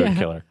just be a mood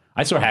killer.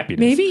 I saw Happiness.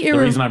 Maybe the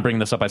reason I'm bringing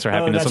this up, I saw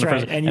Happiness that's on the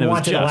right. first, And you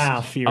wanted to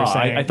laugh. You were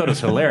saying. I thought it was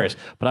hilarious,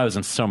 but I was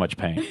in so much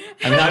pain.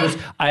 I mean,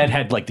 I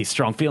had like these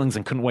strong feelings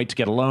and couldn't wait to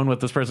get alone with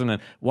this person.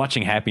 And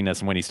watching Happiness,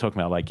 and when he's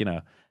talking about, like, you know,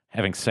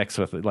 having sex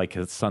with, like,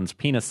 his son's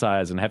penis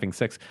size and having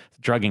sex,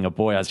 drugging a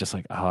boy, I was just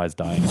like, oh, I was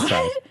dying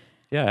inside.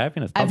 Yeah,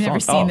 Happiness. I've never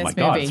seen this my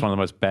God, movie. it's one of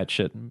the most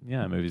batshit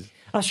movies.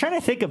 I was trying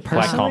to think of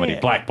personally.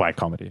 Black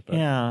comedy. But.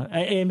 Yeah,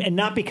 and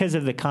not because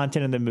of the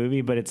content of the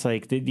movie, but it's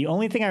like the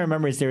only thing I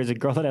remember is there was a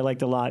girl that I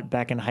liked a lot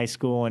back in high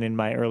school and in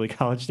my early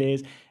college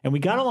days, and we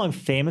got along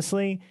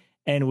famously.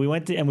 And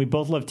we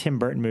both loved Tim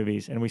Burton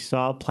movies, and we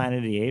saw Planet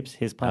of the Apes,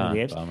 his Planet of the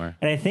Apes. Bummer.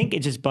 And I think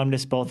it just bummed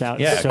us both out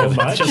Yeah, so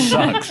much it just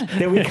sucks.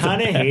 that we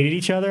kind of hated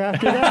each other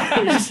after that.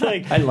 It was just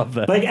like, I love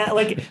that.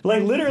 Like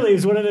literally, it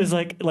was one of those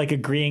like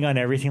agreeing on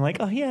everything. Like,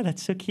 oh yeah,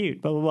 that's so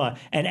cute, blah blah blah.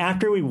 And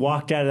after we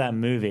walked out of that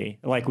movie,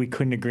 like, we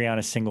couldn't agree on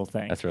a single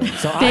thing. That's really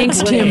so.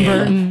 Thanks, Tim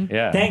Burton.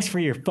 Yeah. Thanks for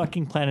your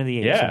fucking Planet of the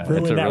Apes. Yeah,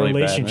 Ruined it's a that really bad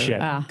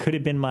relationship. movie. Could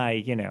have been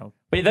my,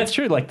 But that's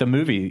true. Like, the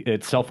movie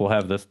itself will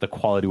have this, the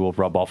quality will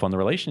rub off on the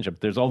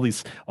relationship. There's all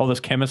this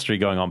chemistry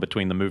going on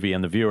between the movie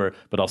and the viewer,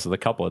 but also the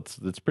couple.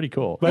 It's pretty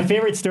cool. My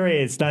favorite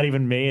story, it's not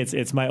even me,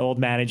 it's my old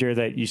manager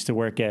that used to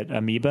work at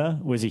Amoeba,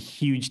 was a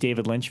huge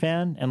David Lynch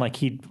fan, and like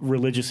he'd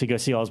religiously go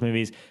see all his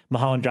movies.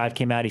 Mulholland Drive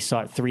came out, he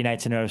saw it 3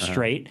 nights in a row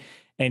straight.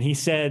 And he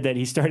said that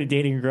he started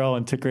dating a girl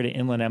and took her to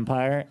Inland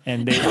Empire,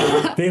 and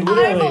they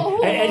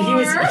literally,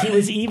 and he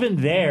was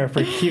even there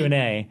for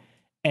Q&A.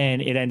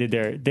 And it ended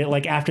there.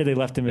 Like, after they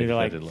left the movie, they're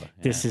like,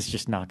 this is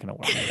just not going to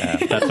work. Yeah,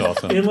 that's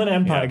awesome. Inland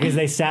Empire, because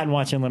they sat and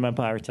watched Inland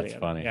Empire together. That's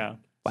funny. Yeah.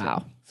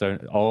 Wow. So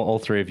all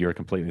 3 of you are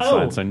completely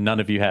fine. So none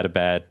of you had a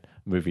bad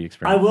movie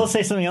experience. I will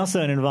say something else, though,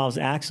 and it involves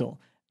Axelle.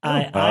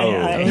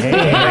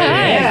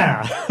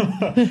 Yeah.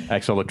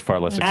 Axelle looked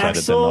far less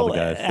excited than all the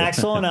guys.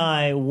 Axelle and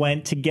I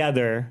went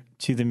together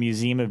to the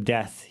Museum of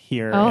Death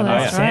here in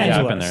that's Los right. Yeah,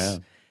 I've Angeles. been there.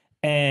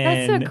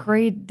 And That's a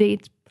great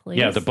date place.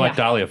 Yeah, the Black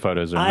Dahlia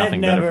photos are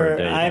nothing better for a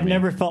date. I've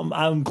never felt.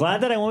 I'm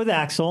glad that I went with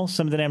Axelle,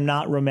 someone that I'm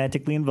not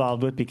romantically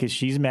involved with because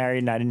she's married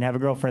and I didn't have a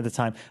girlfriend at the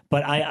time.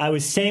 But I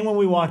was saying when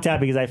we walked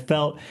out, because I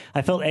felt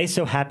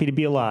so happy to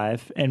be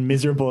alive and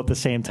miserable at the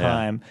same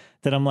time.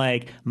 That I'm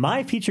like,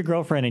 my future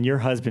girlfriend and your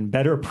husband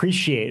better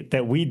appreciate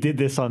that we did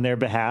this on their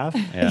behalf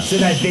so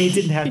that they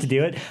didn't have to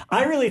do it.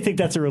 I really think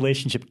that's a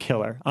relationship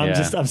killer. I'm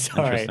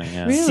sorry.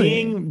 Yeah. Really?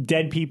 Seeing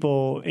dead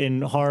people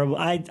in horrible,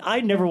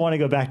 I never want to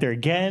go back there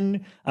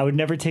again. I would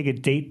never take a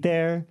date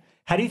there.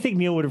 How do you think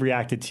Neil would have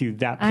reacted to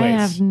that place? I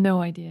have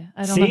no idea.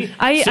 I don't See? know. So you're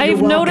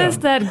I've welcome.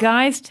 noticed that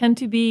guys tend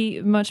to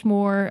be much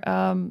more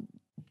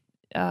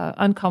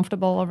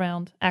uncomfortable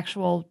around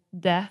actual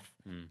death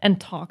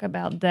and talk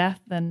about death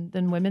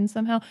than women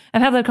somehow.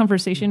 I've had that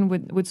conversation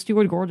with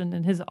Stuart Gordon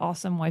and his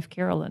awesome wife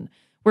Carolyn,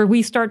 where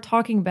we start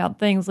talking about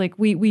things like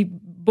we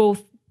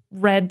both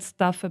read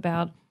stuff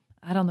about,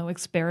 I don't know,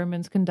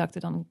 experiments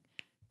conducted on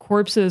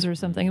corpses or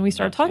something, and we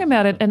start talking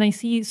about it, and I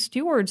see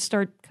Stuart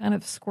start kind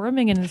of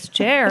squirming in his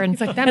chair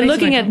and, and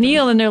looking at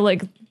Neil, and they're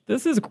like,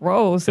 this is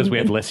gross. Because we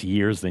have less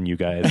years than you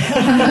guys.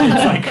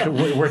 It's like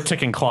we're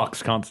ticking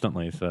clocks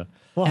constantly. So,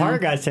 well, horror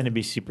guys tend to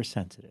be super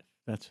sensitive.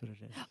 That's what it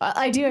is.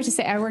 I do have to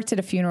say, I worked at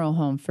a funeral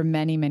home for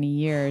many, many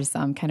years.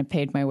 Kind of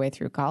paid my way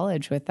through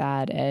college with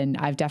that. And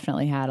I've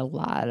definitely had a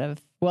lot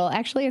of, well,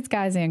 actually, it's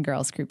guys and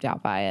girls creeped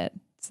out by it.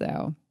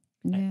 So,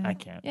 yeah. I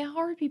can't. Yeah,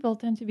 horror people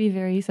tend to be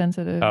very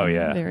sensitive. oh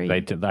yeah, very,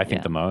 I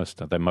think the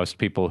most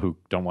people who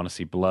don't want to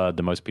see blood,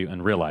 the most people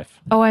in real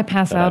life. Oh, I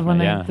pass out when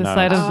yeah, the no,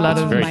 sight of it's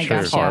blood very is true.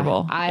 gosh,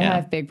 horrible. I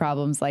have big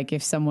problems. Like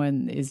if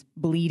someone is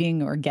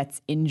bleeding or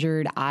gets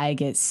injured, I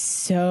get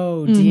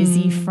so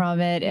dizzy from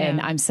it,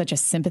 and I'm such a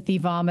sympathy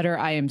vomiter.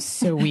 I am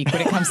so weak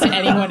when it comes to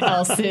anyone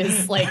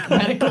else's like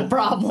medical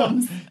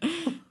problems.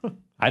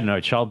 I don't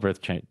know.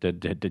 Childbirth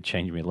did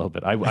change me a little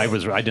bit. I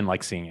didn't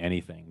like seeing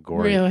anything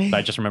gory. Really? But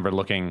I just remember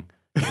looking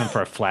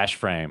for a flash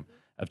frame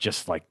of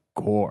just like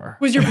gore.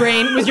 Was your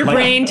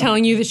brain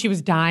telling you that she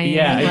was dying?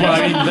 Yeah, Like- well,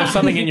 I mean, there's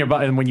something in your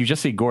body, and when you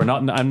just see gore,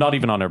 I'm not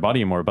even on her body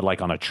anymore, but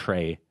like on a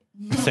tray,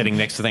 sitting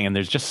next to the thing, and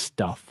there's just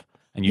stuff.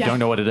 And you don't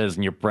know what it is,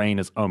 and your brain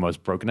is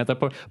almost broken at that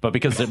point. But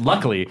because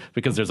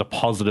there's a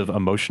positive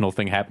emotional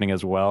thing happening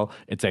as well,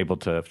 it's able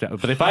to.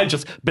 But if I had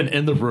just been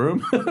in the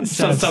room,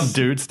 some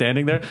dude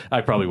standing there, I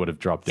probably would have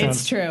dropped down.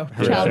 It's true.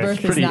 Horrific.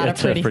 Childbirth is not a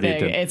It's pretty pretty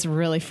thing. It's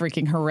really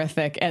freaking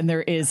horrific, and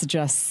there is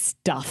just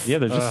stuff. Yeah,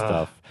 there's just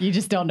stuff. You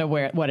just don't know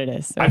what it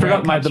is. I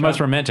forgot the most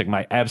romantic,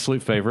 my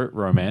absolute favorite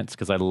romance,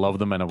 because I love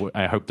them, and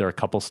I hope there are a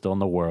couple still in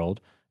the world,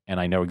 and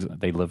I know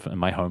they live in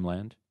my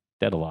homeland,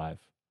 Dead Alive.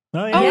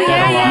 Oh, yeah. Oh,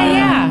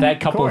 yeah. That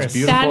couple is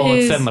beautiful. That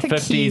It's is set in the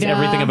 50s. Tequila.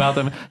 Everything about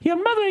them. Your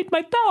mother ate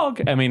my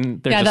dog. I mean,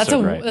 they're just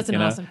so great. That's an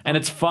awesome film. And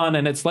it's fun,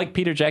 and it's like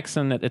Peter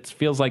Jackson. It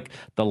feels like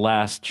the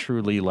last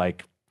truly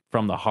like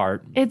from the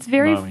heart. It's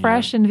very moment,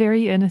 fresh and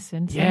very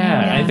innocent.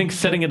 Yeah, I think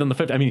setting it in the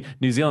 50s. I mean,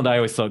 New Zealand, I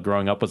always thought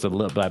growing up was a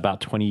little about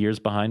 20 years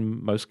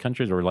behind most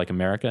countries, or like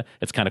America.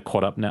 It's kind of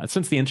caught up now.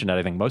 Since the internet,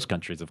 I think most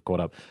countries have caught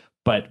up.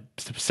 But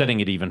setting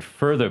it even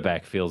further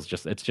back feels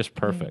it's just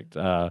perfect.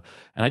 And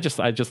I just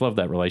love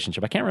that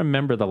relationship. I can't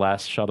remember the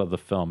last shot of the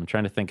film. I'm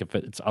trying to think if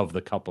it's of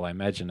the couple. I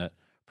imagine it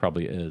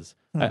probably is.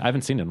 I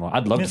haven't seen it in a while.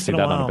 I'd love to see that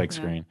on a big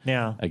screen.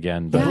 Yeah.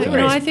 Again. Yeah, But,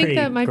 I think pretty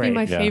that might be great.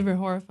 my Yeah. favorite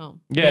horror film.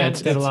 yeah,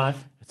 It's alive.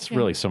 it's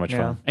really so much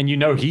fun. And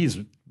he's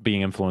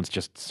being influenced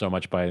just so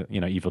much by,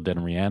 Evil Dead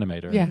and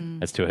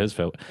Reanimator as to his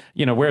film.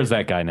 Where's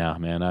that guy now,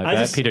 man?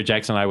 Peter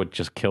Jackson, I would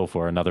just kill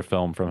for another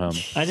film from him.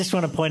 I just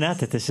want to point out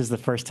that this is the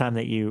first time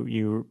that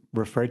you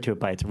referred to it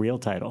by its real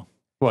title.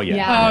 Well, yeah.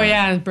 Yeah. Oh,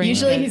 yeah. Brain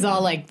Usually Dead. he's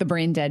all like the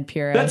brain dead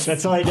purist.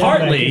 That's all I did.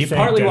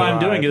 Partly why I'm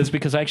doing it is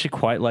because I actually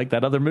quite like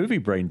that other movie,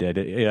 Brain Dead.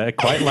 I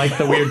quite like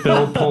the weird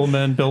Bill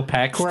Pullman, Bill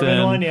Paxton,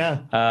 Corbin one, yeah.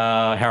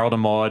 Harold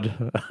and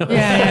Maude.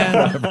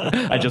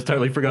 Yeah. I just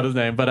totally forgot his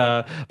name, but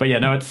yeah,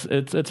 no, it's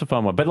a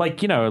fun one. But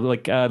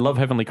I love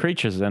Heavenly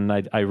Creatures, and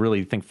I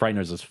really think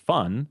Frighteners is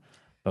fun.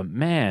 But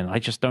man, I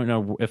just don't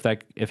know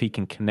if he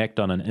can connect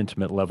on an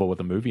intimate level with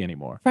a movie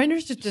anymore.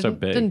 Frighteners just So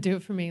big. didn't do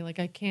it for me. Like,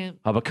 I can't.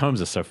 Oh, but Combs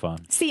is so fun.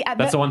 See,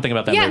 That's the one thing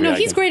about that Yeah, movie. no,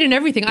 he's great in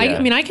everything. Yeah. I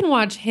mean, I can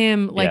watch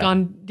him like Yeah.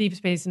 on Deep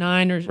Space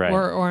Nine or Right.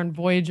 or on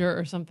Voyager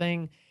or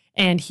something,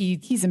 and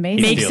he's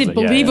amazing. makes steals it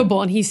it, yeah,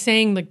 believable, and he's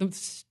saying like the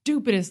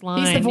stupidest line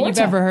He's the you've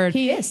Vorta. ever heard.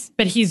 He is.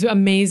 But he's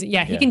amazing.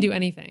 Yeah, he Yeah. can do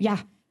anything. Yeah.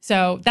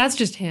 So that's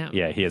just him.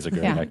 Yeah, he is a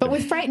great Yeah, actor. but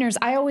with Frighteners,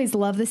 I always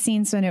love the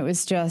scenes when it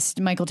was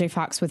just Michael J.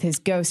 Fox with his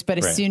ghost. But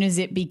as Right. soon as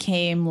it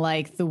became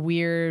like the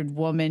weird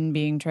woman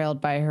being trailed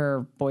by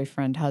her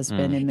boyfriend,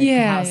 husband in the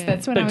Yeah, house, yeah.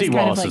 that's when But I was Dee kind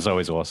of Wallace like, is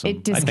always awesome.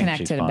 it disconnected I think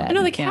she's a fun. bit. I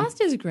know the Yeah.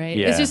 cast is great.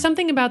 Yeah. It's just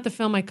something about the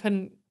film I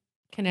couldn't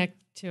connect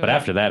to. But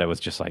after that, it was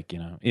just like,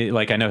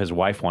 I know his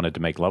wife wanted to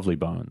make Lovely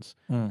Bones.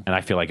 And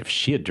I feel like if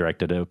she had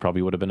directed it, it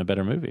probably would have been a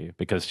better movie.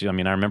 Because, I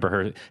remember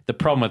her. The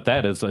problem with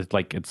that is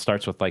like it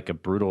starts with like a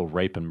brutal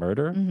rape and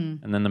murder.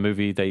 And then the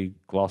movie, they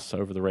gloss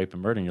over the rape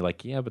and murder. And you're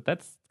like, yeah, but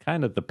that's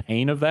kind of the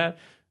pain of that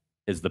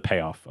is the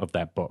payoff of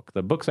that book.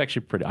 The book's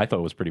actually I thought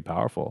it was pretty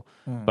powerful.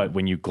 But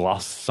when you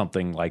gloss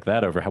something like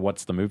that over,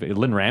 what's the movie?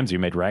 Lynn Ramsey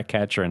made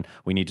Ratcatcher, and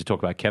We Need to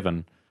Talk About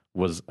Kevin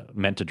was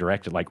meant to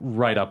direct it like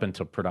right up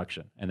into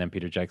production, and then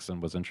Peter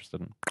Jackson was interested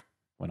and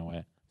went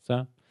away.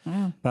 So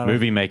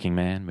movie making,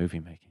 man, movie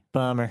making.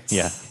 Bummer.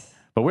 Yeah,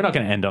 but we're not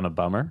going to end on a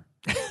bummer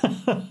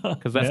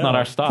because that's not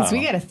our style. Because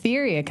we got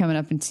Etheria coming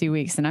up in 2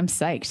 weeks, and I'm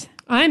psyched.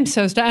 I'm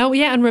so stoked. Oh,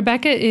 yeah, and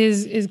Rebekah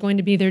is going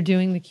to be there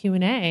doing the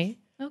Q&A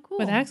cool.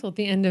 with Axelle at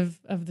the end of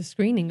the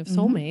screening of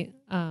Soulmate.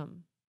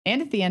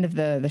 And at the end of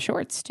the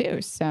shorts,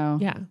 too. So,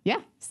 Yeah.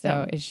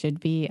 So it should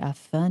be a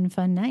fun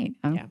night.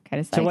 I'm kind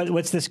of psyched. So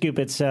what's the scoop?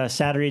 It's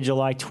Saturday,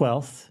 July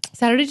 12th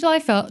Saturday, July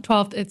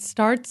 12th. It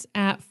starts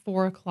at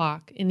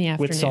 4:00 in the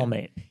afternoon. with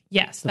Soulmate.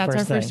 Yes, that's our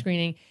first first thing.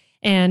 screening.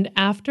 And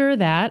after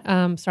that,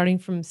 starting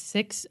from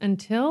 6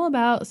 until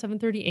about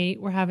 7:38,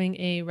 we're having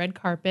a red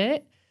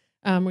carpet.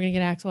 We're going to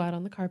get Axelle out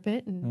on the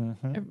carpet and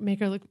make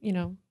her look, She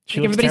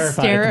make looks everybody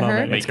terrified stare at at the her.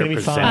 moment. Make It's going to her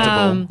be fun.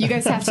 presentable. You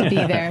guys have to be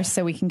there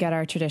so we can get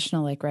our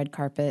traditional like red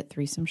carpet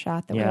threesome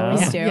shot that we Yeah.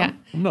 always do. Yeah.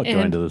 I'm not And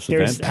going to this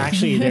There's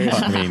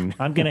event.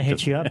 I'm going to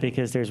hit you up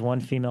because there's one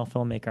female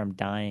filmmaker I'm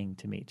dying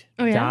to meet.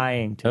 Oh, yeah?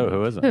 Dying to meet.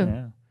 Who is it? Who?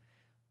 Yeah.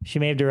 She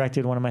may have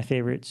directed one of my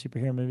favorite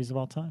superhero movies of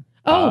all time.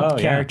 Oh,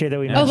 Character that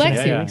we Oh, mentioned a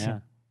Lexi. few weeks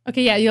ago.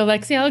 okay, yeah,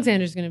 Lexi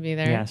Alexander's going to be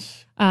there.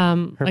 Yes.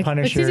 Her Her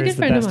Punisher Lexi's a good is the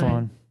friend of best mine.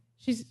 one.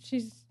 She's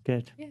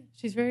Good. yeah,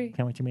 she's very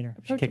Can't wait to meet her.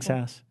 She kicks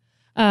Approachable.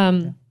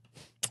 ass.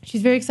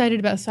 she's very excited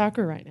about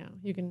soccer right now.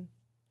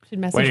 Should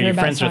message Wait, are her you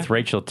about friends with soccer.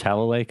 Rachel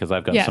Talalay? Because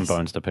I've got Yes. some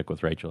bones to pick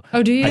with Rachel.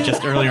 Oh, do you? I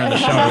just earlier in the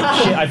show,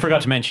 I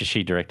forgot to mention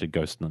she directed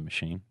Ghost in the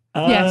Machine.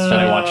 Yes. That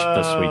I watched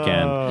this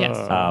weekend. Yes.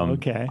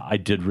 Okay. I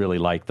did really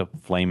like the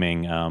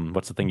flaming.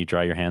 What's the thing you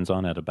dry your hands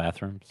on at a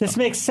bathroom? This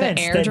makes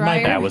sense. air that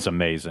dryer? That was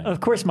amazing.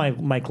 Of course,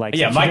 Mike likes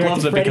it. Yeah, She Mike directed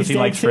loves it because he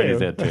likes Freddy's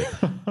Freddy's Dead,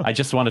 Dead too. I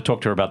just want to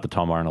talk to her about the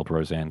Tom Arnold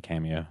Roseanne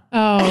cameo.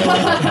 Oh,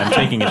 I'm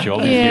taking issue all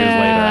these years later.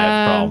 I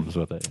have problems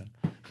with it.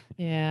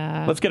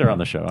 yeah. Let's get her on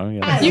the show.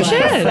 You love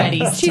should.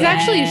 Freddy's She's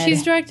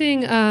Dead.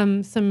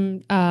 directing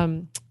some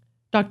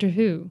Doctor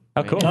Who.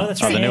 Oh, cool. Oh,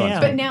 that's the right. new Yeah, ones. yeah.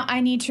 But now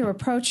I need to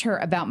approach her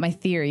about my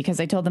theory because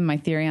I told them my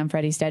theory on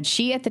Freddy's Dead.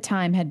 She at the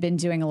time had been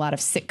doing a lot of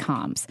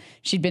sitcoms.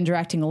 She'd been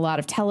directing a lot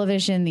of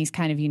television, these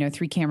kind of,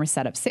 3-camera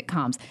setup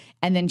sitcoms.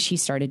 And then she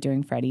started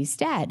doing Freddy's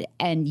Dead.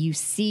 And you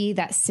see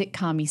that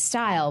sitcom-y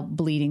style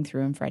bleeding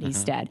through in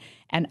Freddy's Dead.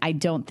 And I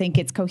don't think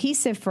it's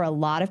cohesive for a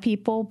lot of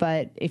people,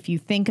 but if you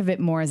think of it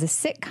more as a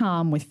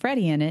sitcom with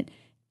Freddy in it,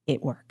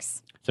 it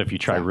works. So if you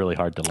try really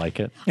hard to like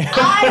it,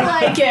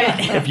 I like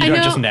it. if you I don't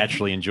know- just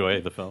naturally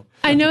enjoy the film.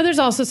 I know there's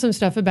also some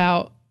stuff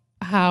about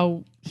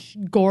how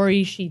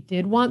gory she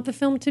did want the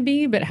film to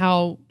be, but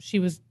how she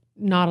was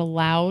not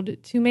allowed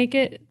to make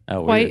it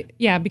quite. Weird.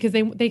 Yeah, because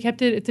they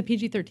kept it. It's a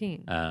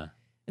PG-13, and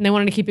they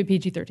wanted to keep it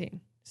PG-13.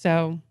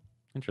 So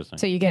interesting.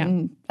 So you get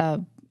an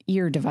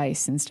ear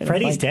device instead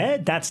Freddy's of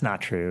dead? That's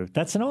not true.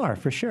 That's an R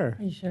for sure.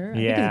 Are you sure?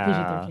 Yeah. I think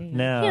it's PG-13.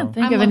 No. I can't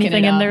think I'm of looking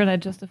anything it in up. there that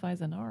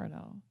justifies an R, though.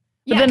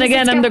 But Yeah, then 'cause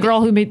again, it's I'm got the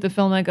girl who made the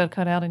film that got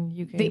cut out in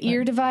UK. the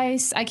ear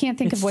device. I can't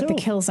think It's of what the still-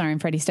 kills are in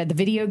Freddy's Dead. The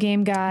video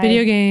game guy.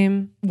 Video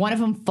game. One of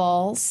them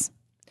falls.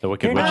 The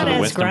Wicked They're Witch not of the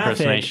as West graphic.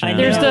 impersonation. I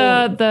There's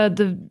know.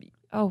 the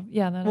oh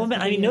yeah. Well,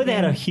 I know they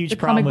had a huge The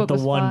problem comic with the book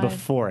was one 5.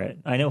 before it.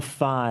 I know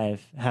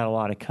 5 had a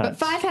lot of cuts. But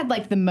 5 had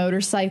like the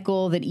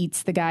motorcycle that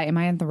eats the guy. Am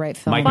I in the right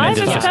film? Mike Five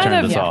Mendes is just kind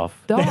turned of this Yeah.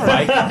 off. dark.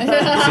 Mike, see you later,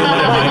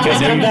 Mike.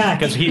 Come back.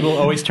 Because he will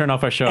always turn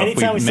off our show if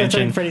Anytime we we start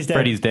talking mention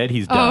Freddy's Dead.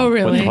 He's done Oh,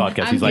 really? with the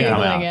podcast. I'm He's like, I'm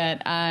Googling out.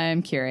 it.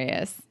 I'm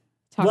curious.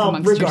 Talk Well,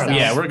 amongst regardless.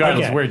 yourselves. Yeah,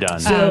 regardless, Okay. we're done.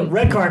 So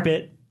red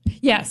carpet.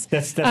 Yes.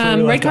 That's where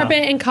we red left carpet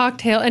off. and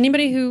cocktail.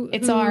 Anybody who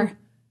It's who, R.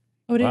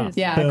 Oh, it is. Wow.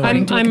 Yeah, Boom.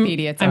 according to I'm-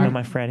 Wikipedia, it's Sorry, R.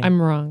 my Freddy.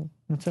 I'm wrong.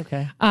 It's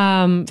okay.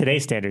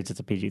 Today's standards, it's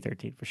a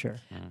PG-13 for sure.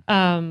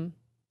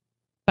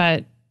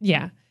 But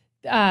yeah.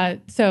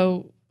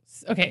 So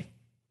okay.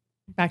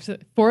 Back to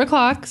 4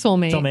 o'clock.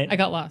 Soulmate. I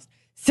got lost.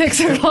 6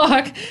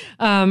 o'clock.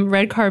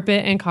 Red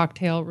carpet and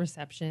cocktail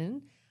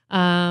reception.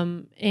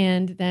 And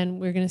then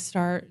we're gonna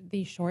start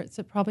the shorts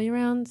at probably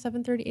around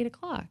 7:30, 8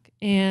 o'clock.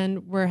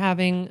 And we're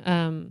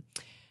having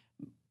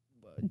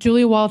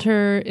Julia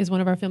Walter is one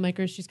of our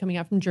filmmakers. She's coming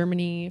out from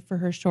Germany for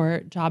her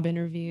short job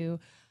interview.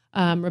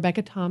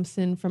 Rebekah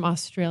Thompson from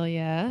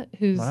Australia,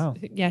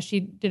 she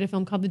did a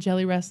film called The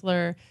Jelly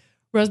Wrestler.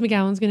 Rose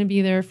McGowan's going to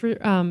be there for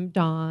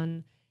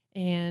Dawn,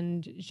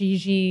 and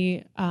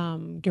Gigi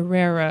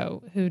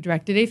Guerrero, who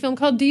directed a film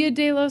called Dia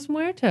de los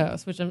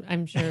Muertos, which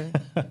I'm sure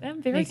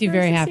I'm very makes you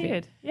very curious to happy. see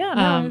it. Yeah,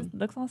 no, it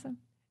looks awesome.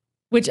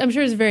 Which I'm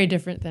sure is very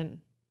different than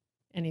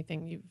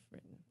anything you've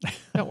written.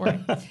 Don't worry.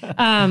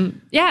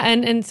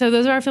 And so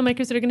those are our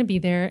filmmakers that are going to be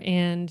there,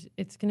 and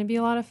it's going to be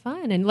a lot of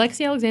fun. And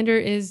Lexi Alexander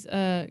is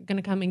going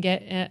to come and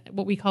get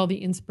what we call the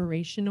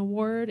Inspiration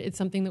Award. It's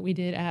something that we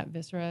did at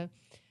Viscera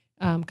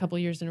a couple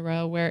of years in a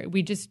row, where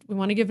we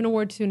want to give an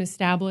award to an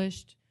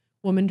established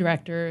woman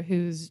director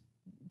who's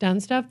done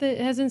stuff that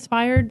has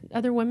inspired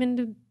other women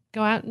to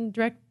go out and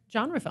direct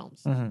genre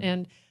films. Mm-hmm.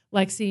 And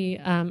Lexi,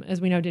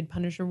 as we know, did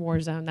Punisher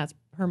Warzone. That's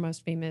her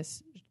most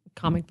famous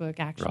comic book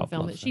action Rob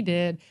film loves that she it.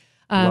 did.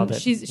 Love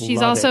it. She's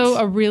Love also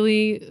it. a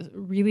really,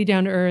 really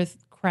down to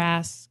earth,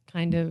 crass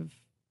kind of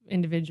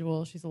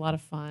individual. She's a lot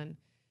of fun.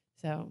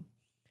 So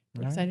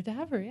we're excited to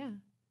have her. Yeah.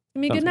 It's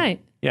gonna be a good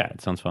night. Yeah,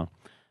 it sounds fun.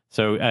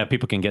 So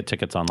people can get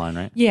tickets online,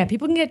 right? Yeah,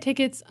 people can get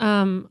tickets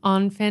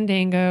on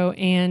Fandango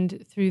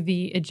and through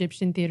the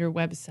Egyptian Theater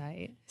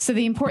website. So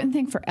the important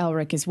thing for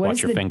Elric is what Watch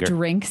is your the finger.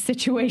 drink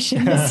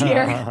situation this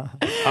year?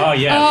 Oh,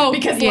 yeah.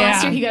 Because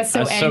last year he got so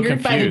I was so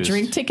angered by the confused.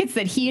 drink tickets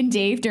that he and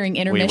Dave during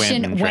went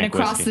intermission and went drank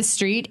across whiskey. the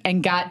street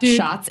and got Dude.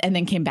 shots and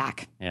then came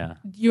back. Yeah.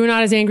 You were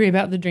not as angry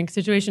about the drink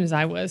situation as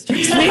I was. Trust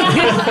me.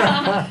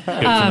 Good to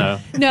know.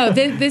 No,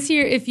 this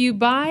year, if you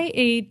buy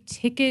a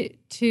ticket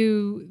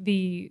to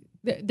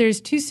there's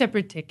 2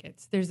 separate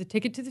tickets. There's a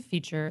ticket to the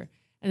feature,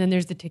 and then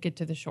there's the ticket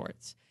to the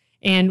shorts.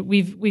 And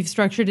we've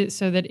structured it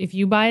so that if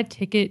you buy a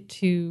ticket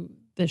to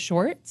the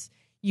shorts,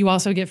 you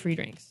also get free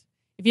drinks.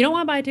 If you don't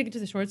want to buy a ticket to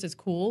the shorts, it's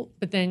cool,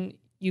 but then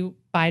you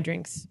buy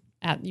drinks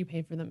you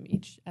pay for them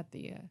each at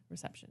the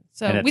reception.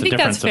 So And it's we a think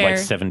that's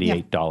difference fair. of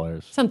like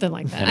 $78. Something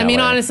like that. in I mean,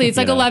 LA, honestly, it's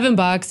like you know.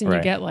 $11 and Right.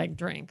 you get like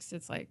drinks.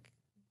 It's like,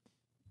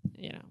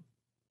 it's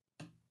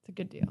a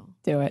good deal.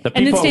 Do it. The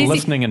And then people Stacey-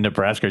 listening in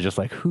Nebraska are just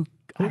like, who?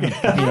 I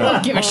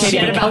don't give a shit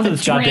Can't even about come to the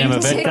this goddamn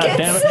drink event. tickets.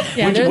 Goddamn it.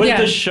 Yeah, would there- would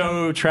yeah. the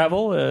show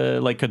travel?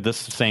 Could this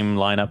same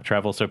lineup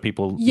travel so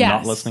people Yes.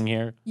 not listening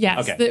here?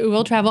 Yes, Okay. it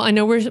will travel. I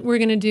know we're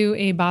going to do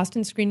a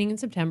Boston screening in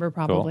September,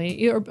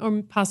 probably, or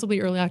possibly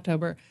early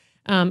October,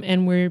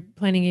 and we're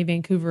planning a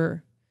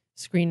Vancouver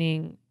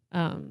screening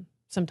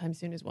sometime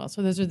soon as well.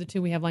 So those are the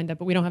 2 we have lined up,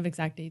 but we don't have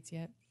exact dates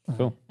yet.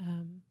 Cool.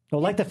 Well,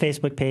 like the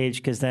Facebook page,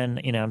 because then,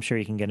 I'm sure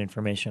you can get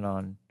information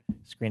on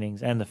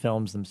screenings and the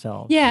films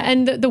themselves. Yeah,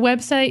 and the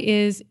website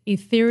is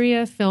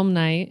Etheria Film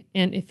Night,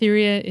 and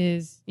Etheria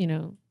is,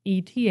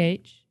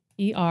 ETHERIA,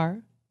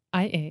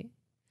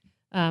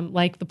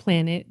 like the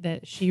planet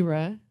that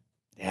She-Ra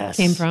Yes.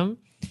 came from.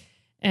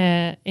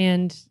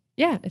 And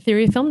yeah,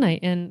 Etheria Film Night.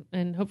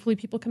 And hopefully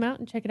people come out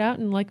and check it out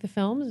and like the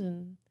films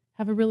and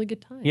have a really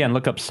good time. Yeah, and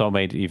look up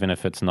Soulmate even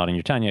if it's not in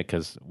your town yet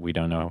because we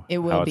don't know It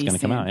will how it's be going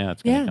to come soon. out. Yeah,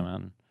 it's going to Yeah. come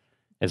out.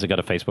 Has it got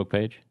a Facebook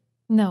page?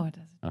 No, it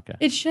doesn't. Okay.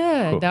 It should,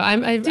 Cool. though.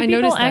 I Do people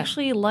noticed that.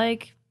 actually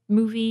like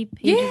movie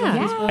pages Yeah. on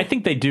Yeah. Facebook? I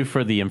think they do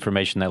for the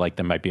information that like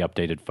there might be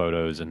updated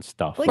photos and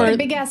stuff. Like the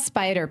big ass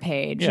spider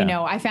page.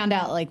 Yeah. I found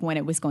out like when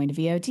it was going to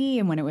VOD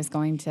and when it was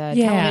going to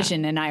Yeah.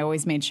 television, and I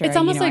always made sure It's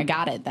almost I like-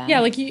 got it then. Yeah,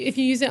 like if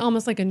you use it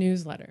almost like a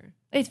newsletter.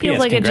 It feels Yes,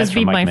 like it'd congrats just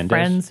be for Mike my Mendes.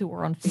 friends who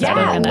were on Facebook.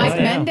 Yeah, and Mike that's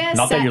it. Mendes.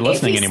 Not that you're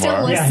listening if he's anymore.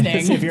 Still Yeah, listening,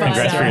 if you're but,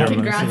 interested.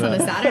 congrats on the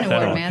Saturn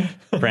Award, man.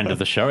 Friend of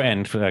the show,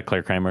 and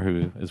Claire Kramer,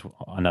 who is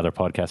another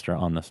podcaster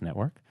on this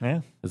network,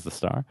 Yeah. is the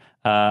star.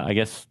 I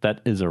guess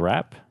that is a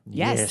wrap.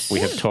 Yes. We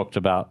have talked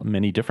about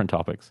many different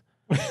topics.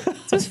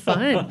 This was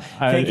fun.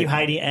 Thank you,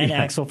 Heidi and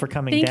Axelle, for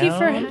coming down. Thank you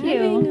for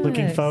having us.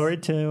 Looking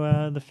forward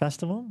to the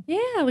festival. Yeah,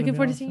 looking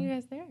forward to seeing you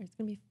guys there. It's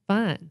going to be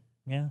fun.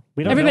 Yeah.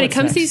 Everybody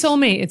come see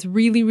Soulmate. It's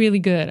really, really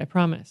good. I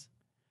promise.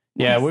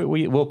 Yeah,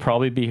 we'll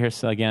probably be here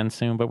again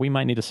soon, but we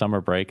might need a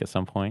summer break at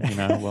some point. You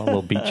know, a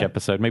little beach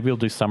episode. Maybe we'll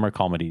do summer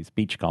comedies,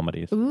 beach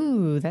comedies.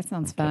 Ooh, that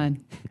sounds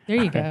fun.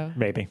 There you go.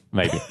 Maybe.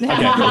 Okay,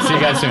 we'll see you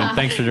guys soon.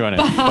 Thanks for joining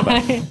us. Bye.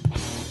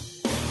 Bye-bye.